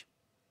each,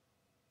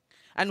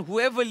 and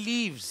whoever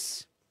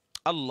leaves,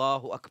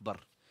 Allahu Akbar.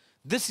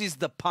 This is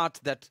the part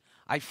that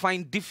I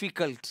find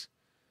difficult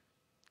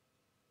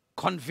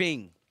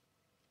conveying.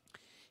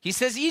 He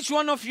says, each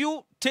one of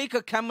you take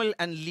a camel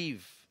and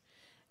leave,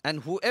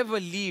 and whoever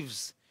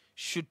leaves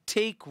should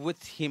take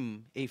with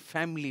him a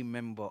family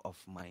member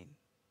of mine.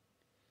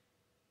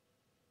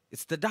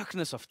 It's the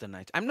darkness of the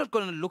night. I'm not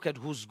going to look at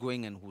who's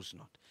going and who's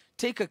not.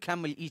 Take a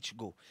camel each,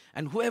 go,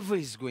 and whoever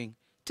is going,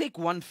 take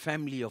one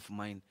family of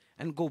mine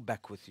and go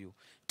back with you.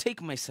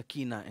 Take my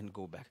Sakina and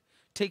go back.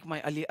 Take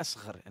my Ali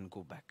Asghar and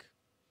go back.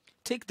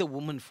 Take the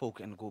woman folk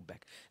and go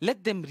back.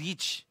 Let them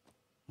reach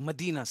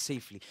Medina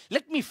safely.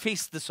 Let me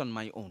face this on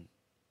my own.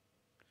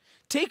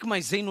 Take my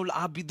Zainul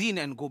Abidin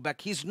and go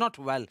back. He's not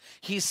well.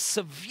 He's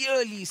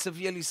severely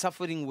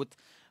suffering with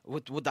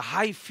a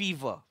high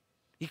fever.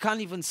 He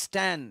can't even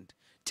stand.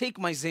 Take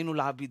my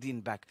Zainul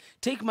Abidin back.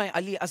 Take my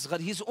Ali Asghar.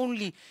 He's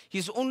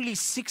only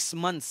 6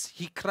 months.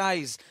 He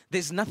cries.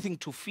 There's nothing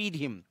to feed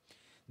him.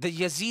 The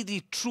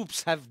Yazidi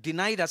troops have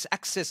denied us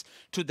access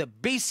to the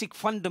basic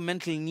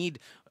fundamental need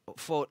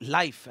for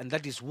life, and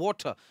that is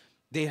water.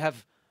 They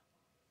have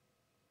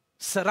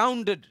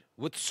surrounded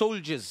with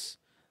soldiers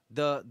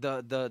the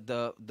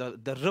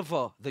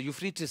river, the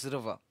Euphrates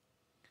River.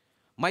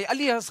 My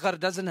Ali Asghar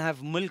doesn't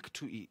have milk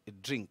to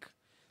drink.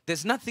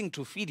 There's nothing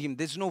to feed him.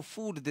 There's no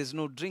food, there's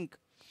no drink,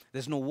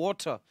 there's no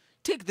water.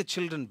 Take the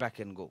children back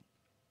and go.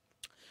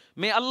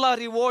 May Allah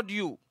reward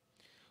you.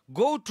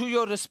 Go to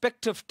your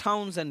respective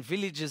towns and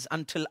villages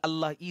until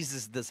Allah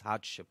eases this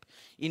hardship.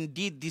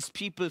 Indeed, these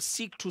people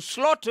seek to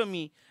slaughter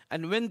me,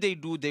 and when they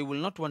do, they will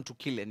not want to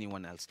kill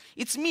anyone else.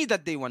 It's me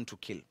that they want to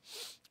kill.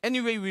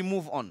 Anyway, we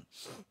move on.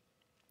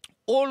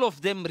 All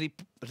of them,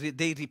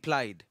 they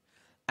replied,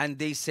 and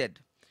they said,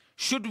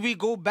 should we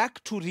go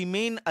back to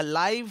remain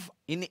alive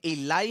in a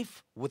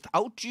life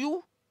without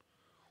you?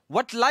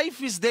 What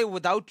life is there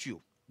without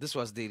you? This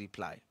was their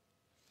reply.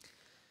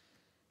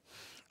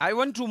 I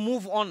want to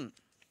move on.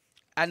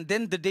 And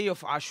then the day of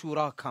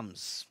Ashura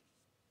comes.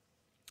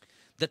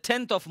 The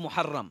 10th of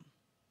Muharram.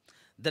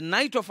 The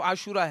night of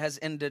Ashura has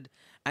ended,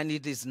 and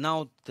it is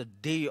now the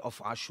day of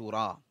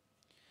Ashura.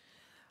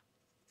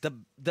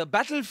 The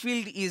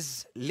battlefield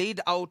is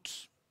laid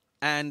out,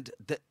 and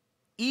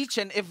each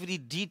and every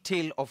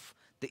detail of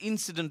the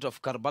incident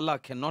of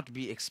Karbala cannot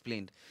be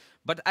explained.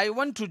 But I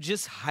want to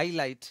just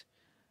highlight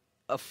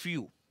a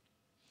few.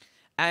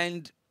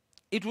 And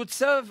it would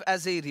serve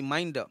as a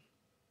reminder.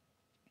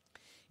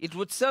 It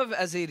would serve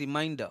as a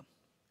reminder,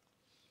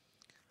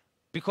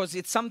 because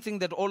it's something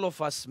that all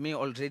of us may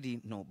already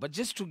know. But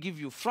just to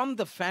give you, from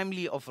the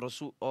family of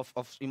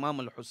Imam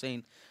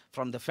al-Hussein,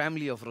 from the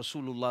family of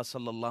Rasulullah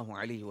sallallahu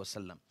alaihi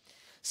wasallam,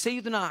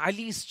 Sayyidina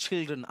Ali's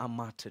children are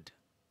martyred.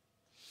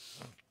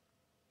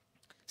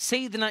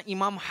 Sayyidina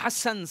Imam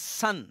Hassan's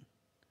son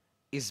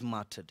is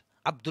martyred,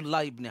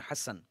 Abdullah ibn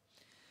Hassan,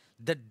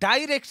 the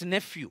direct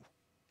nephew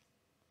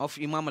of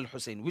Imam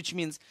al-Hussein, which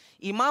means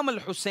Imam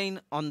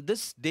al-Hussein on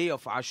this day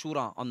of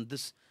Ashura, on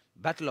this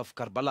battle of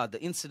Karbala, the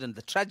incident,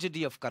 the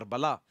tragedy of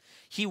Karbala,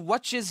 he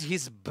watches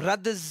his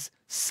brother's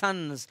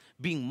sons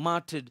being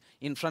martyred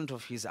in front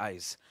of his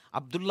eyes.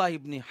 Abdullah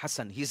ibn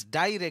Hassan, his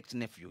direct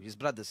nephew, his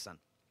brother's son.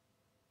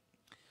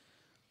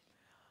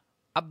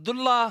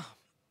 Abdullah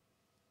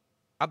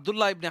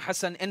ibn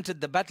Hassan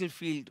entered the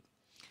battlefield,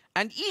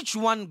 and each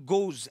one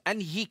goes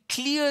and he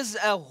clears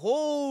a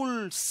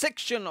whole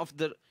section of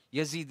the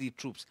Yazidi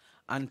troops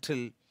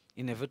until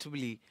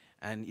inevitably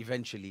and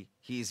eventually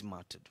he is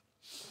martyred.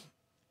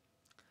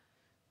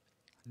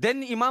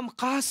 Then Imam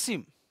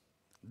Qasim,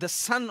 the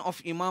son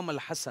of Imam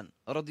al-Hassan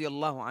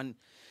radiallahu anh,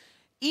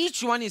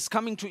 each one is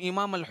coming to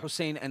Imam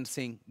al-Hussein and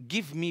saying,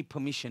 give me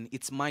permission,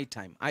 it's my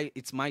time,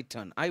 it's my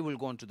turn, I will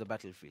go on to the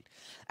battlefield.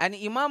 And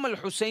Imam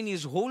al-Hussein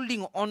is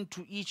holding on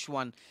to each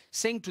one,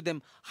 saying to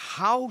them,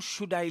 how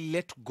should I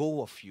let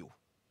go of you?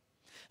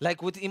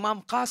 Like with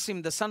Imam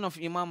Qasim, the son of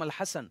Imam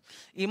al-Hassan.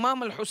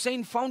 Imam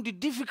al-Hussein found it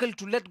difficult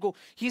to let go.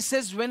 He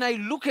says, when I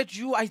look at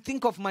you, I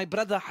think of my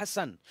brother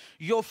Hassan.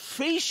 Your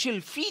facial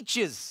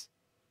features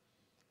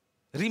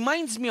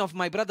reminds me of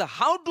my brother.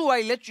 How do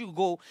I let you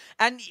go?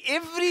 And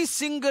every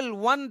single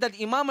one that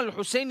Imam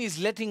al-Hussein is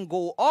letting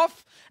go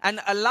of and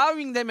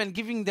allowing them and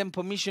giving them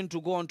permission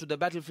to go onto the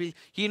battlefield,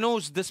 he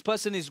knows this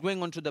person is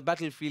going onto the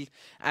battlefield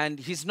and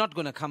he's not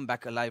going to come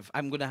back alive.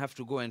 I'm going to have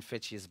to go and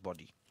fetch his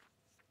body.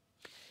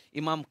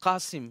 Imam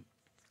Qasim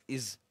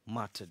is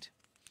martyred.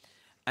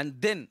 And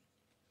then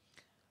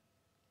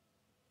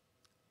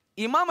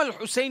Imam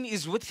al-Hussein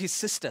is with his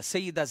sister,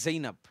 Sayyida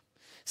Zainab.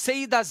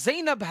 Sayyida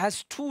Zainab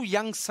has two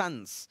young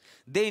sons.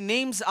 Their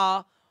names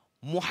are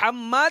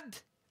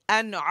Muhammad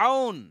and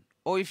Aun.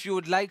 Or if you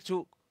would like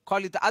to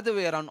call it the other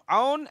way around,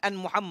 Aun and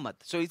Muhammad.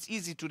 So it's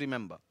easy to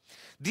remember.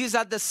 These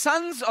are the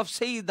sons of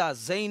Sayyida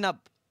Zainab.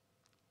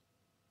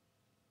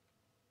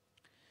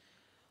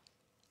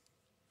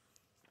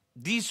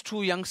 These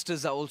two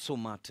youngsters are also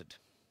martyred.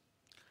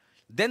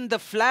 Then the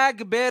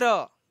flag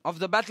bearer of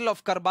the Battle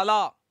of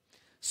Karbala,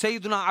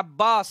 Sayyidina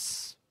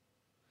Abbas.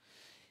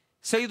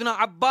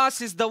 Sayyidina Abbas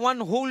is the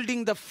one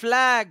holding the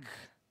flag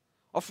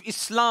of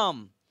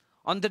Islam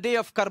on the day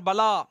of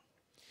Karbala.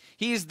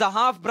 He is the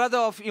half-brother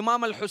of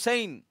Imam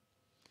al-Hussein.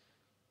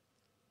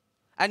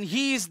 And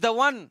he is the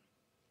one,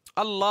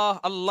 Allah,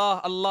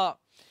 Allah, Allah.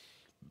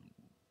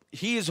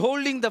 He is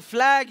holding the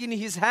flag in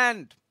his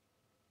hand.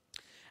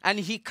 And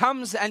he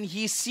comes and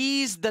he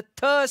sees the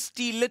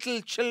thirsty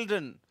little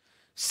children,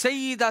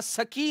 Sayyida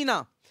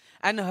Sakina,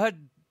 and her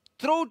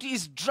throat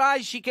is dry.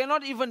 She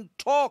cannot even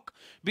talk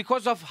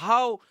because of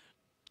how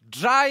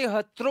dry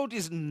her throat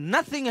is.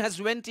 Nothing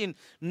has went in.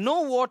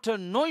 No water,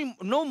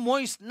 no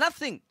moist,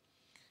 nothing.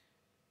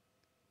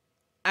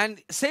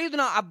 And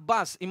Sayyidina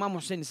Abbas, Imam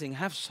Hussein is saying,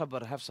 have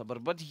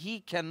sabr. But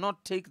he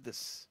cannot take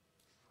this.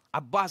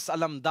 Abbas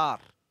Alamdar.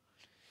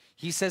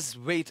 He says,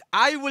 wait,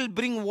 I will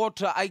bring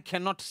water I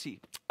cannot see.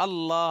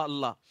 Allah,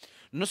 Allah.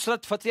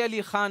 Nusrat Fateh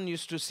Ali Khan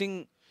used to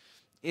sing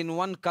in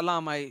one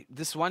kalam,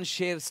 this one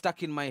sher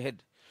stuck in my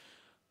head.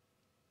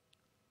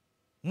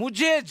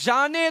 मुझे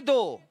जाने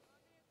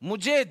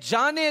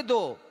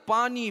दो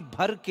पानी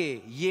भर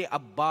के ये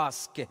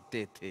अब्बास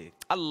कहते थे.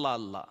 अल्लाह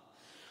अल्लाह.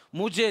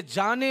 मुझे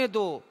जाने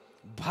दो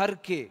भर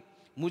के,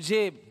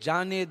 मुझे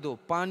जाने दो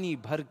पानी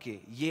भर के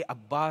ये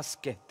अब्बास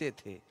कहते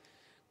थे.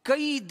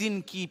 कई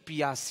दिन की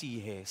प्यासी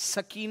है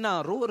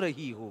सकीना रो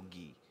रही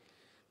होगी.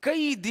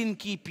 कई दिन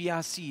की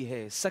प्यासी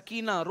है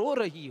सकीना रो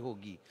रही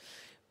होगी.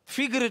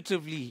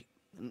 Figuratively,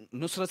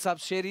 Nusrat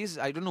Sahib's sher is,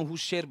 I don't know whose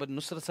sher, but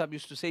Nusrat Sahib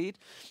used to say it,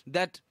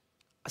 that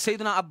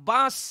Sayyidina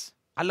Abbas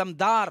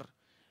Alamdar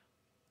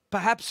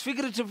perhaps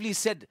figuratively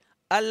said,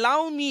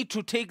 allow me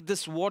to take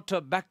this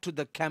water back to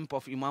the camp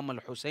of Imam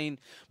al-Hussein.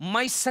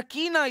 My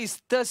Sakina is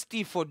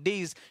thirsty for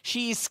days.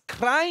 She is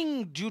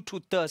crying due to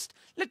thirst.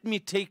 Let me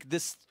take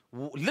this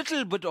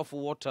little bit of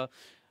water.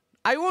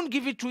 I won't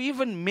give it to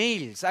even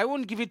males. I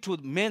won't give it to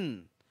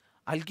men.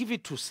 I'll give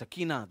it to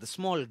Sakina, the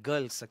small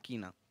girl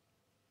Sakina.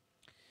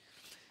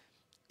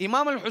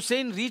 Imam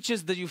al-Hussein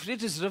reaches the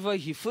Euphrates River.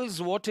 He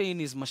fills water in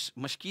his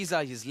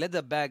mashkiza, his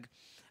leather bag.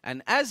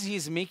 And as he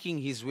is making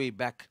his way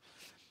back,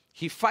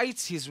 he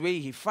fights his way.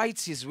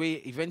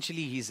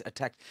 Eventually he is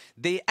attacked.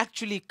 They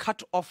actually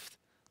cut off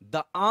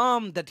the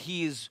arm that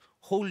he is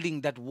holding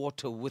that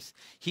water with.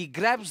 He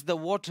grabs the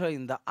water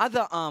in the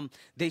other arm.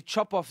 They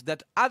chop off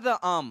that other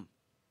arm.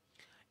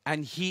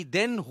 And he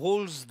then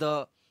holds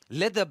the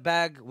leather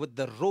bag with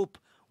the rope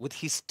with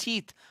his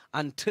teeth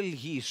until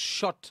he is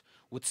shot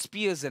with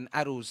spears and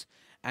arrows.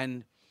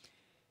 And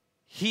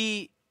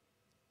he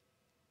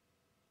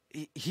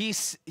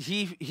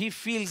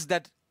feels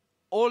that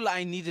all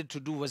I needed to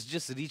do was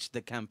just reach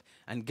the camp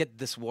and get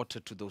this water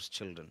to those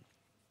children.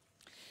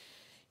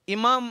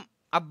 Imam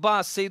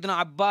Abbas,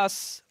 Sayyidina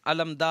Abbas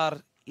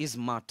Alamdar is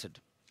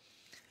martyred.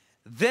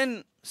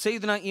 Then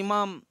Sayyidina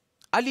Imam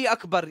Ali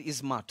Akbar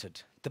is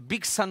martyred, the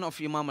big son of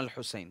Imam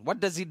al-Hussein. What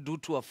does it do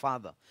to a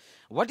father?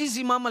 What is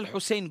Imam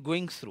al-Hussein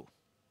going through?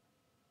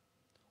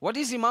 What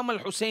is Imam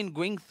al-Hussein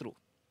going through?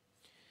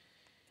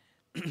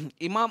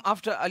 Imam,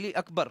 after Ali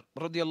Akbar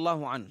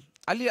radiallahu an,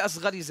 Ali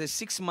Asghar is a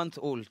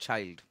 6-month-old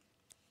child.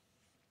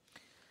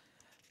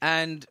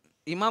 And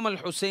Imam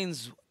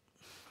al-Hussein's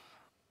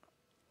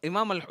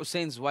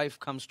wife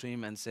comes to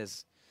him and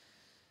says,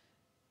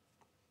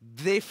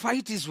 the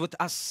fight is with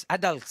us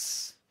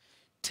adults.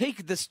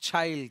 Take this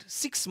child,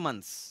 6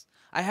 months.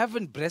 I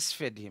haven't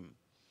breastfed him.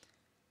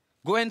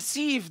 Go and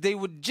see if they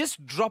would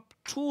just drop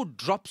 2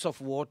 drops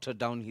of water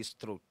down his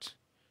throat.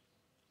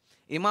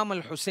 Imam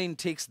al-Hussein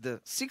takes the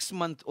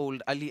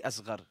 6-month-old Ali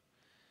Asghar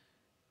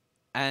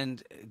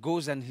and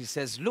goes and he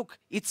says, look,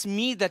 it's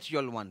me that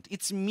you'll want.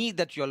 It's me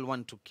that you'll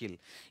want to kill.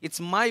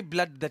 It's my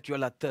blood that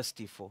you'll are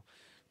thirsty for.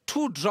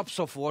 2 drops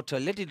of water,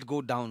 let it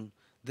go down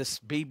this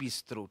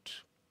baby's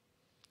throat.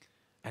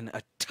 And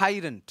a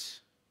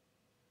tyrant,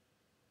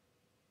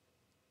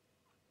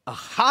 a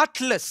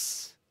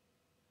heartless,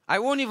 I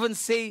won't even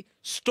say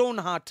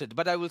stone-hearted,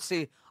 but I will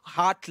say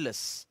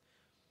heartless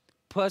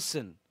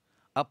person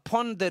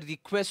upon the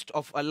request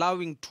of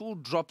allowing 2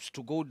 drops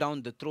to go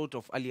down the throat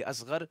of Ali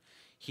Asghar,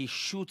 he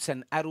shoots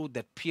an arrow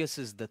that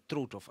pierces the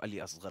throat of Ali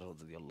Asghar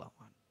radiyallahu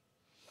anhu.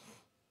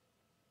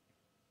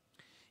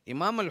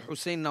 Imam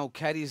al-Hussein now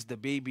carries the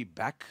baby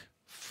back,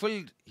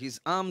 his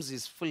arms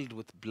is filled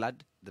with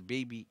blood, the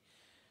baby,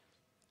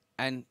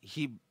 and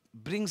he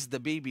brings the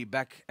baby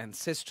back and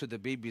says to the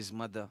baby's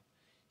mother,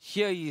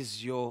 here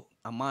is your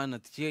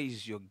amanat, here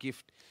is your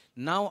gift.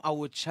 Now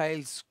our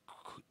child's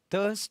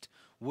thirst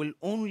will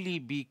only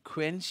be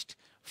quenched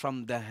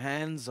from the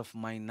hands of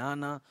my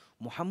Nana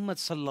Muhammad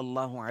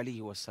sallallahu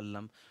alaihi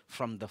wasallam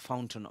from the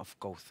fountain of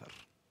Kawthar.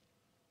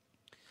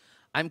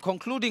 I'm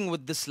concluding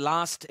with this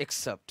last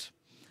excerpt.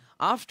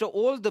 After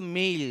all the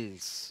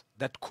males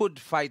that could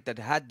fight, that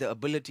had the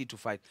ability to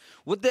fight,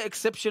 with the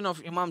exception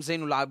of Imam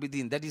Zainul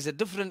Abidin, that is a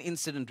different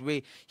incident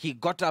where he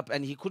got up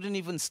and he couldn't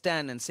even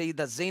stand, and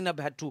Sayyidah Zainab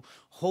had to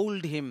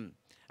hold him,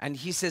 and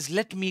he says,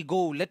 let me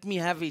go, let me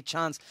have a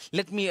chance,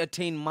 let me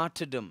attain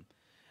martyrdom.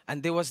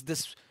 And there was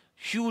this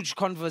huge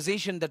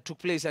conversation that took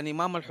place, and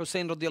Imam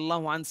al-Hussein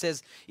radiallahu anh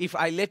says, if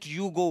I let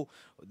you go,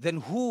 then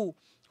who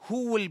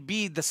will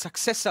be the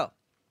successor?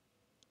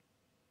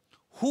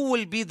 Who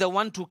will be the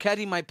one to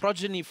carry my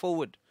progeny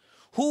forward?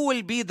 Who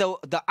will be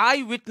the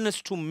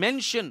eyewitness to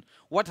mention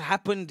what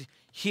happened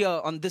here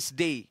on this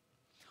day?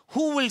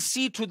 Who will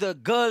see to the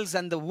girls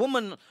and the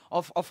women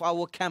of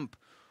our camp?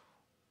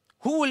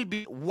 Who will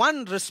be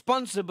one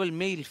responsible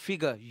male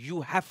figure?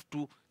 You have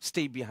to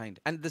stay behind.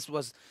 And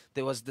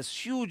there was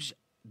this huge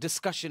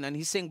discussion, and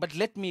he's saying, but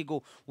let me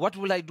go. What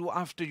will I do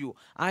after you?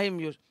 I am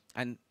your...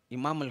 And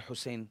Imam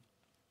al-Hussein,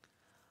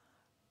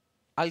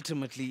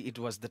 ultimately it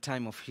was the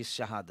time of his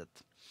shahadat.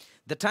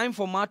 The time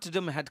for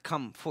martyrdom had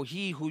come for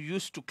he who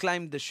used to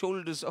climb the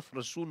shoulders of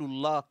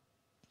Rasulullah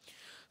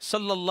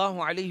sallallahu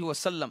alaihi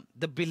wasallam,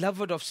 the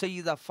beloved of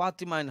Sayyidah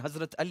Fatima and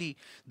Hazrat Ali,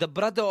 the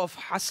brother of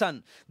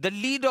Hassan, the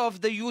leader of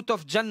the youth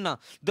of Jannah,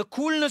 the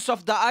coolness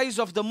of the eyes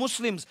of the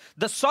Muslims,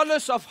 the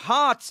solace of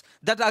hearts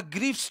that are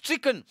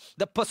grief-stricken,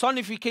 the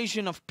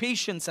personification of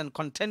patience and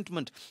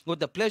contentment with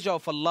the pleasure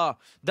of Allah,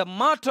 the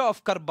martyr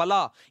of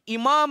Karbala,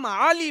 Imam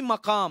Ali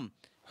Maqam,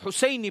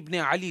 Hussein ibn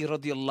Ali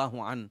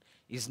radiallahu an,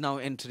 is now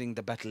entering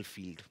the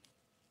battlefield.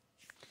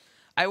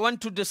 I want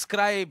to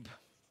describe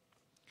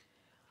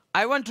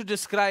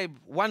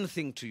one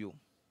thing to you.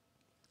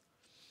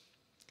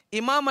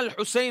 Imam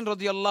al-Hussein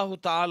radiallahu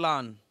ta'ala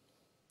an,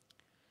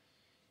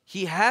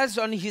 he has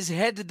on his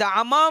head the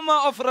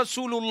amama of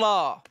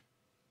Rasulullah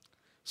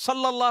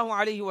sallallahu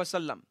alayhi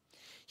wasallam.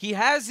 He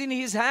has in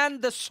his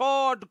hand the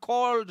sword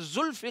called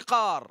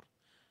Zulfiqar.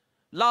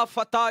 La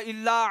fata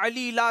illa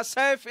Ali, la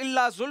sayf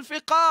illa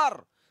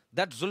Zulfiqar.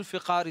 That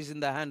Zulfiqar is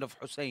in the hand of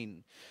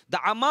Hussein. The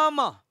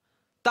amama,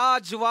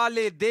 ताज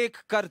वाले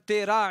देख कर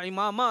तेरा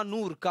इमामा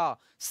नूर का,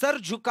 sir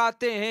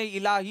झुकाते हैं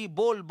इलाही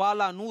बोल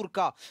बाला नूर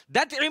का.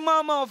 That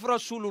imama of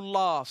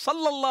Rasulullah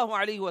sallallahu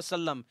alaihi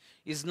wasallam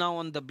is now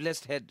on the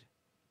blessed head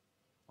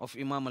of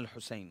Imam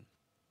al-Hussein.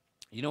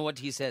 You know what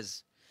he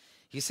says?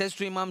 He says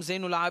to Imam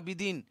Zainul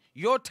Abidin,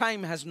 your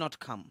time has not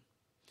come.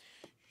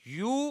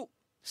 You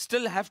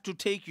still have to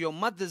take your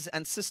mothers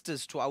and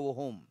sisters to our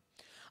home.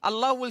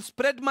 Allah will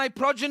spread my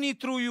progeny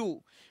through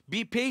you.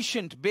 Be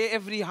patient, bear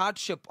every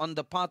hardship on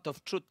the path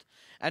of truth,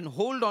 and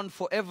hold on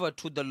forever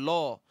to the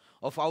law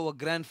of our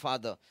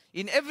grandfather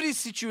in every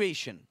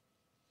situation.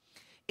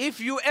 If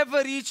you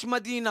ever reach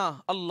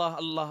Medina, Allah,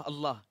 Allah,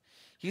 Allah.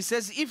 He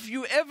says, if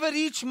you ever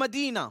reach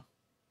Medina,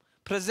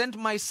 present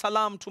my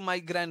salam to my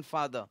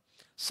grandfather,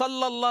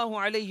 sallallahu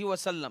alayhi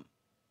wasallam.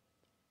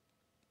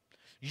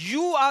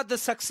 You are the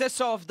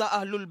successor of the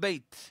Ahlul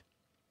Bayt.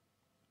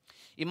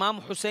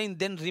 Imam Hussein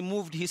then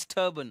removed his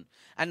turban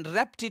and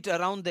wrapped it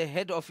around the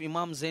head of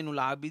Imam Zainul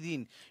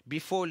Abidin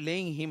before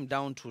laying him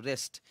down to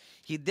rest.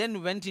 He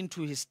then went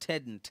into his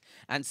tent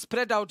and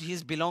spread out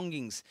his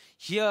belongings.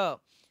 Here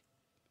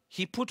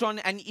he put on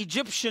an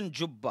Egyptian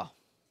jubba.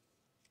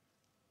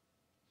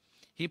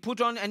 He put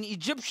on an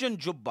Egyptian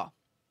jubba,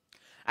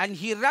 and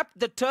he wrapped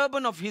the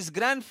turban of his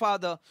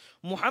grandfather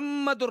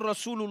Muhammadur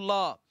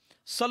Rasulullah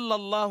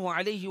sallallahu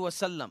alayhi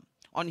wasallam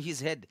on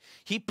his head.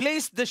 He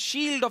placed the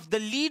shield of the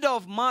leader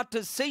of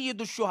martyrs,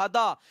 Sayyidu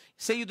Shuhada,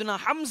 Sayyiduna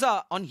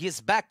Hamza, on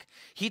his back.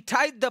 He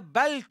tied the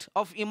belt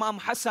of Imam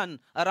Hassan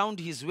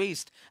around his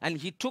waist, and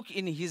he took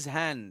in his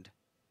hand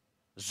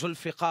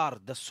Zulfiqar,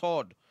 the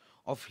sword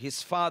of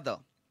his father,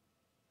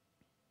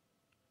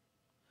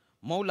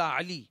 Mawla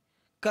Ali,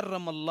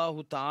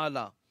 Karramallahu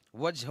Ta'ala,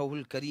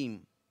 Wajhahul Kareem.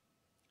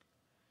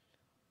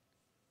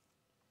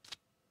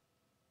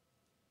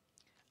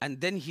 And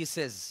then he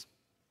says,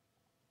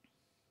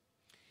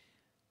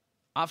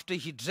 after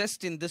he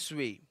dressed in this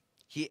way,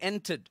 he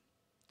entered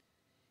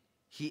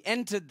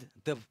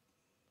the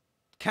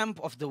camp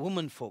of the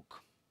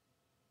womenfolk.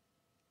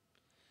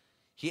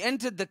 He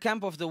entered the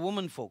camp of the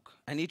womenfolk,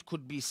 and it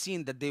could be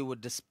seen that they were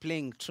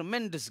displaying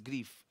tremendous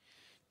grief.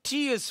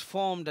 Tears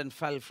formed and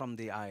fell from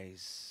their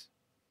eyes.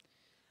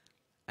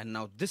 And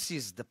now this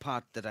is the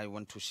part that I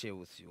want to share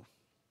with you.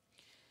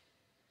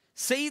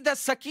 Sayyidah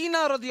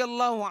Sakina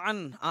radiallahu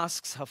an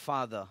asks her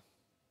father,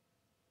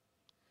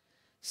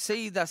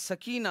 Sayyida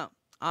Sakina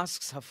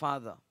asks her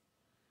father,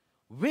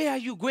 where are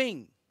you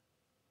going?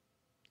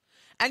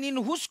 And in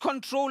whose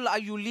control are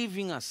you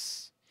leaving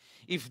us?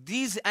 If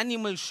these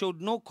animals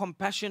showed no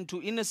compassion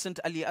to innocent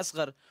Ali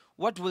Asghar,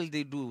 what will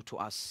they do to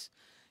us?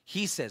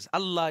 He says,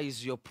 Allah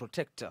is your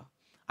protector.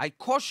 I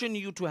caution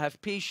you to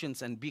have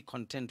patience and be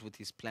content with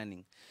his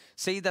planning.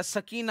 Sayyida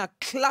Sakina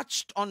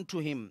clutched onto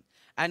him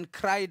and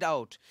cried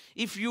out,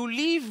 if you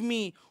leave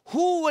me,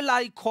 who will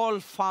I call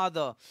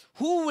father?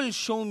 Who will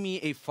show me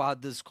a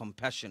father's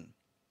compassion?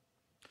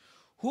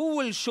 Who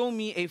will show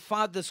me a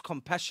father's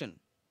compassion?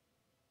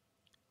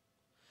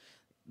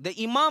 The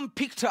Imam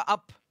picked her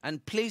up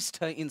and placed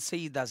her in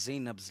Sayyida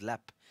Zainab's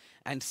lap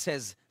and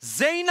says,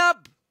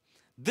 Zainab,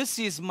 this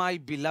is my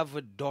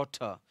beloved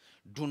daughter.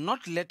 Do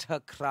not let her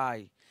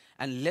cry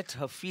and let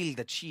her feel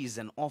that she is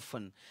an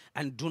orphan,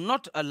 and do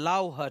not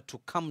allow her to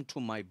come to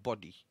my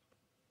body.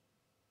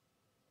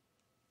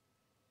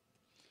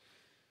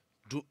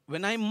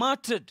 When I'm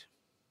martyred,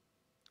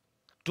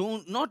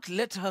 do not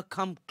let her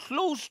come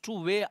close to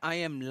where I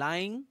am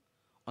lying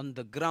on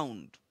the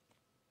ground.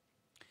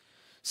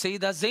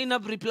 Sayyida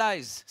Zainab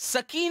replies,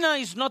 Sakina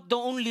is not the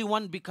only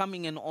one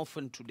becoming an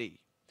orphan today.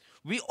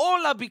 We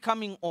all are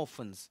becoming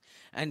orphans.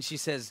 And she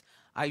says,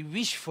 I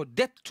wish for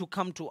death to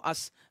come to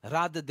us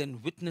rather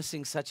than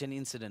witnessing such an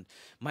incident.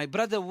 My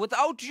brother,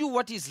 without you,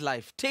 what is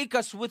life? Take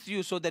us with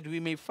you so that we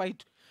may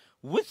fight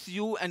with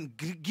you and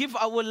give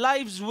our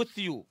lives with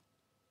you.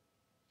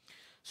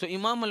 So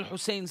Imam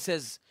al-Hussein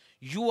says,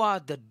 you are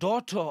the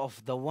daughter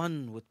of the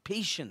one with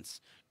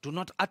patience. Do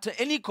not utter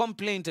any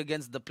complaint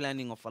against the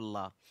planning of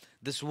Allah.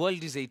 This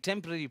world is a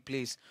temporary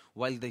place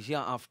while the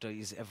hereafter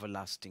is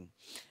everlasting.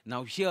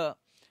 Now here,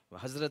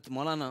 Hazrat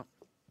Maulana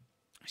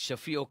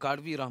Shafi'u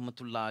Kadvi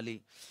Rahmatullah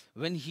Ali,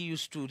 when he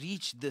used to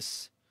reach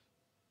this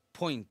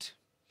point,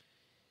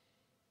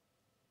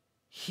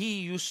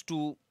 he used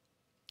to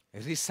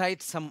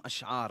recite some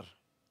ash'ar.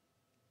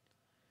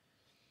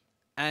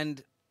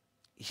 And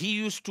he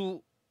used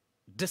to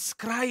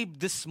describe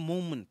this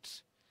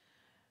moment.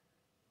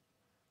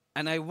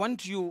 And I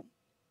want you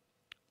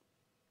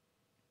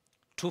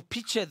to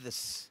picture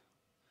this.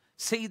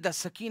 Sayyida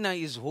Sakina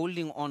is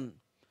holding on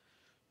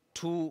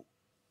to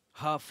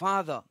her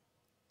father.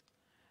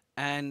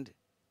 And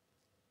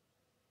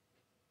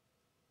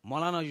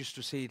Maulana used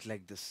to say it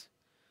like this.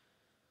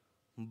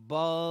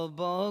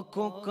 Baba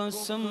ko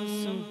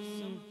kasam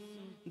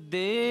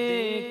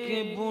de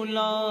ke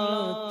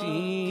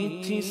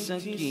bulati thi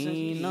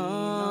Sakina.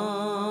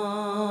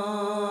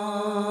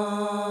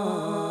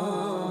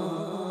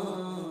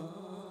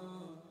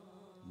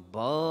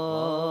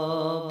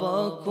 Baba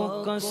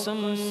ko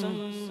kasam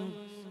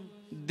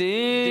de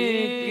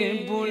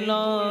ke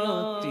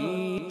bulati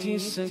thi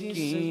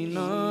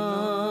Sakina.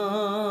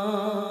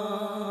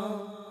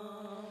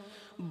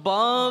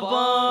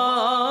 Baba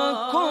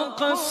ko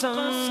kasam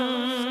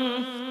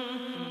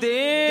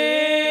de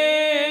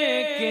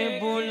ke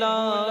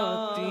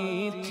bulati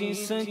thi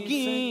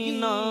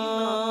Sakina.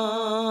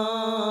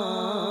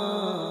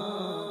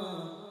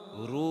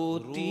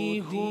 Roti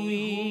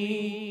hui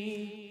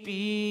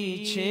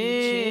पीछे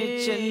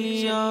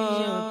चली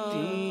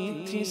आती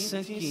थी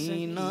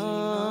सकीना.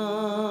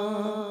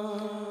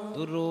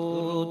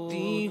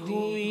 रोती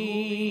हुई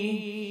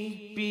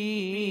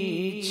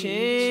पीछे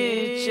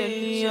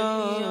चली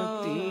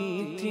आती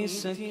थी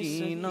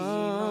सकीना.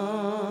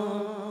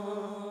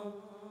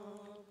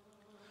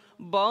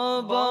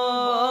 बाबा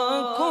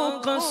को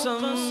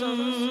कसम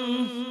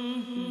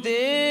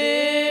दे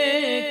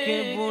के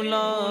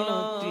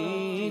बुलाती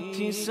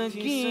थी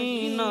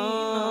सकीना.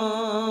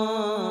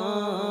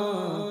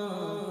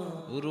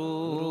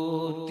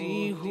 रोती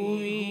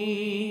हुई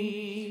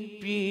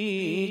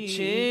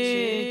पीछे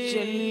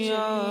चली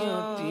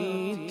आती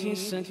थी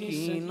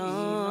सकीना.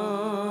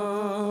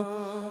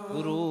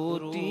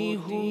 रोती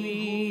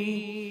हुई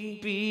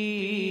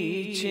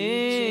पीछे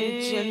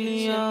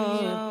चली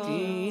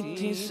आती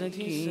थी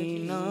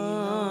Sakina.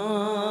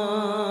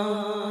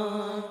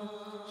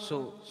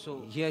 So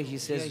here he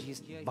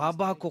says,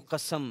 Baba ko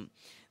qasam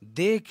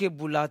de ke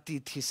bulati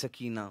thi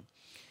Sakina.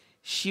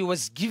 She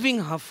was giving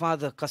her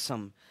father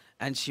qasam,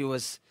 and she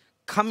was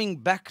coming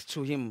back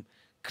to him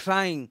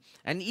crying,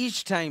 and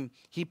each time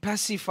he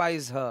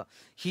pacifies her,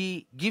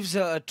 he gives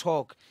her a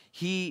talk,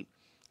 he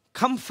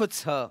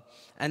comforts her,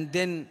 and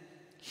then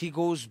he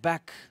goes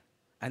back,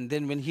 and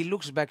then when he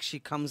looks back, she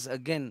comes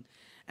again,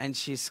 and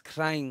she's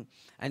crying,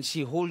 and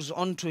she holds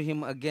on to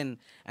him again,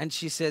 and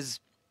she says,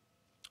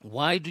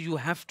 why do you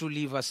have to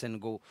leave us and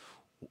go?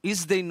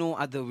 Is there no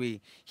other way?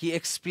 He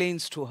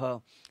explains to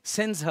her,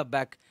 sends her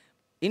back,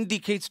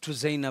 indicates to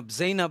Zainab,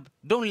 Zainab,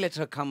 don't let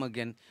her come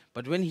again.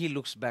 But when he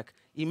looks back,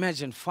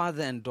 imagine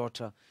father and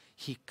daughter,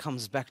 he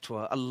comes back to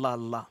her, Allah,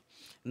 Allah.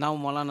 Now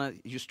Maulana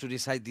used to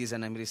recite these,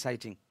 and I'm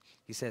reciting.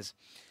 He says,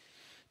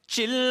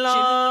 Chillati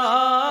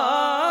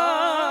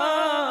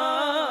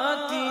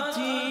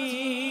thi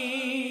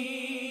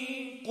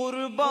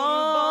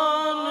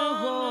qurban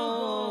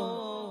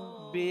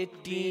ho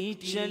beti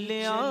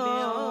chale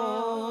aao.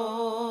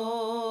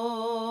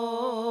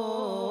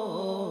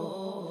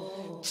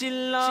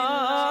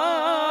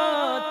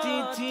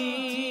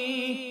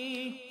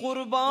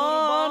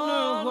 قربان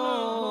ہو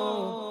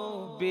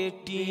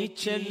بیٹی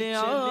چلے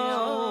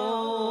آؤ.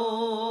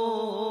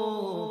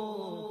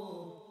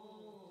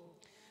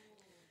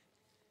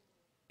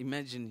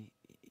 Imagine,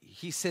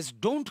 he says,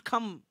 don't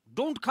come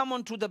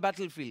onto the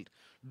battlefield.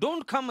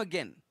 Don't come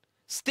again.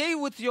 Stay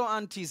with your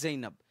auntie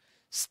Zainab.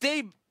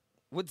 Stay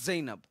with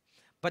Zainab.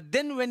 But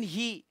then when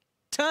he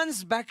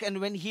turns back and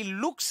when he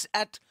looks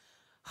at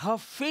her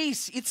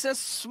face, it's a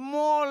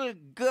small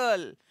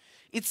girl.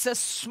 It's a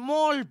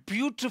small,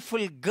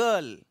 beautiful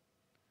girl.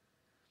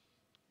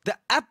 The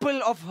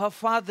apple of her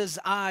father's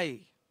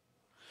eye.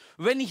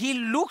 When he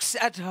looks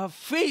at her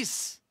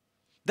face,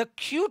 the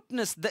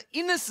cuteness, the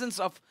innocence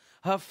of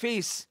her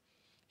face,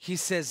 he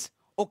says,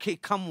 okay,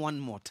 come one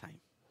more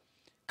time.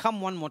 Come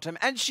one more time.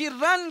 And she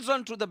runs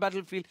onto the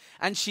battlefield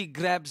and she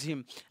grabs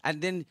him.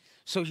 And then,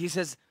 so he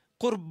says,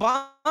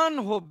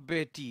 Qurban ho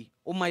beti,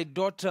 oh my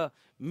daughter,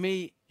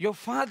 may your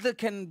father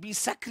can be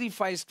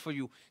sacrificed for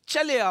you.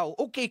 Chale aao,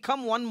 okay,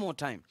 come one more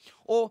time.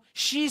 Or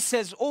she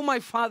says, oh my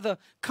father,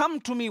 come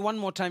to me one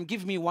more time,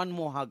 give me one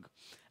more hug.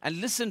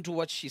 And listen to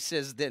what she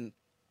says then.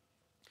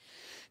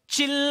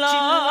 Chillati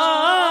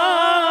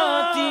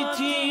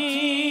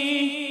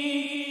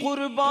thi,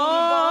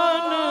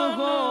 Qurban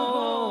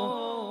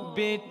ho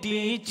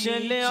beti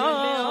chale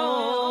aao,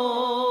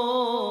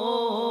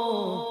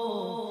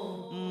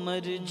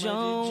 mar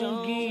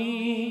jaungi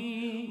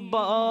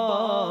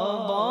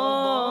baba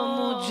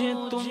mujhe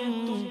tum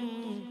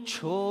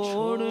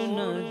chhod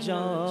na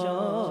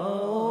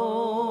jao,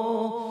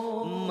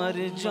 mar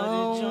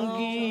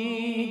jaungi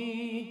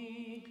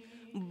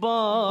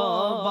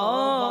baba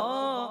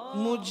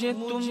مجھے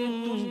تم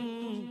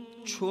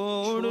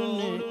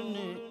چھوڑنے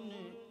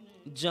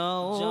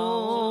جاؤ,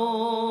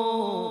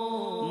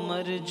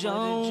 مر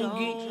جاؤں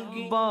گی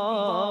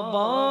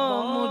بابا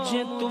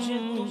مجھے تم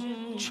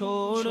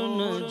چھوڑ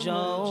نہ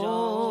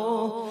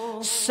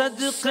جاؤ,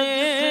 صدقے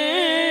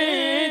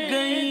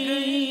گئی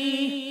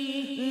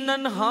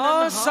ننہا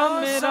سا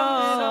میرا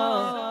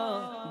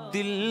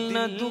دل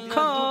نہ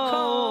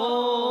دکھاؤ,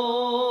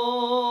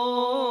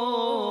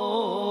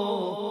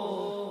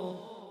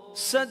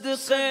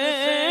 صدقے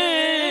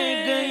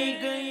گئی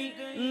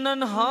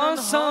ننہا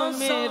سا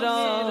میرا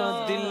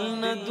دل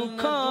نہ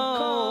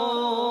دکھاؤ,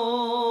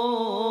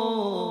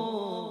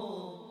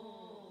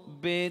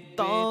 بے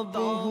تاب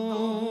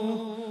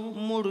ہوں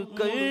مڑ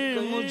کر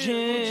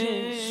مجھے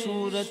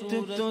صورت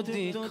تو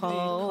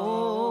دکھاؤ,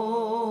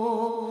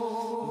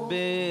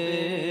 بے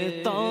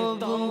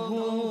تاب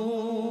ہوں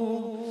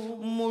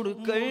مڑ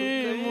کر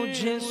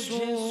مجھے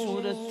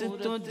صورت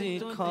تو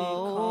دکھاؤ,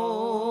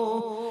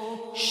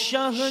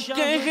 شاہ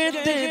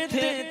کہتے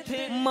تھے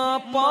ماں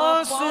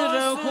پاس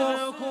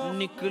رہو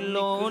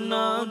نکلو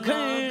نہ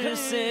گھر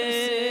سے,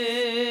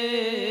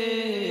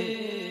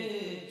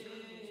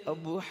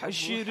 اب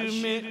حشر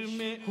میں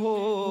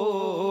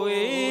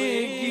ہوئے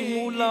گی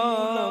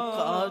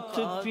ملاقات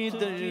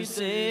پدر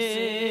سے,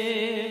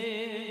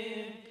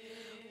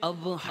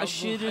 اب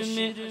حشر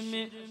میں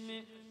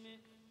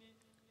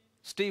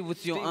stay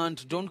with your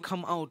aunt, don't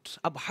come out.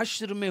 Ab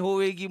hashr mein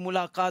hoegi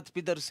mulaqat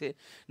pidar se.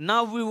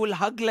 Now we will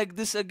hug like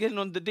this again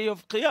on the day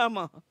of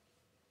Qiyamah.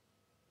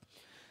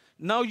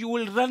 Now you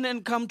will run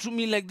and come to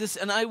me like this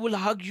and I will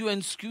hug you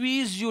and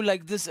squeeze you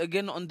like this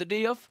again on the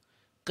day of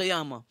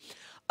Qiyamah.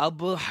 Ab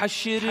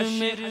hashr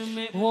mein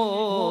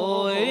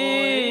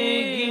hoegi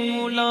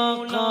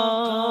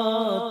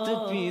mulaqat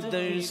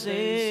pidar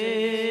se,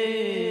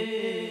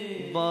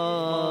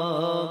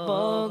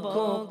 baba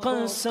ko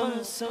qasam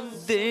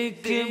دے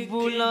کے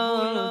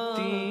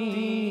بلاتی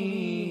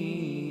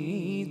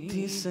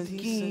تھی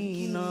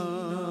Sakina.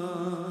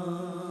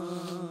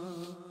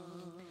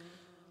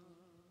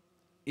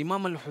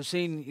 Imam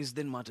al-Hussein is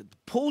then martyred.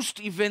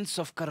 Post-events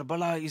of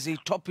Karbala is a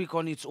topic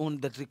on its own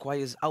that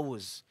requires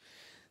hours.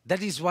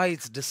 That is why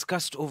it's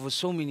discussed over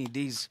so many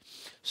days.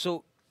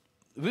 So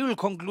we will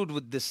conclude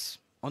with this,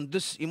 on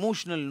this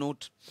emotional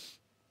note.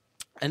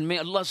 And may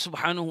Allah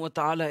subhanahu wa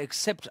ta'ala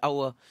accept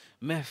our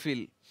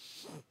mahfil.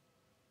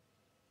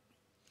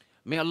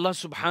 May Allah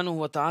subhanahu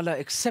wa ta'ala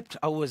accept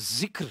our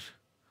zikr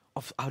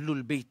of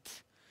Ahlul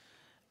Bayt.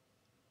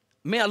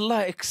 May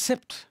Allah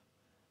accept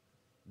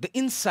the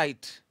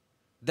insight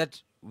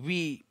that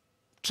we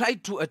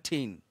tried to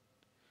attain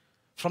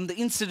from the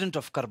incident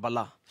of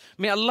Karbala.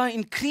 May Allah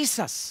increase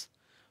us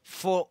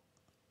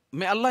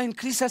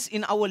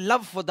in our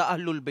love for the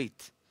Ahlul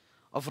Bayt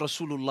of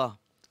Rasulullah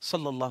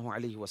sallallahu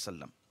alayhi wa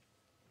sallam.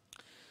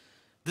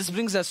 This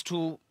brings us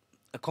to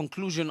a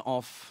conclusion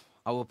of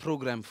our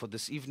program for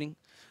this evening.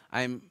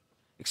 I'm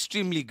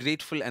extremely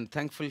grateful and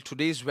thankful.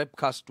 Today's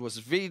webcast was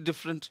very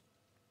different.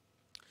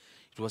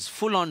 It was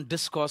full-on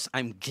discourse.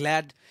 I'm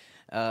glad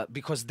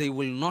because there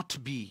will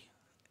not be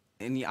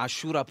any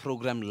Ashura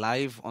program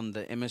live on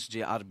the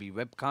MSJRB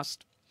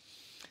webcast.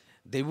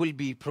 There will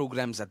be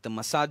programs at the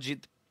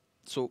masajid.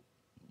 So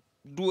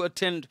do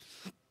attend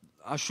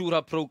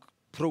Ashura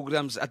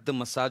programs at the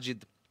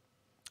masajid.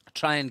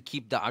 Try and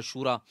keep the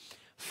Ashura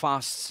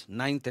fasts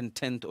 9th and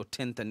 10th or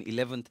 10th and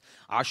 11th.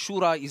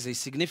 Ashura is a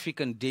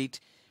significant date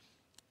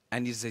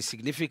and is a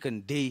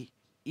significant day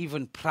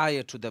even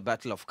prior to the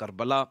Battle of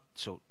Karbala.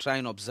 So try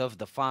and observe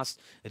the fast,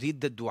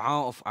 read the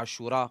dua of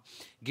Ashura,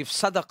 give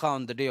sadaqah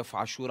on the day of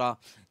Ashura,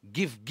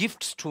 give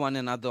gifts to one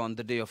another on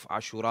the day of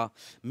Ashura,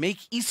 make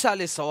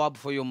isal sawab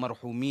for your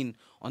marhumin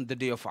on the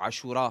day of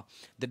Ashura.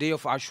 The day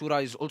of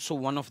Ashura is also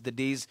one of the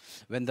days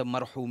when the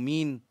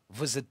marhumin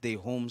visit their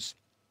homes.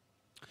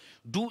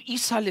 Do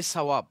isal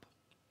sawab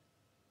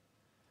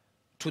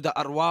to the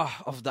arwah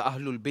of the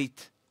Ahlul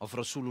Bayt of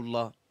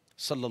Rasulullah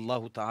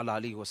sallallahu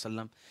ta'ala alayhi wa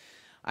sallam.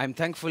 I'm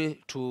thankful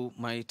to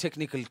my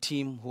technical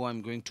team who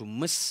I'm going to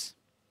miss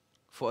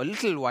for a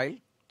little while.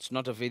 It's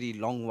not a very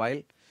long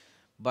while,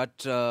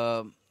 but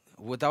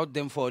without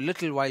them for a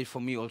little while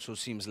for me also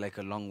seems like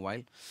a long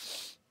while.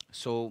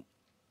 So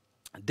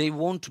they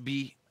won't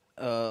be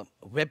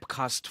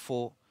webcast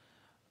for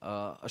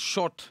a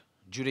short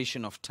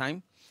duration of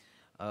time.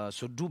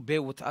 So do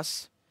bear with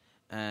us,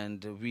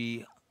 and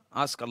we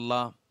ask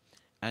Allah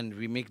and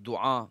we make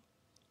dua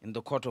in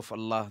the court of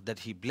Allah that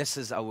He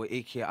blesses our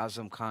AK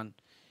Azam Khan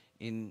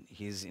in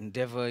his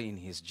endeavor, in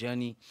his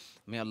journey.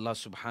 May Allah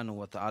subhanahu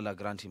wa ta'ala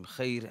grant him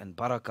khair and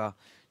barakah,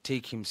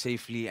 take him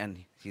safely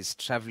and his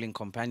traveling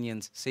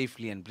companions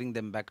safely and bring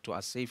them back to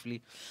us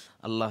safely.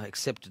 Allah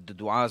accepted the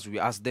du'as. We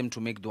ask them to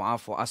make dua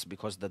for us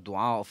because the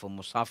dua of a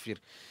musafir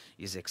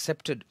is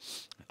accepted.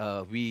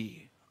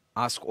 We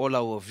ask all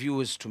our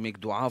viewers to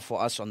make dua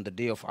for us on the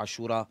day of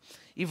Ashura.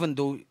 Even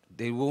though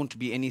there won't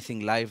be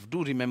anything live,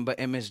 do remember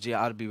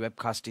MSJRB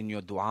webcast in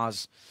your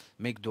du'as.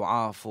 Make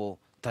dua for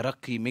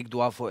Taraqi, make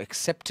dua for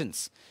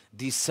acceptance.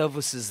 These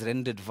services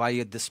rendered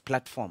via this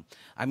platform.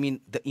 I mean,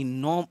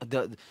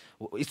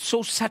 it's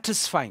so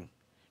satisfying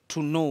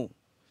to know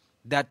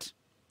that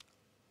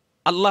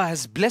Allah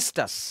has blessed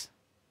us.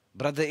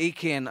 Brother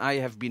AK and I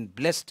have been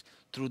blessed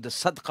through the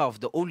sadaqah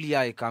of the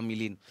awliya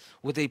kamilin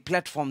with a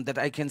platform that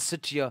I can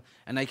sit here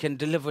and I can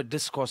deliver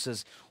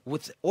discourses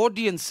with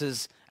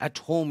audiences at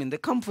home in the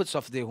comforts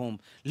of their home,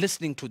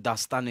 listening to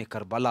Dastane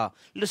Karbala,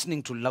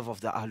 listening to love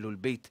of the Ahlul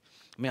Bayt.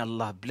 May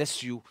Allah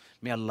bless you.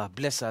 May Allah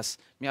bless us.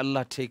 May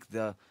Allah take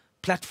the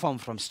platform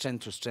from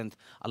strength to strength.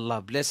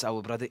 Allah bless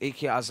our brother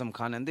AK Azam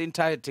Khan and the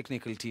entire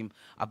technical team.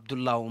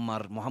 Abdullah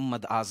Umar,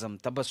 Muhammad Azam,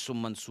 Tabassum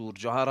Mansoor,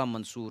 Johara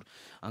Mansoor,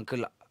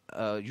 Uncle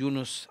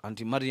Yunus,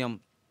 Auntie Maryam,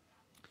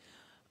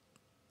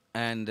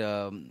 and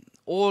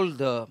all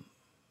the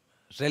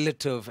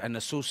relative and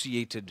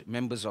associated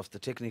members of the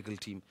technical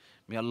team.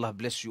 May Allah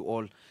bless you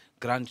all,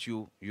 grant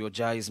you your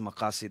jaiz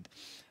maqasid.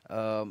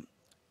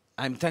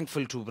 I'm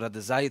thankful to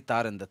Brother Zaid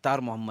Tar and the Tar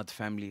Muhammad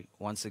family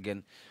once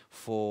again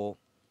for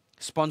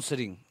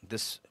sponsoring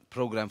this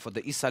program for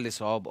the Isal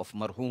Sawab of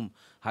Marhum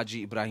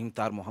Haji Ibrahim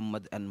Tar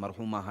Muhammad and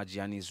Marhuma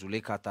Hajiani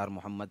Zulekha Tar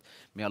Muhammad.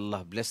 May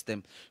Allah bless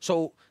them.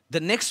 So the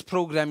next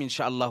program,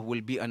 inshallah,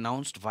 will be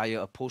announced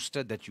via a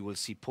poster that you will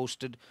see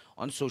posted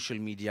on social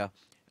media.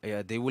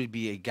 There will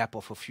be a gap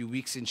of a few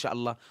weeks,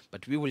 inshallah,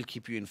 but we will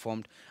keep you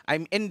informed.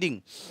 I'm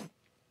ending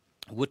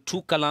with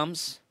two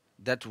kalams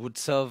that would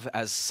serve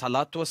as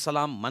salatu wa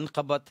salam,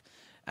 manqabat,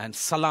 and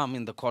salam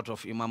in the court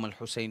of Imam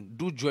al-Hussein.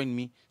 Do join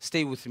me,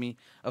 stay with me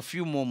a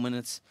few more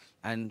minutes,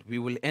 and we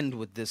will end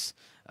with this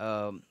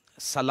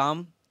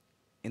salam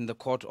in the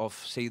court of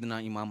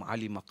Sayyidina Imam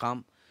Ali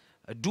Maqam.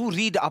 Do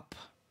read up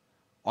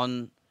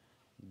on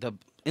the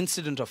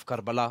incident of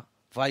Karbala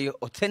via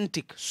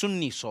authentic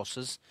Sunni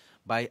sources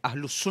by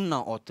Ahlus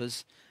Sunnah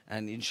authors,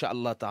 and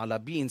inshallah ta'ala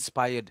be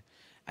inspired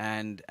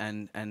and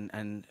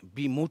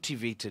be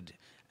motivated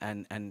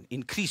and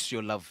increase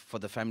your love for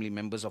the family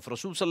members of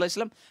Rasul Sallallahu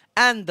Alaihi Wasallam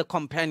and the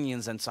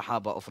companions and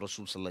Sahaba of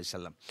Rasul Sallallahu Alaihi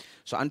Wasallam.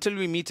 So until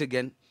we meet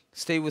again,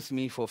 stay with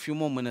me for a few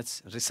more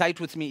minutes, recite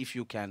with me if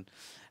you can,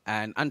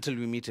 and until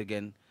we meet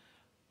again,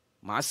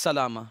 ma'as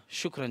salama,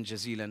 shukran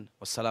jazilan,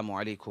 wassalamu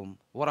alaikum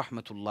wa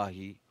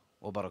rahmatullahi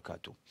wa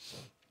barakatuh.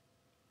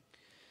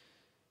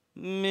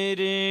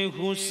 Mere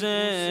Hussain,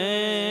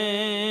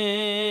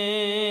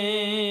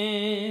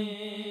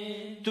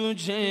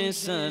 tujhe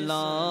salam.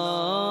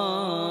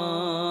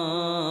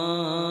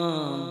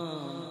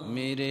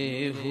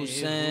 Mere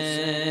Hussain,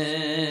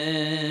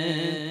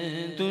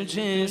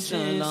 tujhe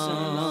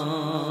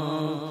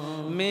salam.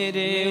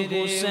 Mere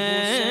Hussain,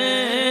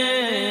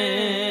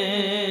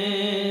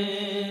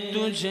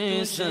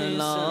 tujhe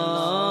salam.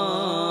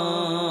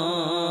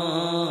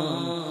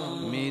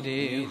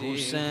 Mere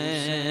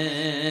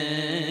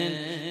Hussain,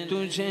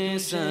 tujhe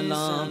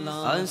salam.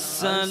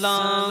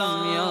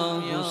 Assalam ya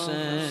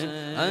Hussain,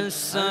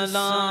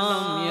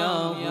 assalam ya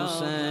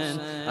Hussain,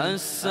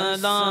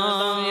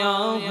 assalam ya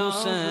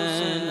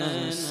Hussain,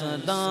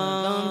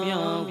 assalam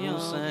ya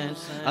Hussain,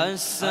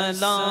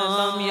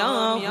 assalam ya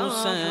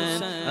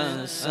Hussain,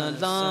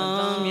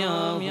 assalam ya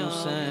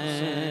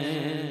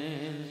Hussain.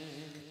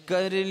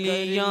 Kar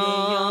liya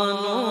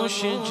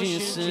nosh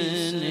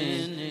jisne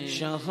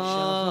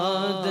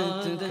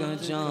shahadat ka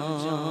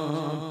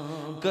jam,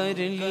 kar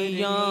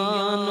liya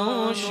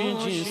nosh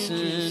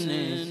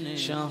jisne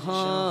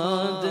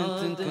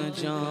shahadat ka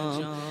jam,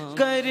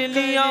 kar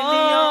liya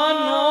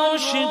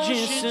nosh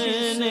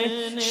jisne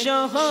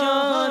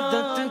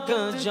shahadat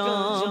ka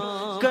jam,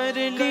 kar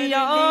liya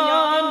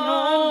لیا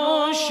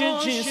نوش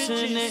جس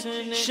نے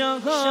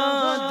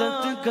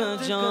شہادت کا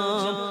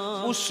جام،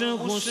 اس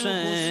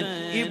حسین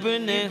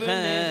ابن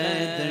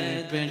حیدر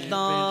پہ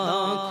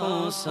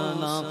لاکھوں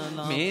سلام،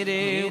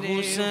 میرے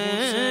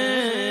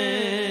حسین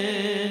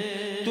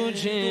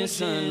تجھے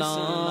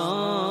سلام،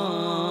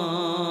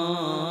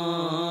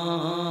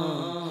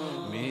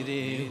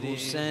 میرے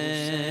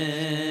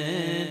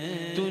حسین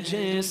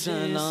تجھے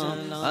سلام،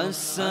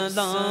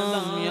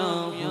 السلام یا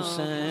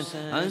حسین،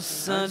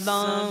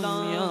 السلام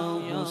یا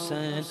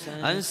حسین،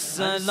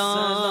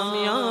 السلام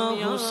یا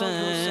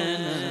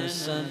حسین،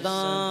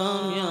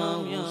 السلام یا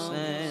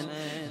حسین،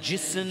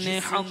 جس نے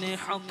حق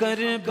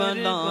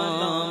کربلا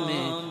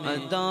میں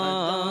ادا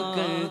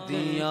کر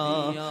دیا،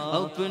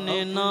 اپنے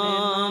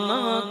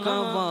نانا کا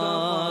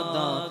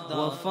وعدہ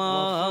وفا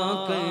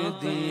کر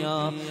دیا،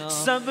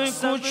 سب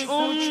کچھ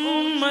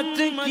امت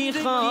کی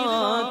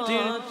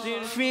خاطر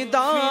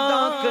فدا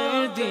کر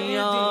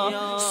دیا،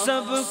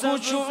 سب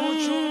کچھ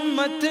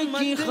امت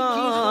کی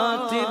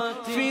خاطر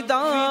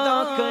فدا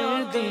کر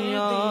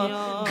دیا،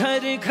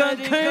 گھر گھر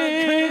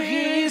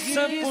ہی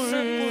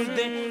سپرد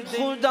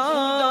خدا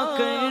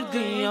کر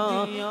دیا،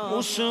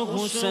 اس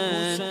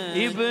حسین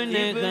ابن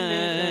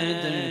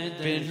حیدر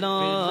پہ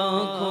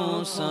لاکھوں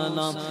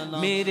سلام،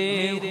 میرے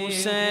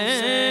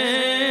حسین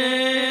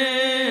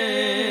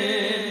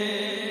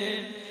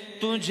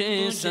تجھے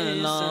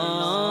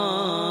سلام،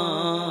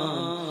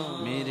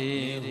 میرے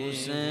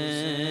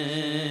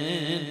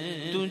حسین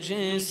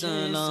تجھے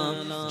سلام،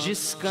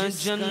 جس کا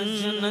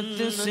جنت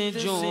سے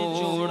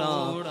جوڑا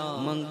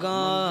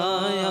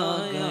منگایا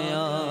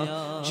گیا،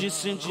 جس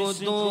کو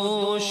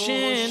دوش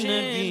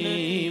نبی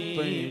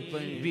پر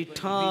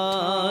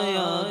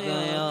بٹھایا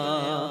گیا،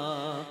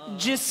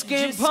 جس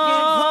کے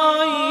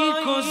بھائی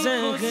کو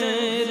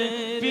زہر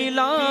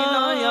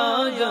پلایا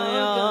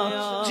گیا،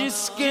 جس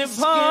کے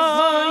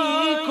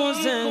بھائی کو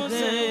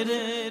زہر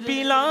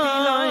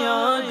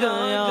پلایا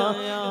گیا،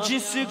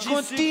 جس کو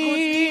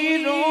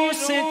تیروں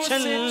سے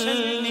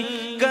چھلنی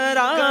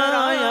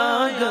کرایا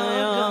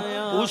گیا،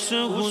 اس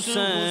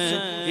حسین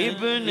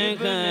ابن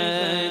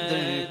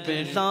حیدر پہ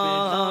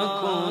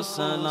لاکھوں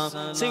سلام،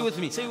 say with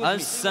me،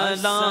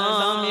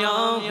 السلام یا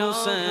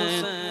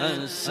حسین،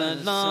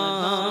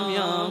 السلام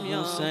یا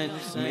حسین،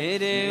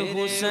 میرے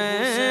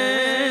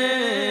حسین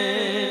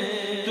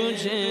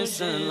تجھے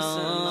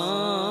سلام،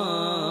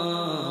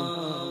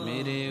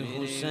 میرے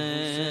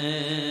حسین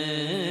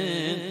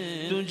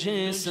تجھے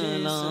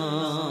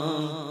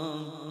سلام،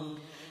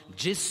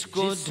 جس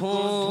کو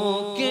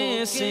دھوکے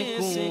سے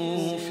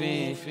کوفے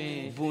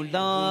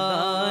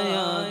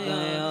بلایا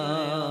گیا،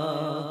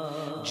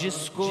 جس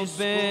کو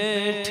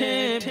بیٹھے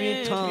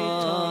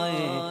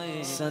بٹھائے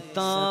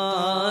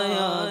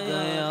ستایا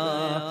گیا،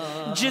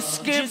 جس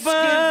کے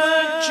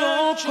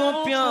بچوں کو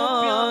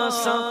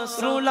پیاسا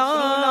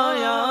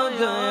رلایا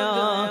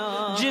گیا،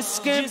 جس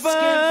کے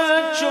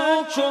بچوں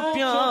کو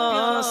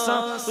پیاسا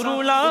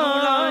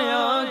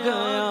رلایا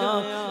گیا،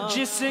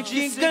 جس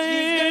کی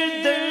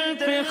گردن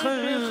پہ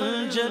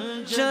خنجر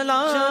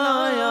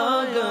چلایا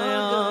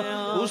گیا،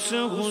 اس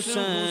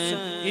حسین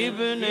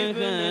ابن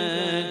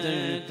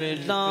حیدر پہ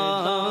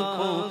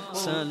لاکھوں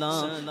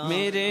سلام،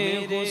 میرے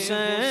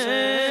حسین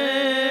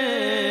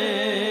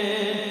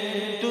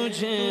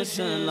تجھے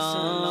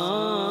سلام،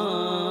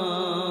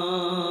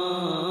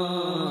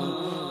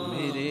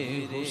 میرے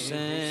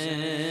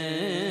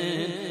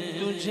حسین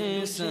تجھے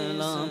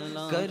سلام،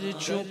 کر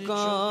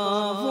چکا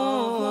وہ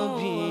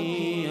ابھی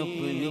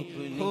اپنی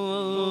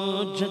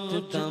حجت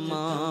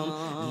تمام،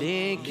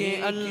 لے کے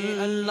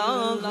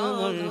اللہ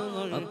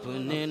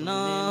اپنے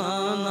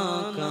نانا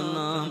کا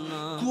نام،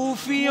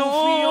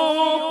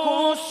 کوفیوں کو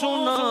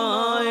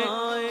سنائے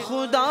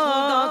خدا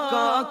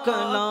کا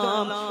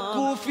کلام،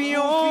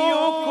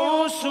 کوفیوں کو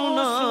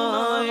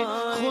سنائے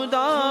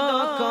خدا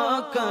کا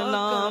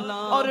کلام،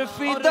 اور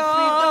فدا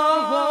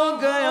ہو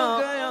گیا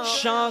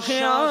شاہ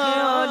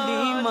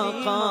عالی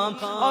مقام،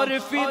 اور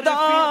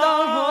فدا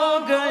ہو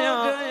گیا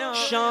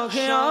شاہ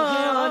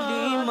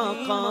عالی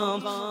مقام،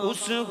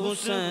 اس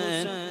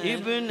حسین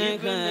ابن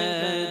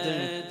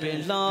حیدر پہ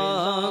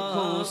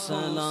لاکھوں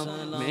سلام،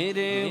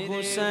 میرے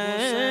حسین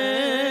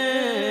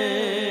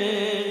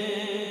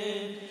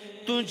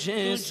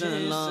تجھے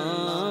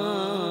سلام،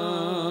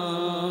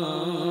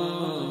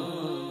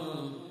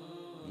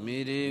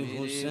 میرے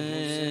حسین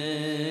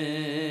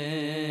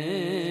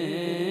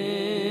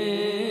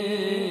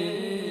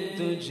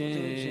تجھے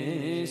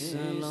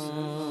سلام،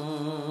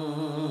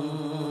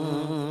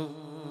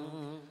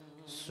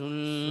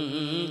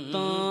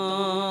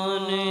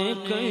 سلطان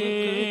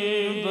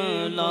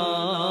کربلا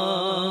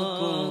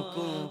کو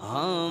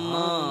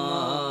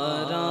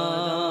ہمارا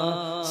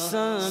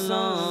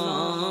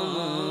سلام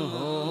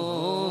ہو،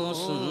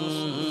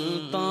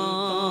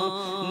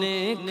 سلطان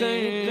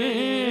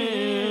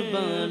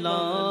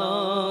کربلا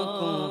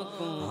کو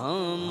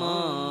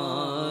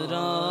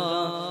ہمارا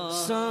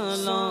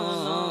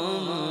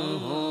سلام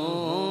ہو،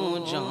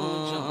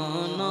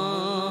 جانا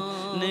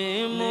نے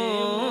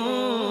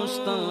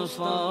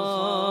مصطفیٰ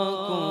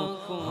کو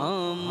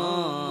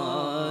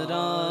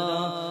ہمارا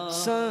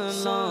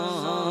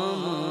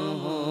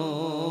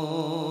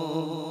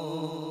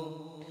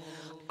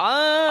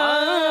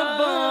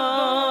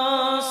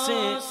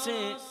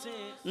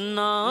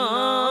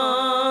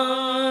نامدار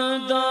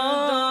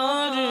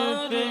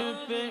پہ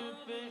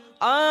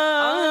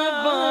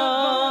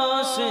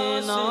عباس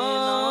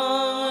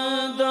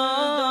نامدار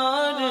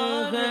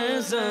ہے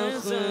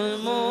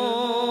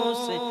زخموں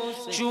سے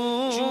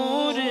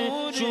چور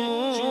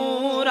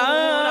چور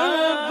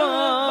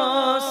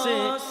عباس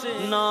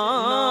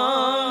نامدار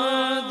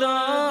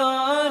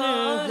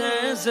ہے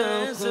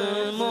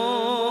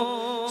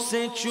زخموں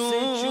سے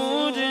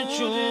چور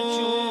چور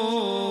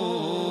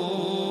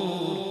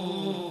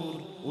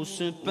اس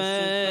پہ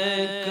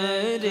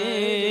کرے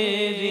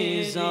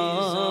رضا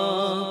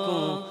کو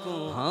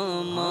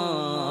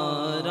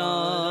ہمارا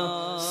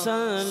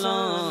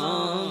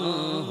سلام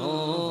ہو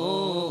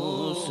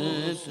اس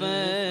پہ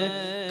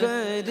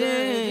کرے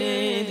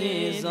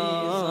رضا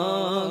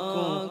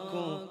کو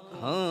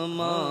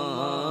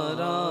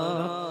ہمارا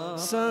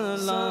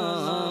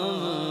سلام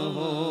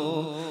ہو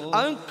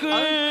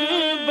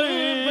اکبر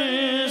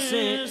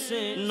سے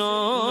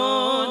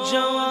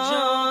نوجوان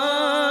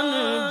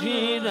بھی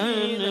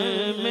رن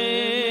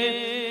میں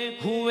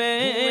ہوئے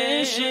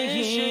شہید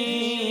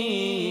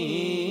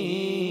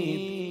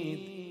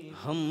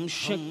ہم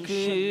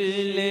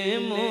شکل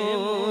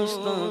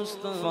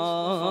مصطفیٰ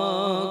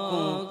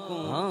کو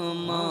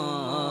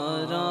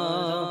ہمارا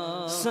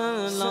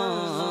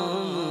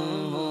سلام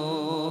ہو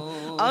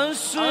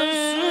اصغر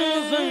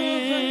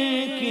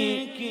کی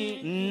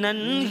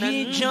ننھی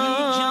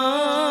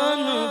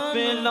جان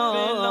پہ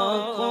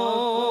لاکھوں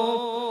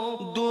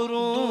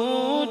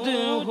درود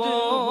ہو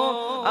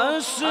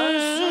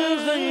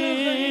اصغر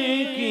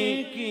کی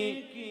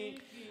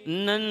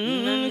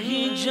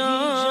ننھی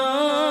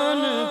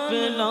جان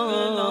پہ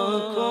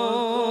لاکھوں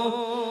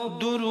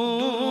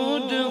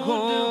درود ہو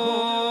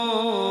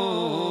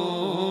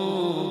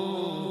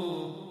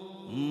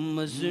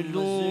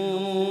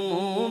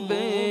مظلوم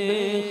بے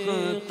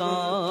خطا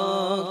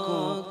کو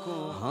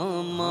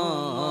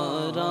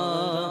ہمارا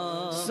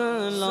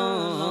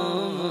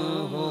سلام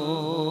ہو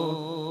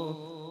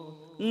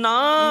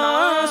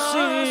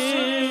ناصر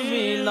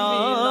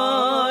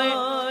ولائے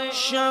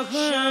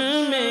شہر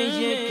میں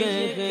یہ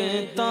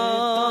کہتا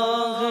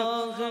ہے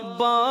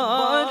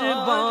بار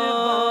بار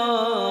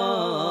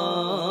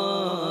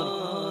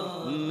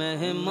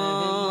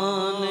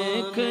مہمان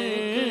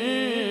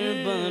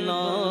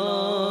کربلا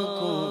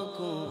کو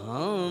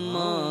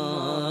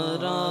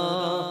ہمارا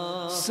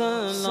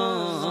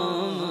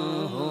سلام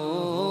ہو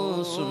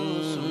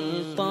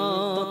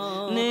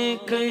سلطان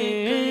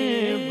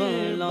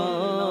کربلا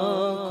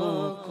کو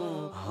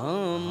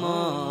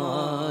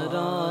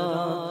ہمارا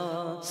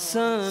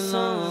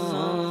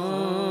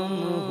سلام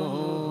ہو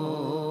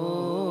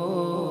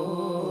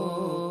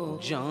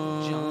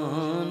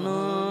جانان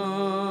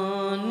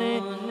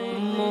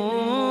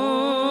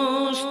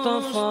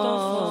مصطفیٰ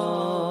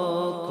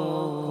کو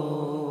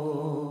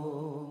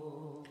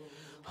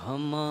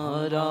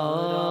ہمارا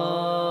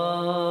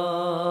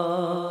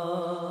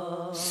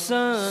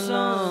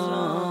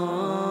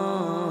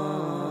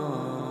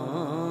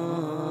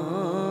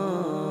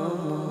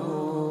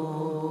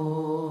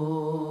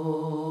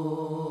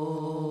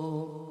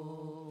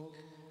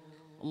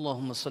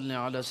اللهم صل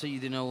على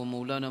سيدنا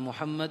ومولانا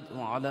محمد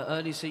وعلى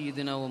آل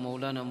سيدنا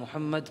ومولانا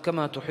محمد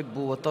كما تحب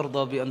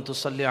وترضى بأن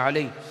تصلي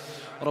عليه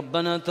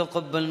ربنا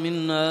تقبل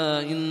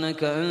منا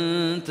إنك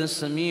أنت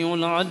السميع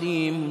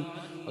العليم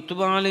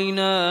وتب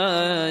علينا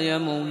يا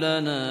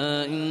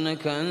مولانا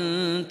إنك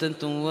أنت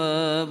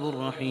التواب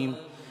الرحيم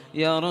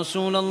يا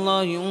رسول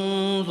الله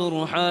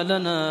انظر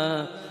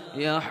حالنا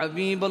يا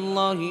حبيب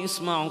الله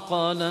اسمع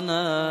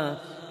قالنا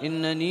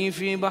إنني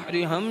في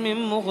بحر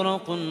هم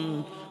مغرق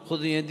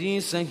خذ يدي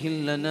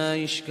سهل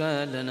لنا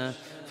إشكالنا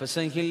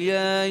فسهل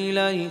يا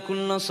إلهي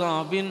كل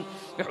صعب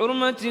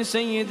بحرمة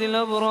سيد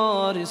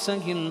الأبرار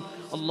سهل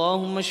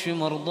اللهم اشف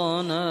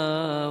مرضانا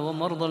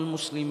ومرضى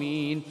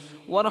المسلمين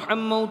وارحم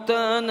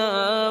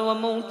موتانا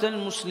وموتى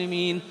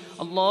المسلمين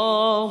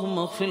اللهم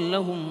اغفر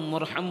لهم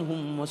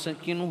وارحمهم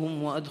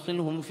وسكنهم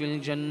وأدخلهم في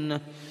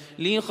الجنة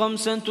لي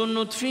 5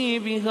 نطفي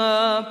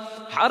بها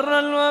حر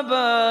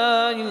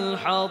الوباء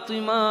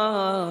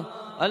الحاطمة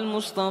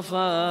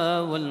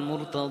المصطفى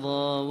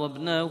والمرتضى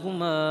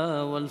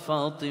وابناهما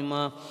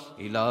والفاطمة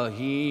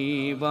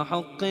إلهي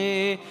بحق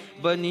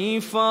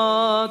بني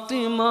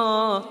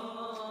فاطمة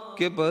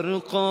كبر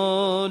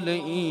قول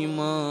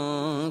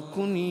ایمان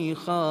کنی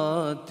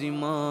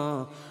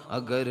خاتمہ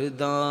اگر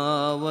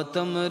دعوت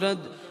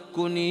مرد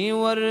کنی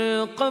ور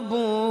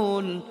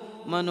قبول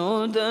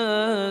منو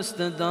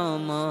دست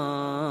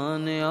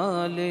دامان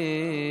آل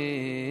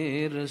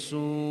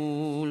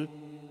رسول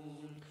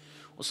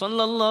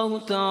وصلى الله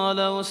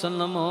تعالى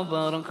وسلم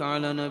وبارك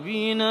على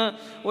نبينا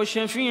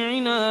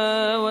وشفيعنا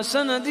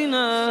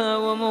وسندنا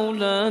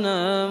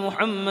ومولانا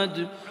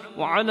محمد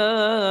وعلى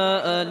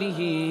آله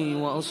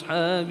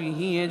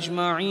وأصحابه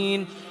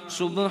أجمعين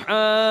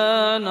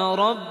سبحان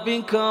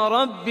ربك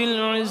رب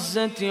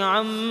العزة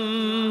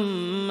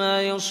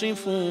عما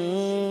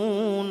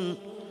يصفون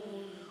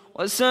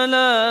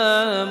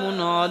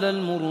وسلام على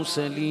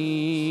المرسلين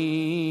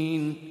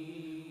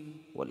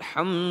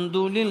والحمد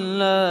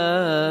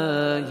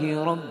لله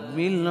رب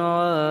العالمين.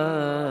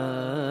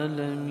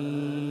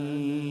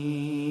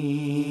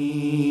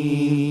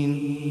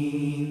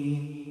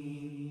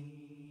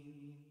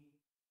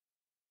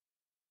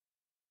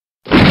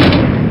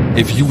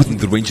 If you within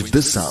the range of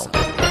this sound,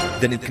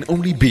 then it can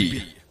only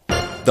be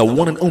the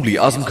one and only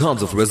Azam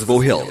Khans of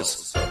Reservoir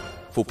Hills.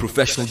 For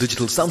professional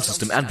digital sound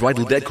system and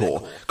bridal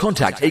decor,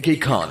 contact AK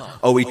Khan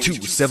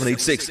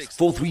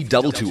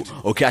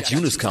 082-786-4322 or catch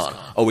Yunus Khan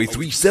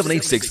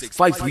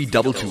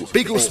 083-786-5322.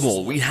 Big or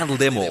small, we handle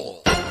them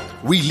all.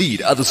 We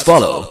lead, others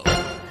follow.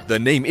 The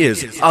name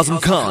is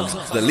Azam Khans,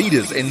 the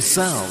leaders in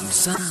sound.